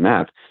interactive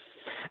map.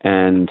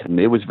 And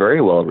it was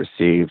very well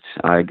received.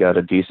 I got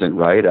a decent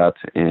write-up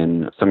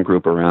in some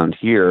group around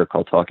here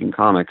called Talking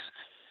Comics,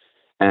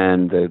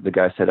 and the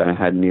guy said I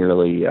had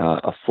nearly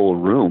a full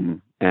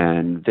room,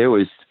 and there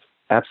was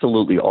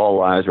absolutely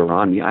all eyes were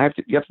on me. You have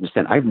to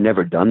understand, I've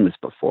never done this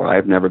before.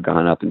 I've never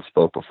gone up and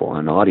spoke before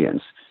an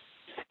audience.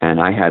 And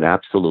I had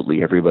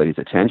absolutely everybody's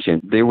attention.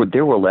 They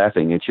were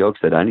laughing at jokes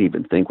that I didn't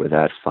even think were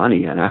that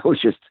funny. And I was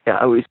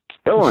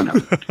killing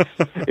them.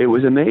 It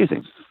was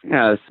amazing.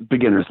 Yeah, it's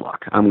beginner's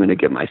luck. I'm going to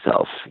give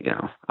myself,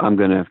 I'm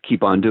going to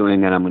keep on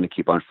doing it. I'm going to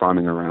keep on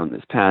farming around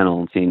this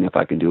panel and seeing if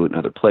I can do it in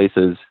other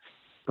places.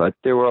 But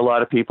there were a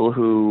lot of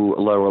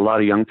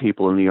young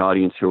people in the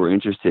audience who were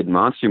interested in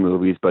monster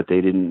movies, but they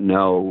didn't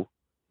know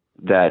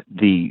that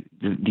the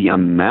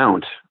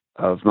amount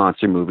of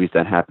monster movies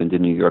that happened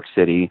in New York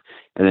City.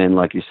 And then,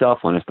 like yourself,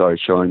 when I started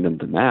showing them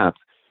the map,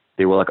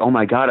 they were like, "Oh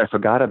my God, I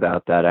forgot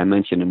about that. I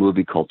mentioned a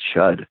movie called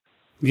Chud."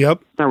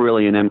 Yep. Not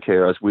really in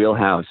MKR's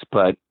wheelhouse,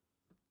 but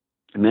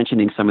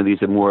mentioning some of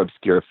these more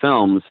obscure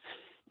films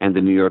and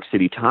the New York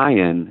City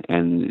tie-in,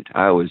 and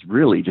I was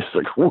really just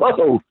like,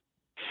 whoa.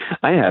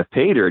 I have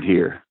pay dirt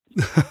here.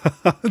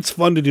 It's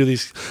fun to do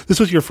these. This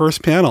was your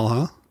first panel,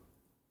 huh?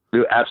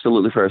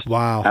 Absolutely first.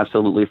 Wow.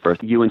 Absolutely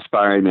first. You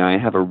inspired me. I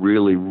have a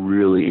really,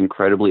 really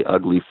incredibly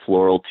ugly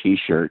floral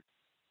T-shirt.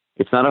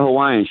 It's not a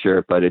Hawaiian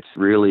shirt, but it's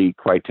really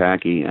quite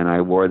tacky, and I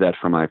wore that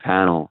for my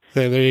panel.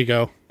 There you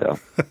go. So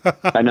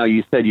I know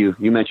you said you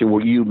mentioned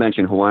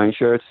Hawaiian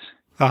shirts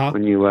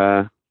when you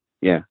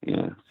yeah.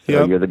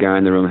 So You're the guy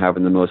in the room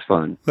having the most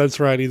fun. That's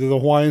right. Either the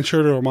Hawaiian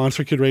shirt or a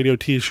Monster Kid Radio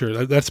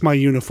T-shirt. That's my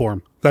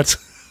uniform. That's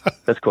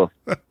cool.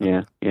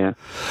 Yeah.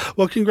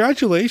 Well,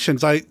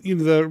 congratulations. Thank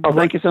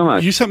you so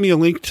much. You sent me a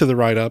link to the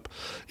write-up,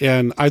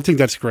 and I think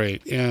that's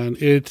great. And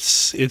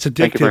it's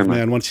addictive,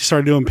 man. Once you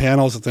start doing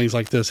panels and things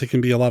like this, it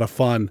can be a lot of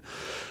fun.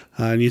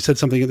 And you said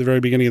something at the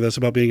very beginning of this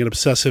about being an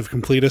obsessive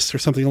completist or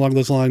something along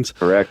those lines.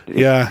 Correct.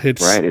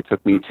 It's right. It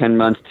took me 10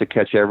 months to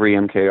catch every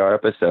MKR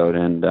episode,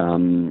 and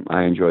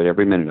I enjoyed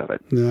every minute of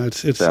it. Yeah,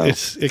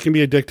 it can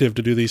be addictive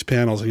to do these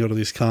panels and go to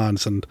these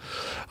cons. And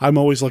I'm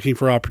always looking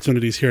for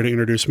opportunities here to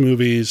introduce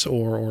movies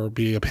or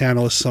be a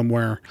panelist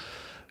somewhere,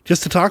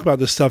 just to talk about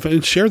this stuff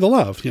and share the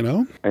love.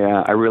 Yeah,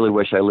 I really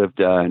wish I lived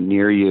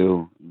near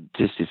you,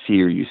 just to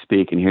hear you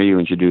speak and hear you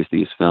introduce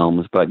these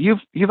films. But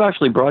you've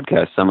actually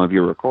broadcast some of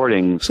your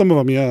recordings. Some of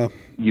them, yeah.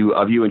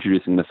 Of you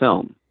introducing the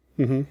film,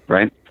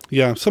 right?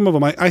 Yeah, some of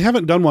them. I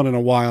haven't done one in a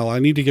while. I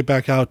need to get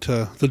back out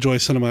to the Joy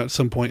Cinema at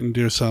some point and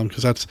do some,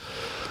 because that's,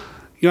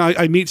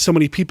 I meet so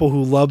many people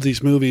who love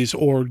these movies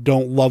or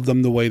don't love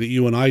them the way that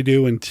you and I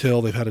do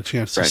until they've had a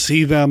chance to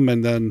see them,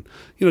 and then,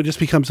 it just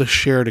becomes a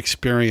shared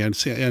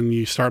experience, and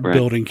you start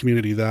building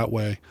community that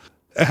way.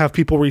 Have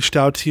people reached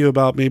out to you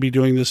about maybe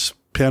doing this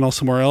panel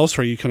somewhere else,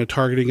 or are you kind of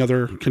targeting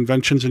other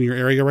conventions in your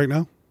area right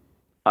now?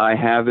 I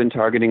have been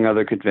targeting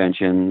other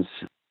conventions.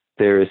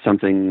 There is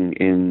something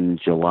in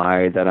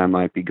July that I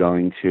might be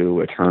going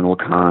to, Eternal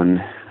Con.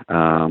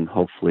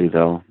 Hopefully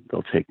they'll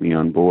take me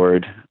on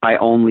board. I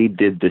only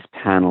did this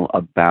panel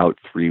about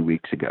 3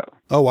 weeks ago.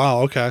 Oh, wow.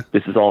 Okay.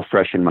 This is all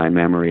fresh in my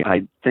memory.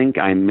 I think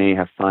I may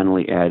have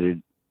finally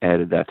added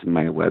that to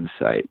my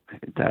website,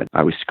 that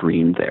I was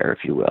screened there,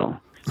 if you will.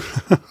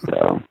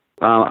 So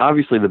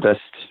obviously the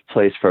best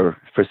place for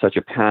such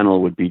a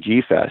panel would be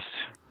G-Fest.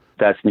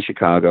 That's in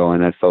Chicago,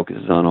 and that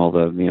focuses on all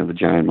the the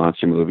giant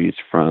monster movies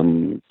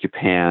from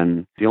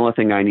Japan. The only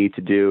thing I need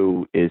to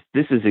do is,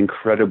 this is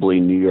incredibly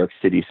New York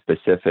City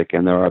specific,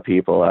 and there are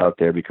people out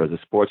there, because of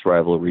sports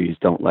rivalries,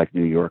 don't like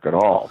New York at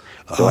all.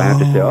 So I have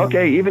to say,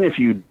 okay, even if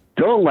you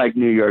don't like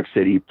New York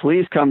City,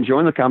 please come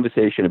join the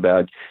conversation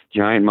about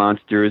giant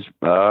monsters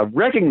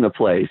wrecking the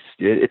place.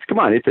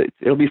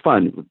 It'll be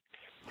fun.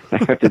 I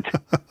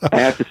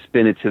have to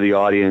spin it to the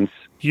audience.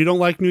 You don't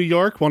like New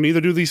York? Well, neither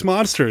do these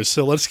monsters.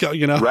 So let's go.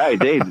 Right,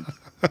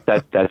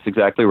 that's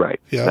exactly right.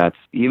 Yeah. That's,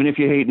 even if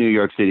you hate New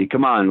York City,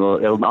 come on.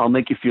 Well, I'll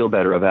make you feel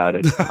better about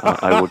it.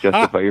 I will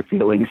justify your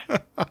feelings.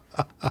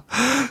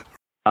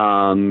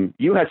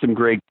 You had some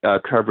great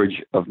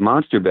coverage of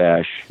Monster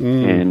Bash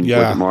in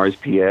Mars,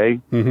 PA.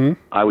 Mm-hmm.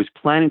 I was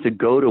planning to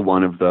go to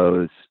one of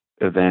those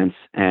events,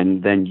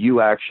 and then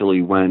you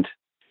actually went.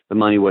 The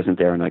money wasn't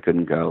there and I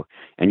couldn't go.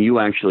 And you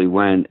actually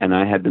went, and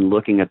I had been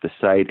looking at the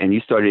site, and you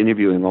started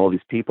interviewing all these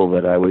people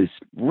that I was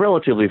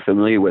relatively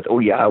familiar with. Oh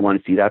yeah, I want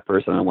to see that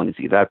person. I want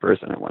to see that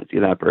person. I want to see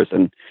that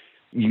person.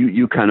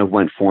 You kind of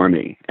went for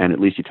me, and at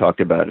least you talked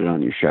about it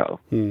on your show.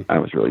 I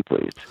was really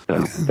pleased. So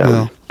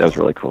that was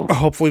really cool.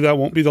 Hopefully that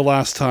won't be the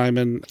last time.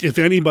 And if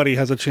anybody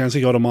has a chance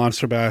to go to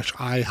Monster Bash,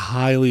 I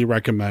highly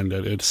recommend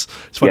it. It's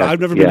fun. Yes, I've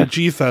never been to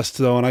G-Fest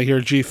though, and I hear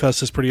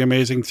G-Fest is pretty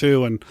amazing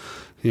too. And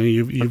you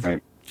know,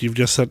 you've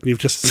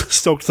just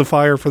stoked the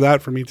fire for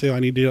that for me too. I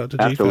need to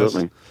G-Fest.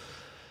 Absolutely.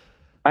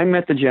 I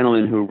met the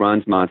gentleman who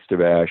runs Monster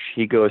Bash.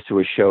 He goes to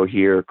a show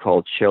here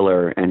called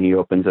Chiller, and he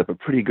opens up a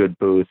pretty good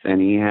booth,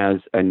 and he has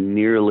a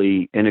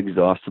nearly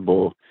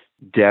inexhaustible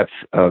depth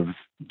of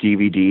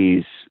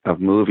DVDs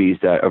of movies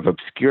of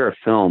obscure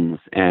films.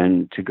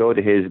 And to go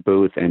to his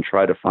booth and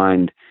try to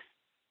find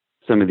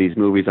some of these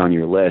movies on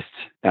your list,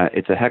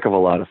 it's a heck of a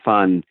lot of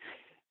fun.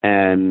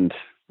 And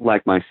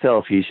like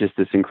myself, he's just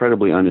this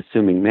incredibly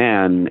unassuming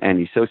man, and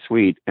he's so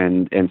sweet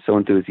and so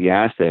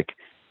enthusiastic.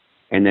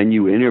 And then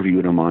you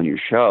interviewed him on your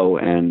show,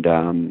 and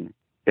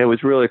it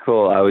was really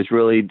cool. I was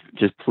really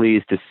just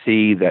pleased to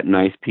see that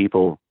nice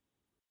people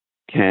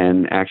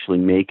can actually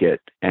make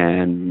it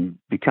and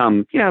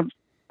become,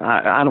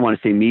 I don't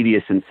want to say media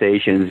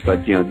sensations,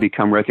 but,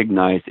 become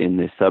recognized in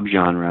this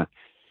subgenre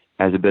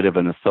as a bit of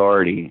an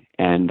authority.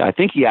 And I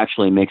think he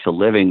actually makes a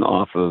living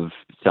off of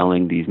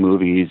selling these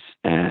movies,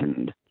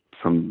 and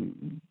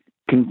from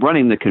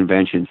running the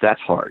conventions,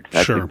 that's hard.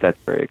 I think that's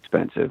very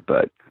expensive,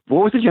 but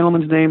what was the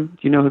gentleman's name? Do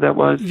you know who that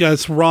was? Yeah,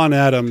 it's Ron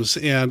Adams,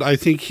 and I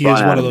think he is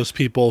one of those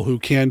people who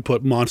can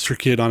put Monster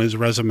Kid on his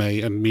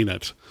resume and mean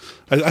it.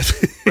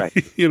 Right.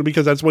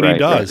 Because that's what he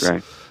does.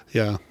 Right.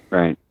 Yeah.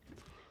 Right.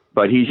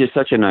 But he's just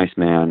such a nice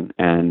man,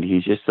 and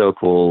he's just so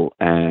cool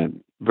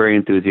and very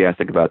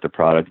enthusiastic about the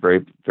product,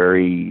 very,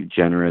 very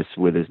generous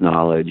with his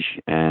knowledge.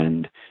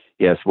 And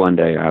yes, one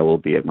day I will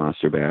be at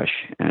Monster Bash,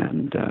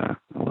 and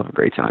I'll have a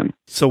great time.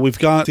 So we've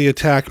got the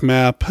attack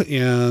map,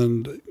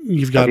 and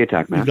you've got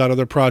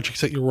other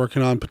projects that you're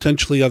working on,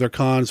 potentially other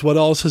cons. What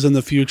else is in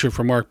the future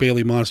for Mark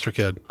Bailey Monster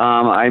Kid?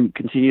 I'm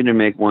continuing to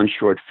make one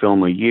short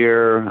film a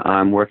year.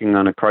 I'm working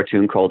on a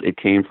cartoon called It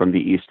Came from the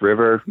East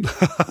River.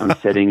 I'm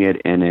setting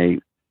it in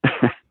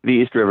the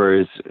East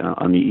River is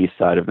on the east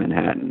side of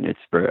Manhattan. It's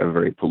a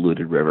very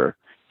polluted river.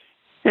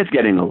 It's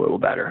getting a little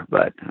better,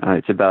 but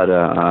it's about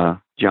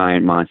a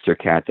giant monster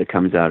cat that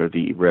comes out of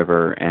the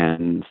river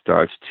and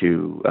starts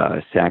to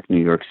sack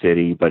New York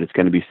City, but it's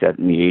going to be set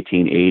in the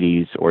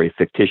 1880s, or a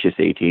fictitious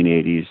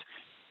 1880s.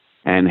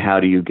 And how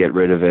do you get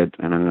rid of it?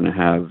 And I'm going to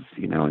have,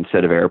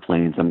 instead of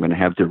airplanes, I'm going to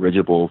have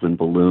dirigibles and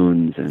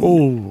balloons.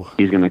 And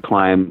he's going to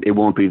climb. It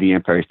won't be the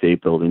Empire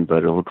State Building,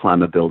 but it'll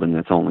climb a building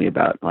that's only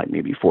about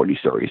maybe 40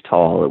 stories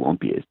tall. It won't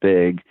be as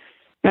big.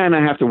 And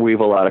I have to weave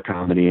a lot of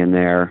comedy in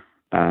there.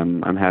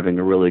 I'm having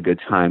a really good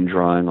time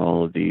drawing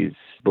all of these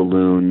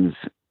balloons,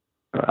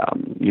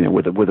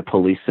 with a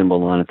police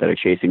symbol on it that are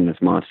chasing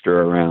this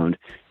monster around.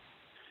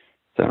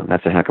 So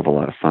that's a heck of a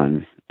lot of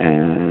fun.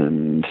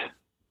 And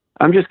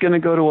I'm just going to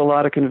go to a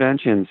lot of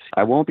conventions.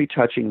 I won't be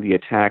touching the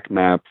attack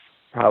map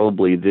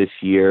probably this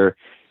year.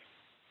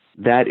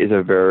 That is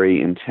a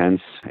very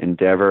intense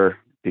endeavor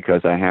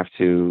because I have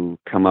to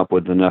come up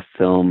with enough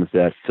films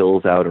that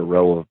fills out a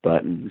row of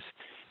buttons.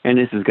 And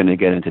this is going to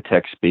get into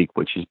tech speak,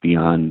 which is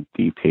beyond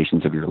the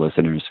patience of your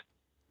listeners.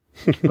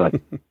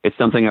 But it's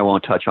something I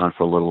won't touch on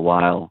for a little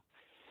while.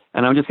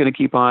 And I'm just going to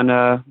keep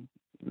on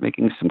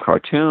making some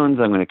cartoons.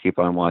 I'm going to keep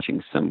on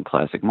watching some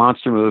classic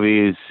monster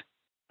movies.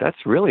 That's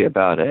really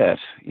about it.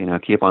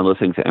 Keep on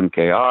listening to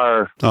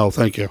MKR. Oh,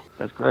 thank you.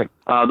 That's great.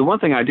 The one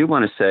thing I do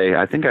want to say,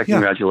 I think I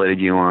congratulated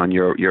you on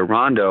your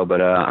rondo,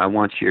 but I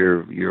want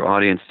your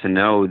audience to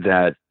know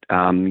that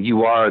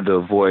you are the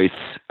voice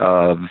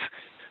of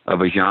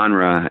a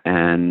genre,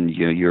 and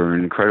you're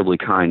an incredibly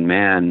kind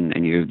man,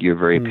 and you're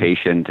very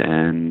patient,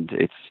 and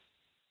it's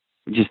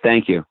just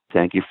thank you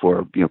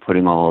for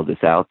putting all of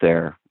this out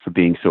there, for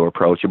being so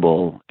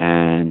approachable,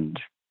 and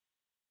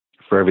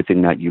for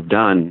everything that you've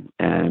done.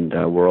 And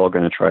we're all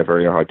going to try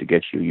very hard to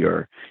get you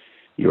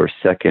your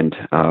second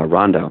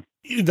rondo.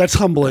 That's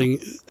humbling.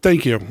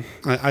 Thank you.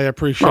 I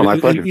appreciate it. My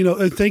pleasure.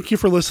 And thank you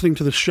for listening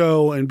to the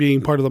show and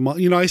being part of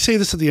the, I say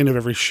this at the end of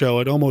every show.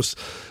 It almost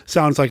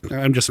sounds like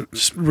I'm just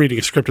reading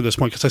a script at this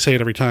point because I say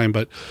it every time,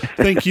 but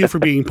thank you for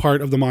being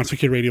part of the Monster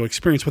Kid Radio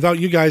experience. Without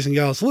you guys and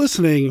gals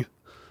listening,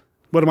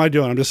 what am I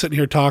doing? I'm just sitting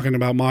here talking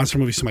about monster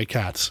movies to my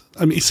cats.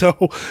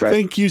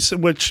 Thank you,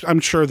 which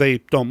I'm sure they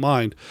don't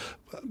mind.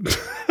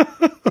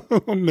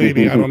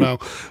 Maybe, I don't know,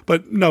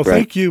 but no,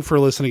 thank you for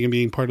listening and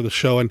being part of the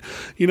show. And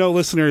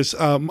listeners,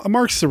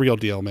 Mark's the real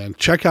deal, man.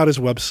 Check out his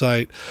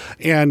website.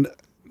 And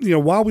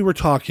while we were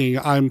talking,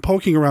 I'm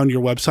poking around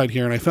your website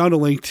here, and I found a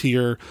link to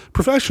your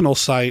professional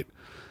site.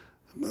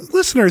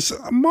 Listeners,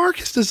 Mark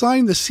has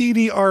designed the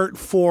CD art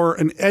for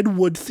an Ed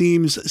Wood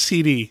Themes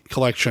CD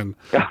collection.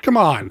 Come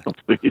on.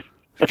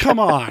 Come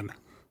on.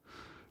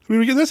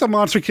 That's a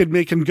Monster Kid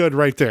making good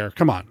right there.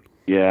 Come on.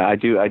 Yeah, I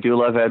do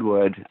love Ed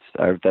Wood.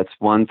 That's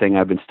one thing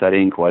I've been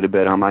studying quite a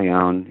bit on my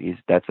own.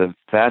 That's a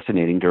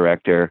fascinating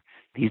director.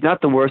 He's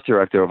not the worst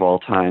director of all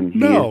time.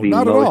 No,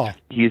 not at all.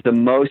 He's the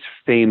most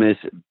famous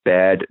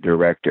bad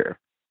director.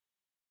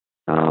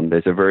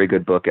 There's a very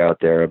good book out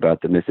there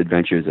about the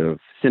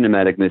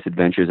cinematic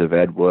misadventures of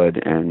Ed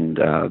Wood, and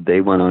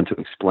they went on to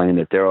explain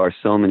that there are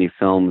so many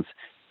films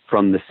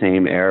from the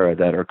same era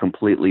that are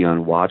completely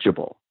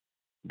unwatchable.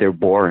 They're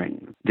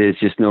boring. There's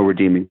just no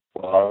redeeming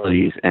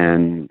qualities,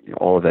 and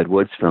all of Ed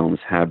Wood's films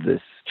have this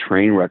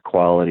train wreck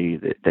quality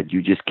that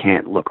you just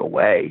can't look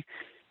away.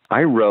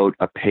 I wrote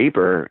a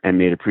paper and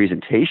made a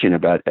presentation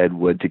about Ed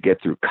Wood to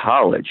get through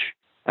college,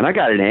 and I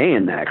got an A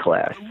in that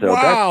class. So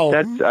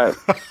wow.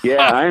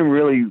 Yeah, I'm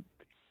really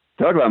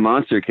talk about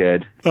Monster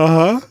Kid.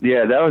 Yeah,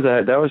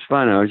 that was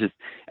fun.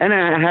 And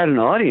I had an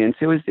audience.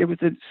 It was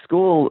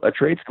a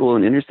trade school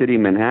in inner city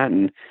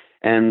Manhattan.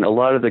 And a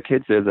lot of the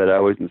kids there that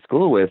I was in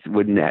school with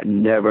would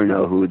never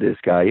know who this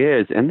guy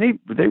is. And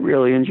they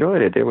really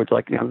enjoyed it. They were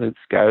like, this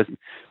guy was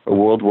a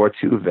World War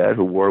II vet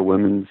who wore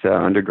women's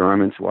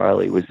undergarments while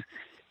he was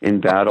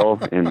in battle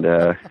and,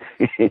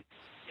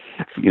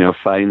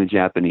 fighting the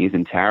Japanese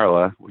in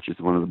Tarawa, which is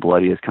one of the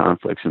bloodiest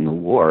conflicts in the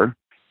war.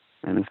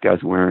 And this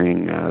guy's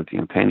wearing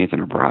panties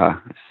and a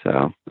bra.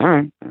 So, all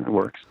right, it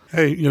works.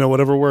 Hey,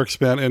 whatever works,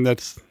 man. And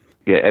that's...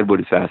 Yeah, Ed Wood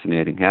is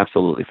fascinating.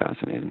 Absolutely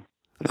fascinating.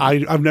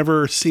 I've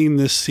never seen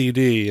this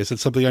CD. Is it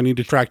something I need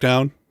to track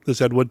down,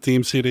 this Ed Wood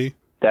theme CD?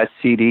 That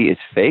CD is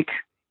fake.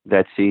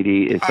 That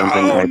CD is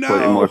something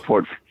put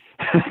in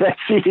That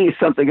CD is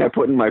something I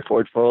put in my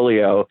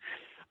portfolio.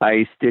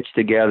 I stitched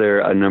together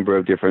a number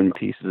of different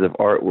pieces of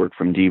artwork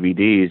from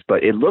DVDs,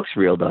 but it looks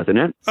real, doesn't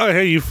it? Oh,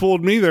 hey, you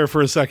fooled me there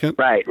for a second.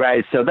 Right.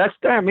 So that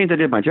means I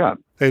did my job.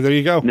 Hey, there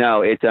you go.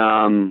 No,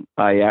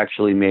 I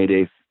actually made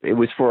it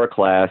was for a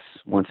class.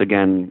 Once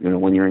again,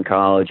 when you're in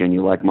college and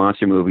you like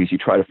monster movies, you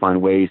try to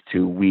find ways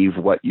to weave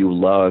what you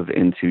love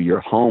into your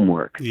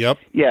homework. Yep.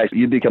 Yeah,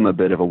 you become a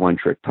bit of a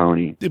one-trick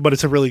pony. But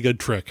it's a really good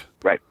trick.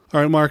 Right.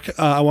 All right, Mark,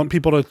 I want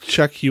people to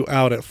check you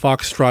out at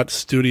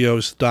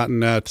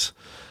foxtrotstudios.net.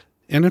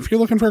 And if you're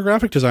looking for a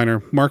graphic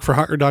designer,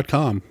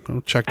 markforhire.com. Go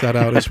check that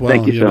out as well.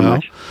 Thank you so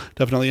much.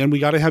 Definitely. And we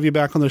got to have you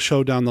back on the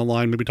show down the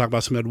line. Maybe talk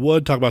about some Ed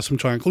Wood, talk about some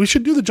Giant Claw. We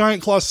should do the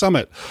Giant Claw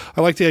Summit.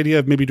 I like the idea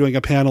of maybe doing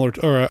a panel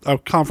or a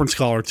conference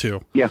call or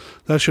two. Yeah.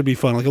 That should be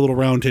fun, like a little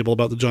round table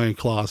about the Giant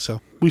Claw.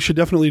 So we should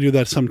definitely do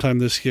that sometime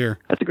this year.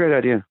 That's a great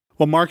idea.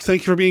 Well, Mark,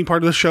 thank you for being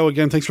part of the show.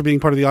 Again, thanks for being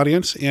part of the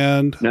audience.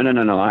 And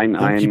No.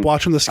 I keep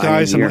watching the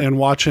skies and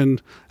watching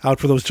out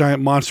for those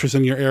giant monsters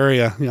in your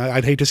area.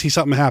 I'd hate to see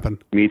something happen.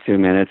 Me too,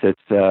 man.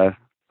 It's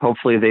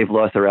hopefully they've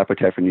lost their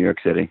appetite for New York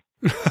City.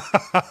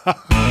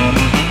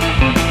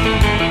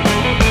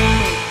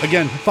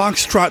 Again,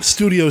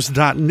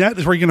 foxtrotstudios.net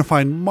is where you're going to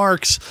find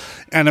Mark's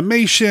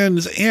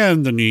animations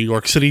and the New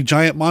York City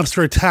Giant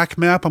Monster Attack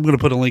map. I'm going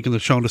to put a link in the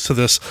show notes to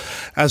this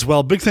as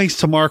well. Big thanks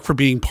to Mark for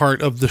being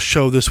part of the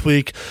show this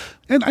week.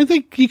 And I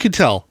think you could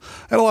tell,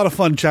 I had a lot of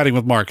fun chatting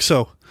with Mark.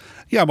 So,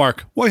 yeah,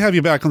 Mark, we'll have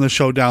you back on the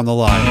show down the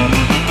line.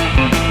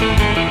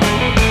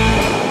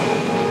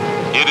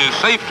 It is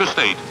safe to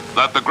state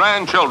that the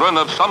grandchildren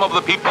of some of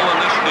the people in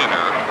this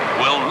dinner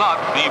will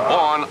not be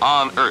born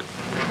on Earth.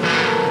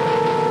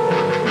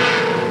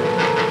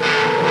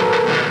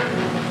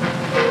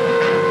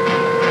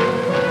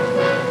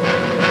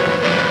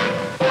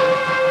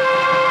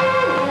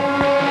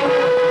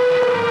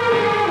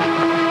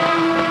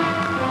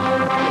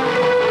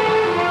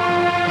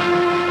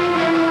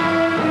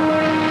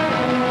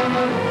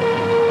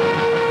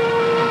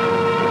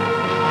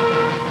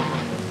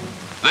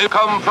 They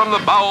come from the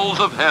bowels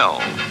of hell,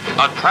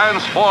 a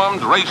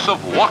transformed race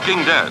of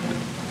walking dead,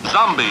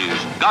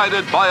 zombies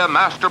guided by a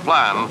master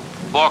plan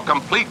for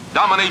complete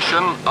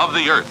domination of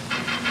the Earth.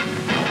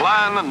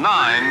 Plan 9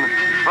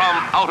 from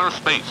outer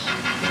space.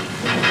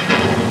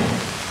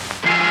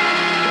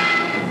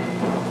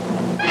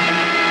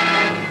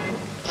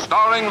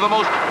 Starring the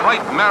most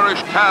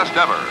nightmarish cast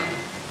ever,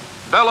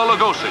 Bela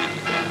Lugosi,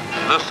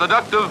 the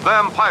seductive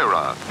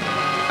Vampira,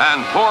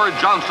 and Thor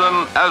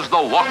Johnson as the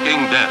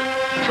Walking Dead.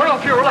 Turn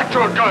off your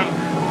electrode gun!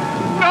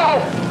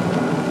 No!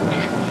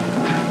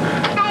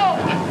 No!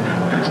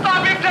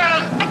 Stop him,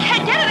 Dennis! I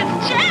can't get it.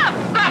 It's jammed.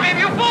 Stop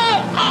him, you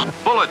fool!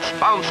 Bullets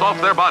bounce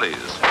off their bodies.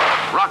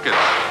 Rockets,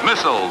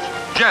 missiles,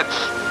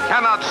 jets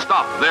cannot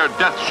stop their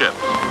death ships.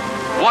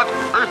 What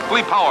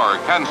earthly power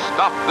can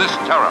stop this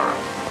terror?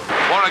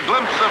 For a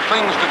glimpse of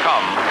things to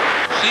come,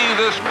 see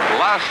this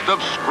blast of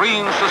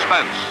screen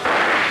suspense.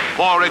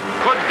 For it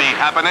could be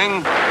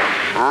happening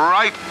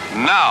right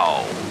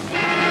now.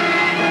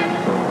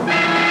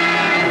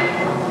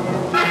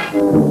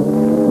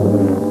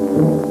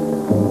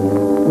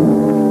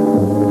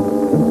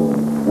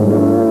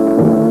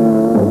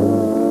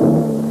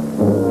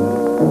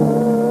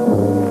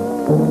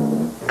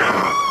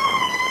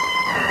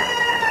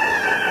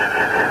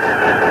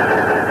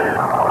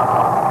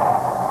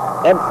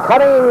 It's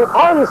coming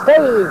on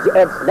stage.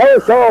 It's no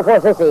show for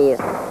sissies.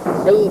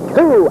 See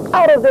 2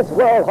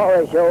 out-of-this-world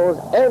horror shows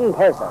in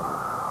person.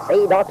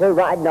 See Dr.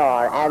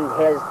 Rydnar and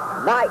his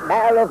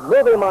nightmare of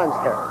movie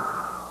monsters.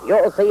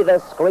 You'll see the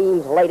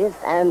Scream's latest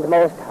and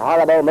most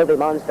horrible movie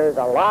monsters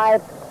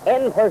alive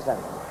in person.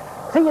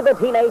 See the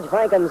Teenage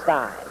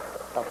Frankenstein,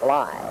 the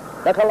Fly,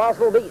 the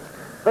Colossal Beast,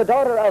 the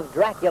daughter of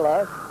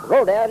Dracula,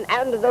 Rodin,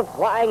 and the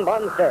Flying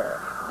Monster.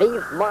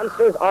 These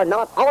monsters are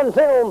not on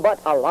film, but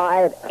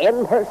alive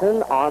in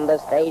person on the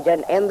stage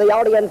and in the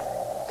audience.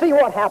 See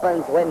what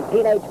happens when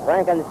Teenage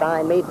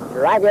Frankenstein meets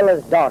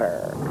Dracula's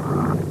daughter.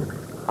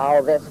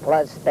 All this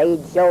plus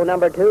stage show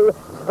number 2,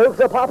 Spooks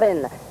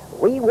A-Poppin'.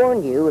 We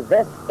warn you,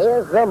 this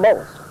is the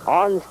most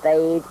on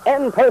stage,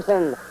 in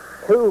person,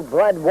 2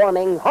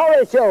 blood-warming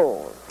horror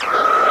shows.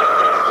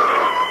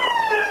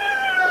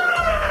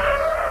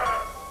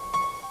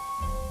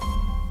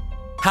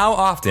 How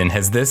often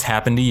has this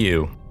happened to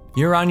you?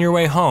 You're on your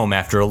way home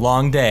after a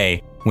long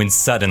day when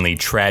suddenly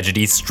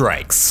tragedy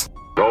strikes.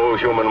 No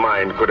human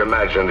mind could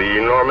imagine the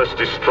enormous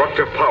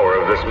destructive power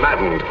of this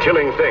maddened,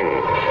 killing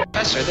thing.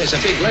 Professor, there's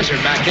a big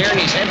lizard back there and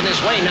he's heading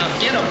this way. Now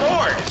get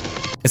aboard!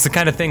 It's the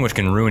kind of thing which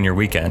can ruin your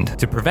weekend.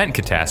 To prevent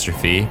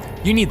catastrophe,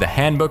 you need the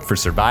Handbook for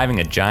Surviving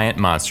a Giant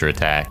Monster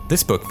Attack.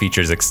 This book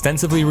features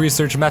extensively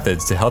researched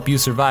methods to help you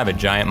survive a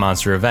giant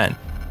monster event.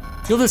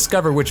 You'll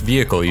discover which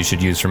vehicle you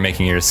should use for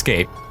making your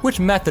escape, which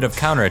method of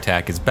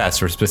counterattack is best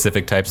for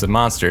specific types of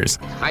monsters.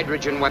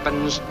 Hydrogen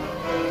weapons,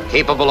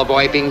 capable of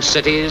wiping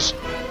cities,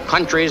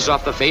 countries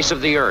off the face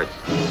of the earth,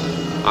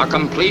 are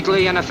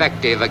completely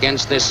ineffective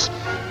against this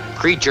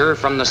creature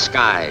from the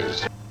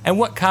skies. And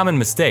what common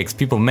mistakes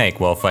people make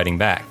while fighting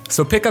back.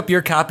 So pick up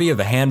your copy of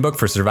the Handbook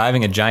for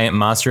Surviving a Giant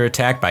Monster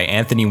Attack by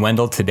Anthony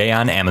Wendell today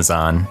on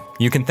Amazon.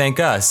 You can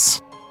thank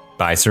us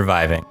by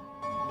surviving.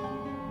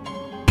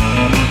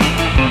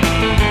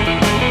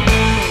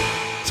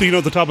 So,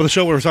 at the top of the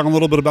show, we were talking a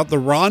little bit about the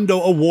Rondo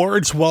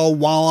Awards. Well,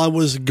 while I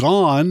was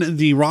gone,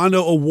 the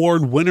Rondo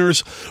Award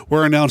winners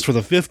were announced for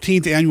the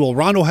 15th annual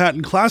Rondo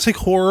Hatton Classic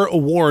Horror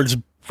Awards.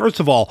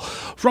 First of all,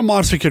 from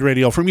Monster Kid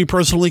Radio, for me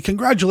personally,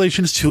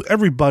 congratulations to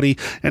everybody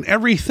and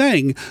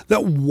everything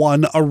that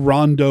won a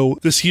Rondo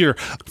this year.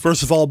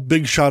 First of all,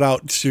 big shout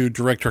out to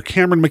director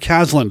Cameron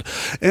McCaslin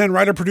and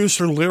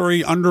writer-producer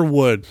Larry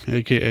Underwood,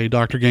 aka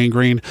Dr.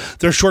 Gangrene.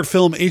 Their short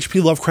film,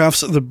 H.P.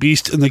 Lovecraft's The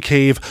Beast in the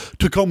Cave,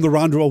 took home the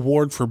Rondo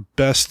Award for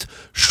Best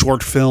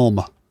Short Film.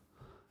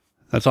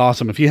 That's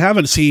awesome. If you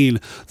haven't seen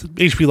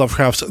H.P.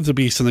 Lovecraft's The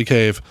Beast in the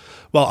Cave,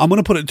 well, I'm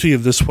going to put it to you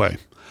this way.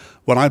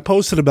 When I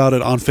posted about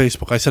it on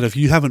Facebook, I said, if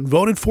you haven't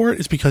voted for it,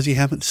 it's because you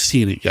haven't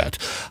seen it yet.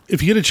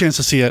 If you get a chance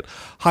to see it,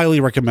 highly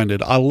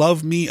recommended. I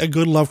love me a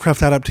good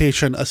Lovecraft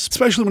adaptation,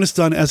 especially when it's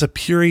done as a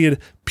period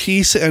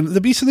piece. And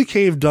The Beast in the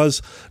Cave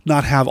does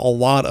not have a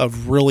lot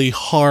of really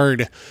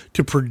hard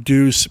to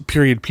produce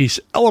period piece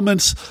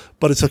elements,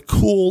 but it's a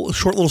cool,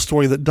 short little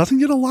story that doesn't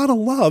get a lot of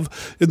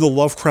love in the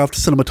Lovecraft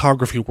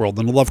cinematography world,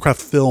 in the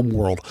Lovecraft film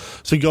world.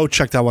 So go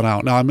check that one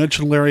out. Now, I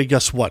mentioned Larry.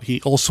 Guess what?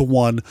 He also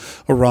won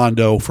a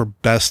Rondo for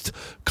Best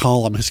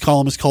Column. His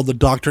column is called The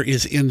Doctor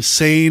is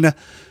Insane.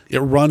 It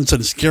runs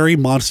in Scary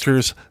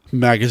Monsters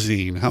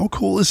magazine. How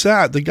cool is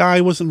that? The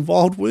guy was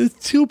involved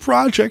with 2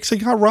 projects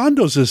that got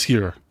Rondos this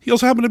year. He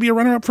also happened to be a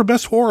runner-up for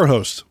Best Horror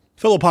Host.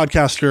 Fellow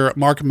podcaster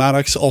Mark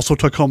Maddox also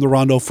took home the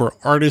Rondo for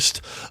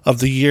Artist of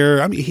the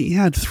Year. I mean, he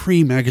had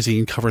 3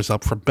 magazine covers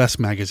up for Best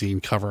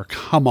Magazine Cover.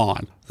 Come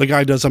on. The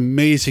guy does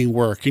amazing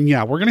work. And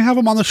yeah, we're going to have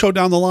him on the show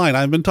down the line.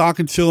 I've been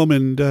talking to him,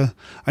 and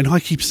I know I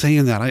keep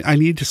saying that. I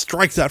need to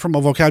strike that from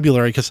my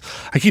vocabulary because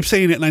I keep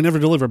saying it and I never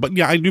deliver. But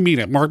yeah, I do mean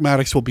it. Mark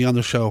Maddox will be on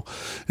the show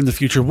in the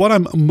future. What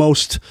I'm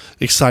most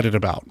excited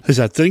about is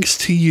that thanks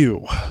to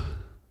you,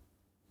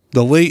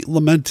 the late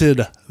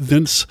lamented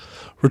Vince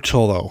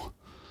Ruotolo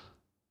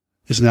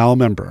is now a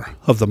member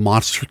of the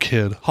Monster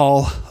Kid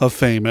Hall of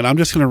Fame. And I'm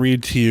just going to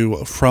read to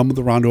you from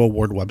the Rondo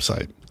Award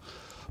website.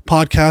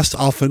 Podcasts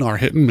often are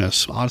hit and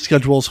miss, on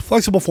schedules,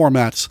 flexible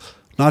formats.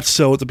 Not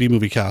so at the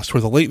B-Movie Cast,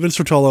 where the late Vince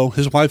Ruotolo,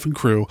 his wife and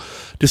crew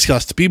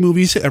discussed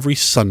B-movies every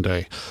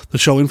Sunday. The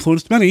show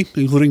influenced many,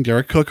 including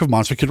Derek Cook of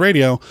Monster Kid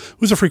Radio,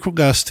 who's a frequent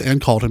guest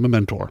and called him a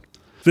mentor.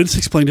 Vince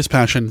explained his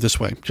passion this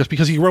way. Just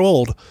because you grow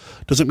old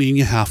doesn't mean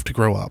you have to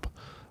grow up.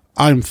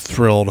 I'm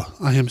thrilled.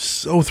 I am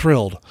so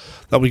thrilled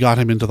that we got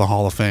him into the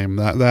Hall of Fame.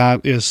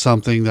 That is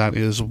something that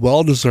is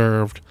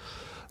well-deserved.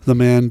 The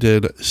man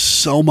did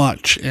so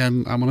much,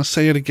 and I'm going to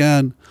say it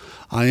again.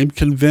 I am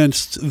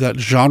convinced that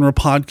genre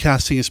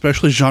podcasting,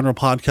 especially genre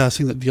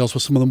podcasting that deals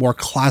with some of the more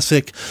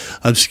classic,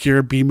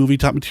 obscure B-movie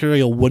type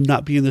material, would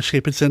not be in the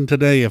shape it's in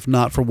today if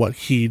not for what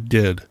he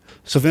did.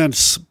 So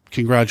Vince,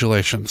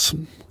 congratulations.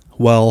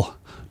 Well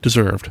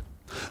deserved.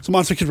 So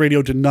Monster Kid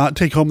Radio did not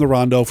take home the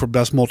Rondo for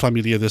Best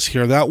Multimedia this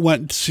year. That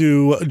went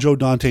to Joe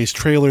Dante's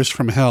Trailers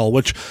from Hell,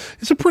 which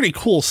is a pretty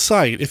cool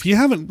site. If you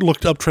haven't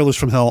looked up Trailers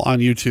from Hell on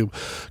YouTube,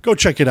 go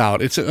check it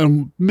out. It's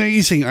an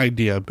amazing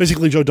idea.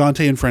 Basically, Joe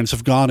Dante and friends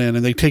have gone in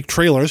and they take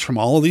trailers from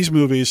all of these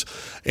movies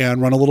and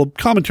run a little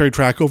commentary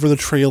track over the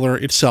trailer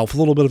itself, a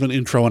little bit of an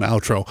intro and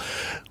outro.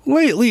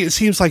 Lately, it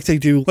seems like they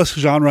do less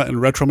genre and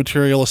retro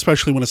material,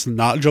 especially when it's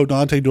not Joe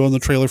Dante doing the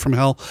trailer from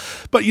hell.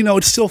 But,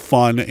 it's still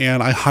fun,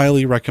 and I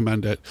highly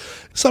recommend it.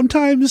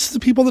 Sometimes the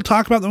people that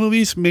talk about the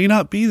movies may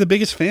not be the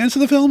biggest fans of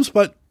the films,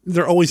 but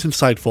they're always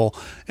insightful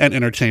and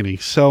entertaining.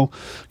 So,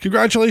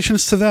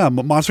 congratulations to them.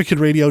 Monster Kid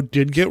Radio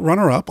did get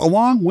runner-up,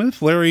 along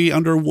with Larry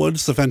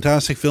Underwood's The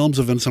Fantastic Films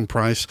of Vincent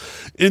Price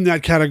in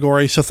that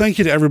category. So thank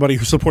you to everybody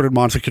who supported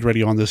Monster Kid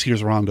Radio on this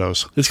year's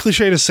Rondos. It's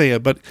cliche to say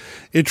it, but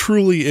it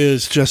truly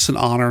is just an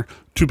honor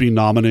to be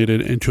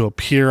nominated and to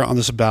appear on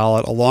this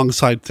ballot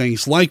alongside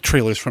things like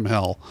Trailers from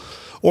Hell,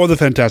 or The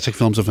Fantastic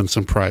Films of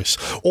Vincent Price,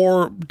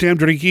 or Damn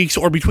Dirty Geeks,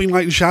 or Between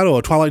Light and Shadow,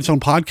 a Twilight Zone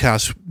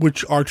podcast,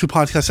 which are two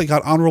podcasts that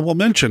got honorable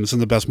mentions in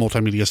the Best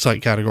Multimedia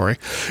Site category.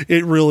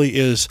 It really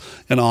is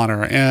an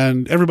honor.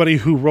 And everybody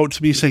who wrote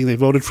to me saying they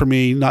voted for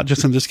me, not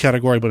just in this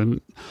category, but in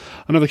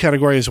another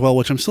category as well,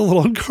 which I'm still a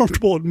little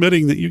uncomfortable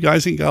admitting that you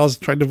guys and gals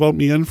tried to vote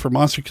me in for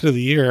Monster Kid of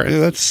the Year.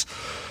 That's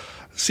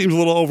seems a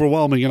little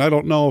overwhelming, and I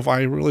don't know if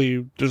I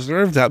really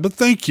deserve that, but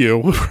thank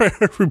you for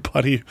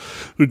everybody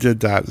who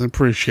did that. I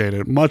appreciate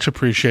it. Much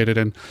appreciated,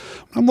 and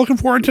I'm looking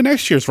forward to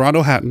next year's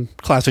Rondo Hatton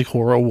Classic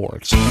Horror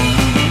Awards.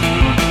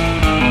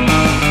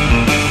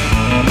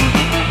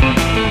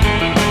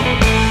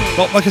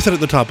 Well, like I said at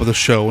the top of the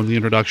show in the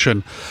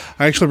introduction,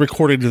 I actually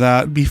recorded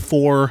that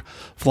before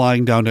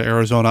flying down to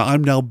Arizona.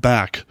 I'm now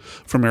back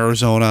from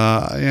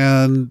Arizona,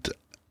 and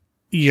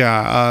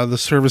the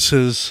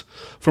services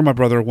for my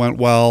brother went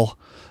well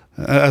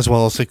as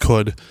they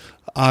could.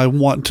 I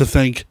want to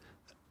thank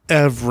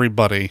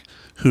everybody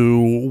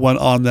who went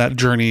on that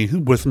journey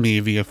with me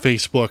via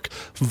Facebook,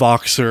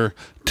 Voxer,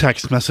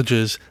 text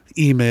messages,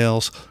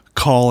 emails,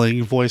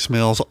 calling,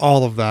 voicemails,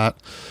 all of that.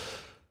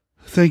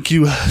 Thank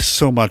you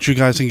so much. You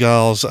guys and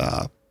gals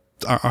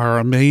are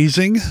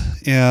amazing,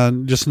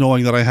 and just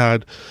knowing that I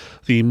had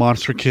the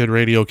Monster Kid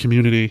Radio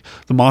community,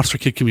 the Monster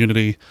Kid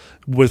community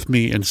with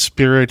me in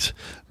spirit,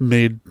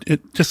 made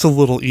it just a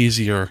little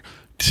easier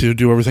to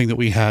do everything that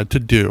we had to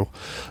do.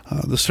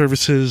 The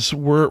services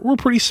were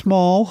pretty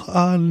small,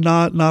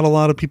 not a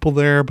lot of people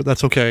there, but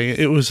that's okay.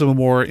 It was a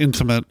more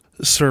intimate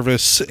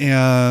service,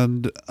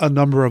 and a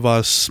number of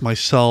us,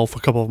 myself,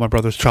 a couple of my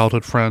brother's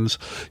childhood friends,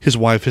 his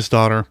wife, his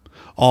daughter,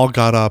 all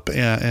got up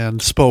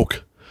and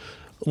spoke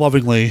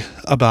lovingly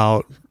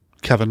about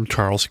Kevin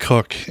Charles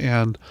Cook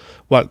and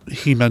what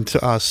he meant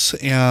to us.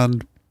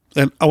 And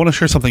I want to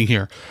share something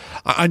here.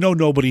 I know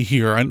nobody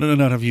here,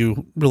 none of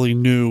you really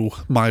knew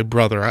my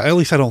brother. At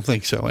least I don't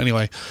think so.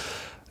 Anyway,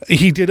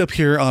 he did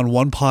appear on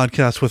one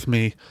podcast with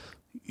me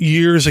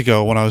years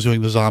ago when I was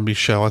doing the zombie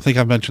show. I think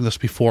I've mentioned this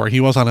before. He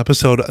was on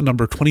episode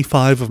number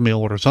 25 of Mail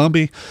Order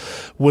Zombie,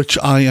 which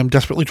I am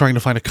desperately trying to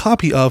find a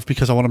copy of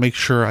because I want to make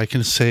sure I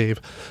can save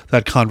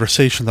that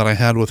conversation that I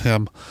had with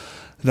him.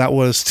 That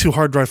was 2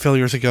 hard drive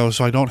failures ago,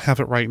 so I don't have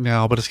it right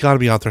now, but it's got to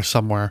be out there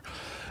somewhere.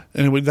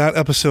 Anyway, that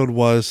episode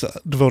was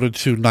devoted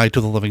to Night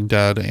of the Living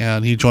Dead,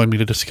 and he joined me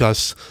to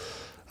discuss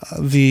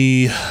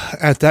the,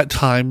 at that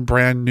time,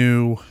 brand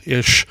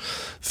new-ish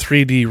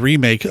 3D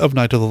remake of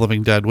Night of the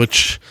Living Dead,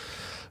 which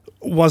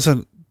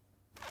wasn't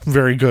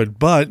very good,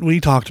 but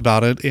we talked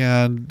about it,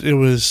 and it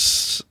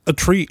was a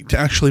treat to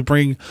actually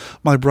bring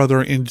my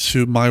brother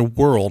into my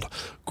world.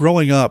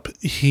 Growing up,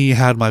 he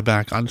had my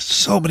back on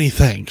so many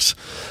things.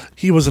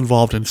 He was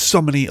involved in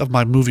so many of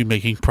my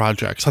movie-making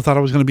projects. I thought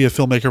I was going to be a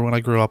filmmaker when I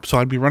grew up, so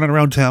I'd be running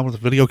around town with a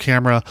video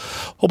camera, a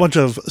whole bunch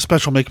of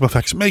special makeup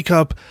effects,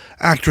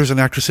 actors and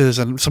actresses,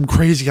 and some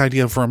crazy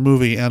idea for a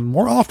movie, and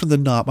more often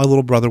than not, my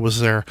little brother was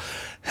there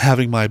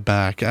having my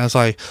back. As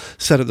I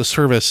said at the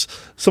service,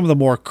 some of the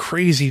more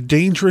crazy,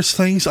 dangerous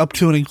things, up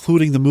to and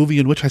including the movie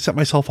in which I set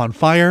myself on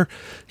fire,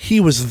 he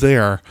was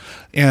there.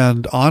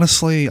 And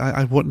honestly,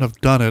 I wouldn't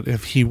have done it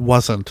if he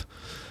wasn't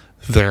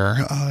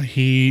there.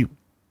 He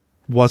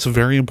was a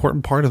very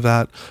important part of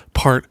that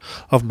part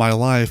of my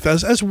life,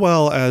 as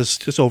well as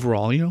just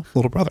overall,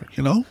 little brother,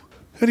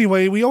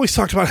 Anyway, we always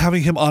talked about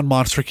having him on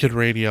Monster Kid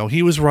Radio.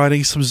 He was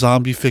writing some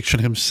zombie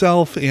fiction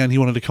himself, and he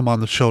wanted to come on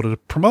the show to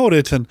promote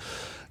it, and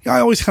I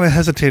always kind of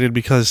hesitated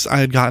because I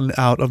had gotten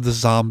out of the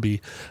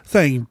zombie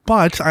thing,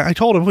 but I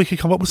told him we could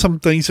come up with some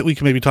things that we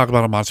can maybe talk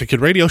about on Monster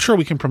Kid Radio. Sure,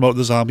 we can promote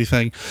the zombie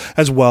thing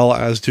as well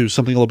as do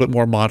something a little bit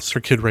more Monster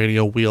Kid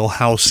Radio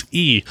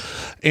wheelhouse-y,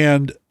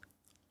 and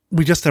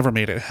we just never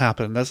made it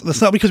happen.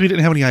 That's not because we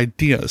didn't have any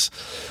ideas.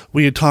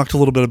 We had talked a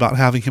little bit about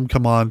having him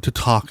come on to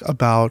talk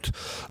about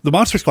the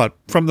Monster Squad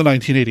from the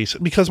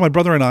 1980s, because my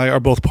brother and I are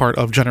both part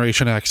of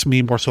Generation X,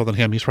 me more so than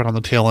him. He's right on the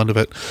tail end of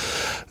it.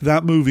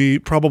 That movie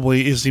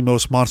probably is the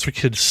most Monster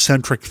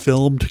Kid-centric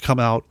film to come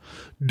out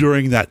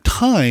during that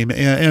time,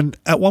 and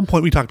at one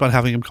point we talked about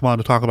having him come on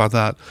to talk about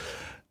that.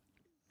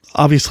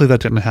 Obviously,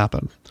 that didn't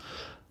happen.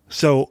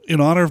 So, in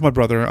honor of my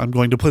brother, I'm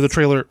going to play the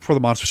trailer for the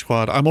Monster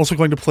Squad. I'm also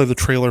going to play the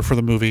trailer for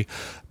the movie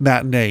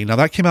Matinee. Now,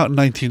 that came out in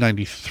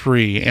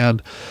 1993,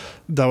 and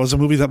that was a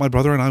movie that my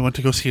brother and I went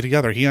to go see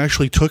together. He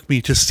actually took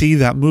me to see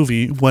that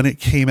movie when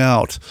it came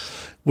out,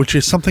 which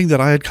is something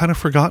that I had kind of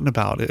forgotten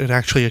about. It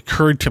actually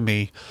occurred to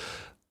me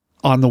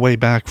on the way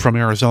back from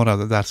Arizona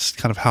that's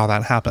kind of how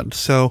that happened.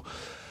 So,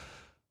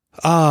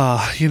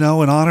 In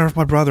honor of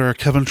my brother,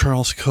 Kevin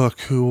Charles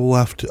Cook, who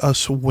left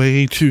us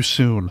way too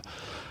soon,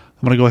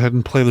 I'm going to go ahead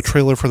and play the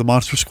trailer for the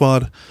Monster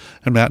Squad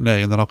and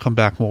Matinee, and then I'll come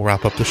back and we'll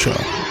wrap up the show.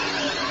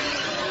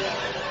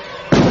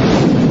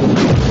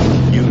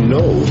 You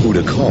know who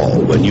to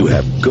call when you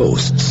have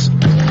ghosts.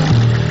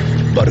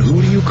 But who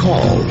do you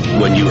call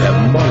when you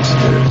have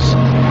monsters?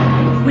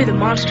 We're the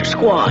Monster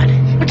Squad.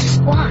 What's a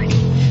squad?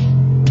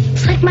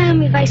 It's like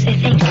Miami Vice, I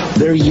think.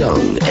 They're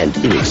young and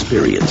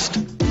inexperienced.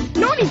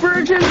 Naughty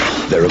virgin.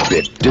 They're a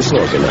bit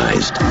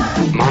disorganized.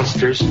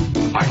 Monsters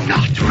are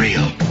not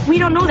real. We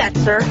don't know that,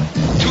 sir.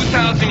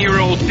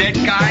 2,000-year-old dead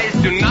guys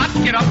do not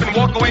get up and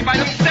walk away by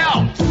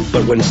themselves.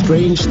 But when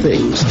strange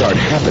things start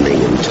happening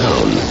in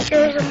town...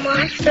 There's a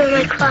monster in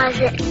my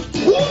closet.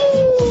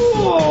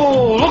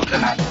 Whoa! Look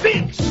at that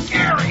big,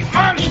 scary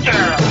monster!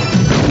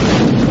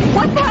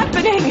 What's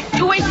happening?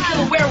 Two ways to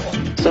kill a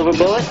werewolf. Silver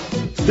bullet?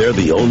 They're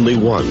the only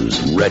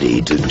ones ready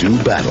to do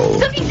battle.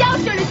 Something's out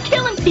there that's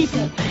killing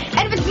people.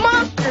 And if it's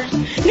monsters,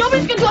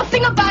 nobody's gonna do a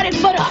thing about it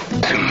but us.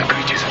 Soon the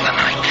creatures of the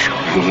night shall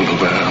rule the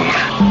world.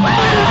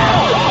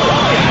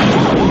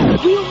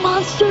 Real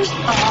monsters?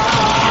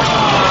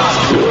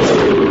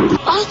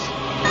 Us?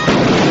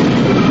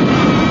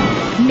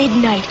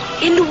 Midnight.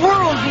 In the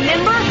world,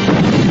 remember?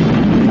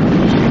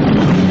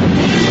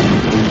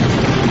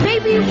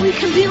 Maybe we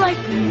can be like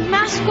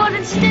Mask Squad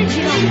instead,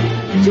 you know.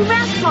 2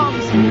 mask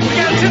bombs. We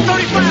got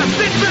 1035.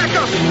 Stick back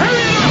up.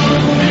 Hurry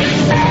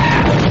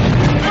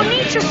up! Or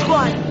Nature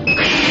Squad.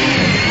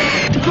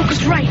 The book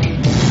was right.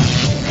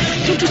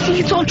 Don't you think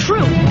it's all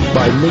true?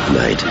 By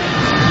midnight,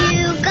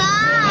 You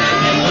guys!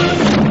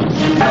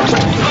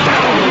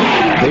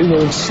 they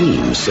won't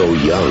seem so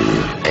young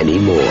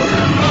anymore.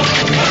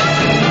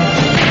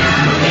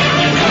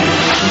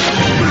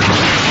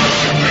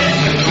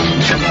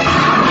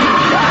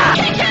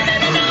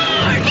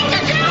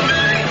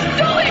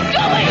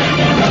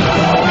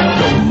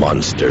 The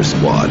Monster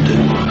Squad.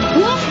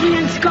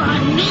 Wolfman's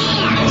gone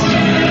mad.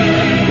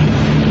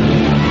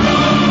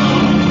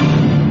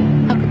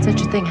 How could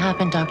such a thing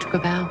happen, Dr.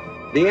 Grabau?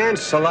 The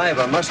ant's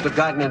saliva must have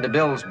gotten into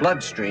Bill's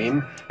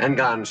bloodstream and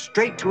gone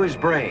straight to his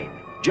brain,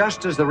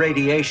 just as the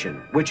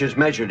radiation, which is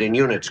measured in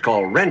units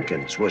called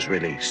Roentgens, was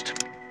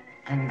released.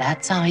 And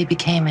that's how he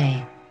became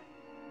a...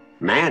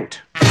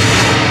 Mant.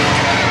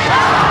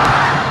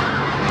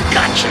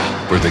 Gotcha.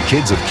 For the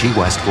kids of Key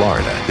West,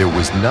 Florida, there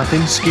was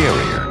nothing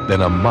scarier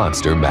than a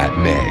monster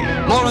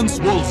matinee. Lawrence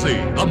Wolsey,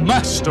 the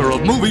master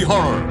of movie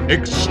horror,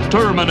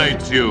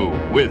 exterminates you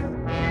with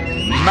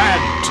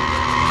Mant.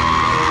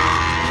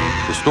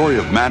 The story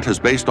of Mant is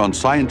based on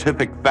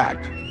scientific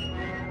fact,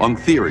 on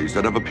theories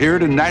that have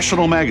appeared in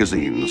national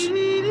magazines.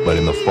 But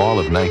in the fall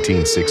of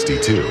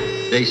 1962,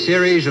 a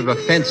series of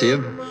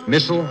offensive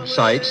missile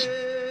sites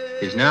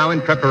is now in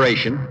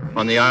preparation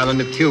on the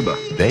island of Cuba.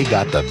 they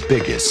got the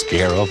biggest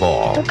scare of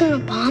all. They're gonna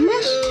bomb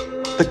us?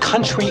 The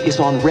country is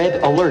on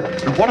red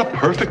alert. And what a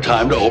perfect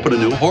time to open a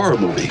new horror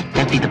movie.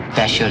 That'd be the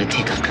best show to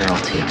take a girl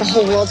to. The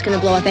whole world's gonna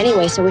blow up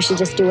anyway, so we should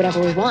just do whatever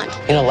we want.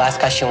 You know,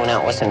 last guy she went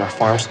out with in her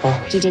farm school?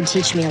 He did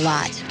teach me a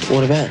lot.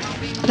 What about?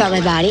 About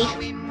my body.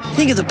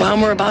 Think if the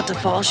bomb were about to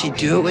fall, she'd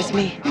do it with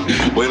me?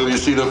 Wait till you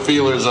see the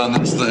feelers on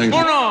this thing.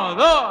 1,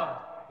 2,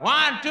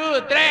 1,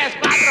 2, 3,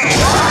 4.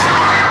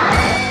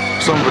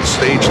 Some of it's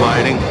stage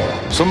lighting,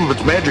 some of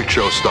it's magic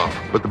show stuff,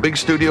 but the big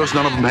studios,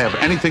 none of them have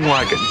anything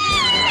like it.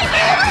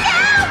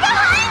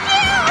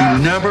 You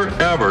never,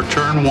 ever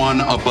turn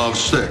one above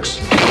 6.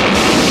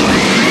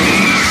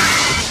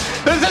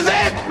 This is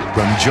it!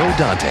 From Joe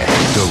Dante,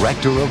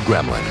 director of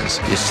Gremlins.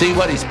 You see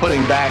what he's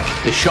putting back?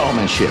 The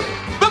showmanship.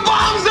 The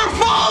bombs are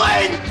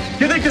falling!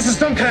 You think this is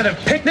some kind of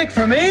picnic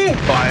for me?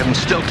 I'm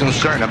still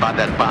concerned about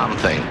that bomb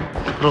thing.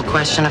 Little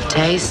question of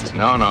taste?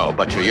 No,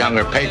 but your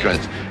younger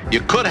patrons, you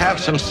could have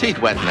some seat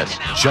wetness.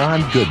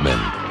 John Goodman.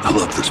 I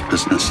love this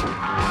business.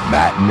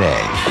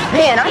 Matinee.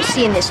 Man, I've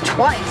seen this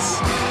twice.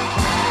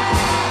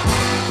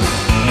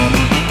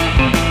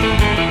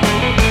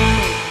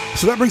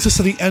 So that brings us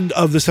to the end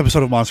of this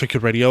episode of Monster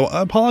Kid Radio.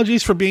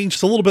 Apologies for being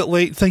just a little bit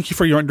late. Thank you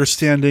for your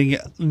understanding.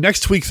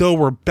 Next week, though,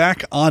 we're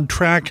back on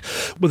track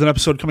with an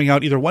episode coming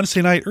out either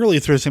Wednesday night, early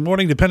Thursday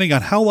morning, depending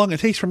on how long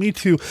it takes for me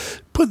to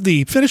put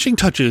the finishing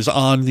touches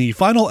on the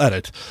final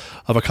edit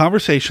of a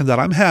conversation that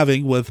I'm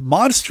having with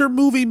monster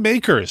movie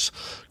makers,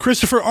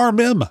 Christopher R.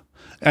 Mim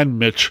and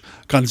Mitch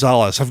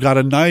Gonzalez. I've got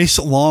a nice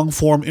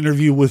long-form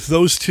interview with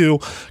those two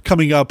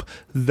coming up.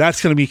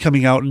 That's going to be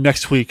coming out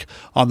next week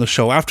on the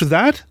show. After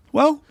that,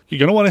 well, you're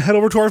going to want to head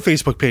over to our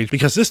Facebook page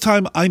because this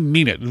time I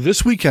mean it.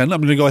 This weekend,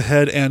 I'm going to go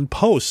ahead and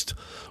post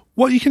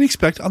what you can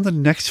expect on the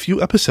next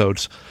few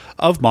episodes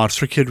of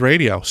Monster Kid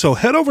Radio. So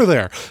head over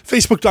there,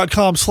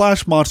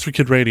 facebook.com/Monster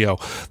Kid Radio.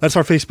 That's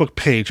our Facebook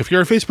page. If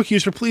you're a Facebook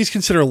user, please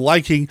consider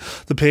liking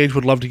the page.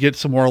 Would love to get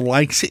some more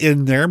likes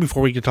in there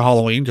before we get to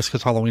Halloween, just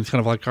because Halloween's kind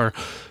of like our,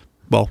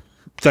 well,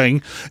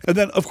 thing. And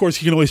then, of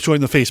course, you can always join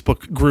the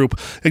Facebook group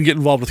and get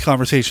involved with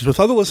conversations with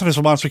other listeners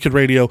of Monster Kid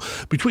Radio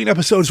between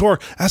episodes, or,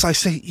 as I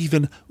say,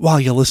 even while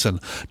you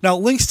listen. Now,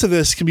 links to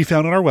this can be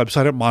found on our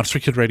website at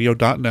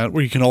monsterkidradio.net,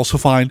 where you can also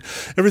find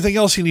everything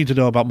else you need to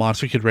know about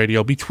Monster Kid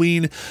Radio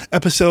between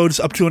episodes,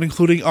 up to and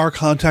including our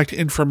contact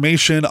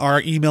information.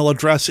 Our email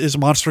address is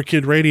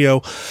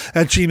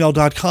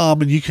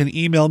monsterkidradio@gmail.com, and you can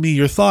email me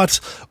your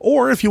thoughts,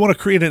 or if you want to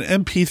create an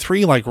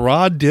MP3 like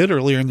Rod did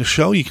earlier in the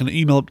show, you can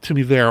email it to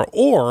me there,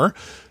 or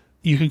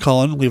you can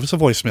call in and leave us a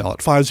voicemail at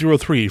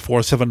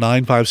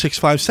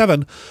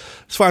 503-479-5657.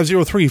 It's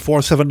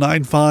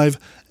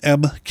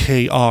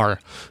 503-479-5MKR.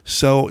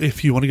 So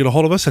if you want to get a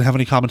hold of us and have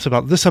any comments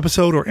about this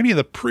episode or any of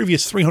the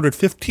previous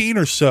 315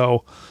 or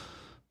so,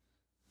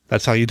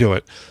 that's how you do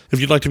it.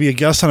 If you'd like to be a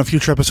guest on a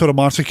future episode of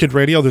Monster Kid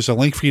Radio, there's a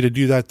link for you to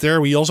do that there.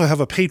 We also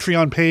have a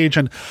Patreon page,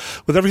 and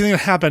with everything that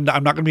happened,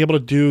 I'm not going to be able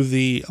to do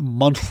the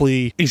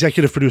monthly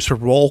executive producer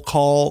roll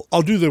call.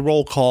 I'll do the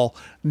roll call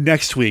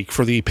next week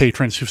for the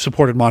patrons who've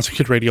supported Monster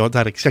Kid Radio at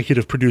that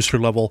executive producer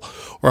level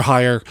or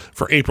higher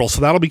for April. So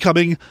that'll be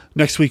coming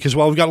next week as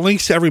well. We've got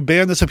links to every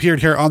band that's appeared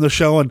here on the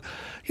show, and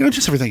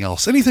just everything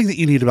else. Anything that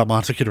you need about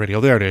Monster Kid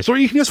Radio, there it is. Or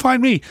you can just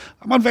find me.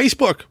 I'm on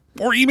Facebook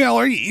or email,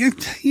 or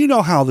you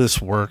know how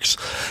this works.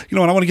 And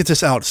I want to get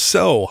this out.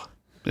 So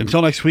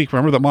until next week,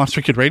 remember that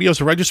Monster Kid Radio is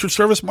a registered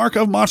service mark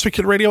of Monster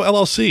Kid Radio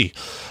LLC.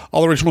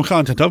 All original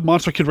content of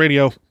Monster Kid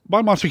Radio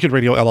by Monster Kid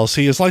Radio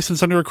LLC is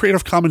licensed under a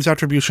Creative Commons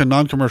Attribution,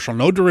 Non-Commercial,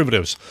 No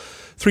Derivatives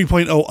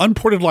 3.0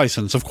 unported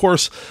license. Of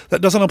course,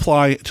 that doesn't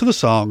apply to the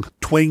song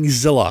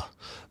Twangzilla.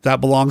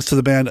 That belongs to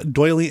the band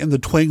Doily and the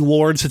Twang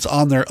Lords. It's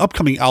on their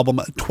upcoming album,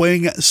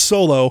 Twang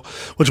Solo,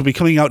 which will be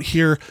coming out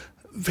here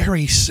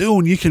very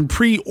soon. You can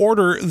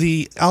pre-order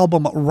the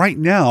album right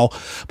now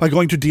by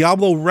going to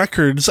Diablo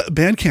Records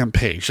Bandcamp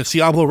page. It's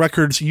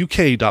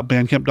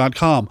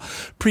diablorecordsuk.bandcamp.com.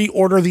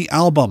 Pre-order the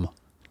album.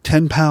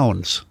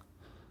 £10.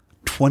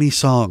 20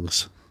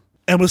 songs.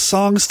 And with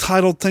songs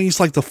titled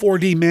things like The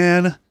 4D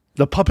Man,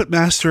 The Puppet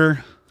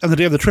Master, and The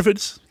Day of the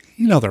Triffids,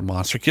 they're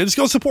Monster Kids.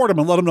 Go support them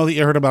and let them know that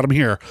you heard about them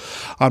here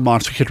on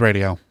Monster Kid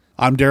Radio.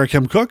 I'm Derek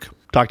M. Cook.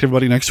 Talk to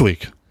everybody next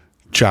week.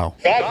 Ciao.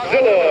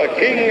 Godzilla,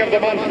 King of the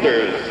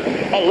Monsters,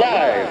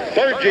 alive,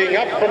 surging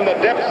up from the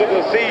depths of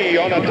the sea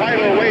on a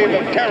tidal wave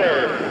of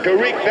terror to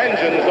wreak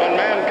vengeance on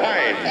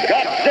mankind.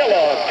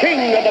 Godzilla,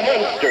 King of the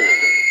Monsters.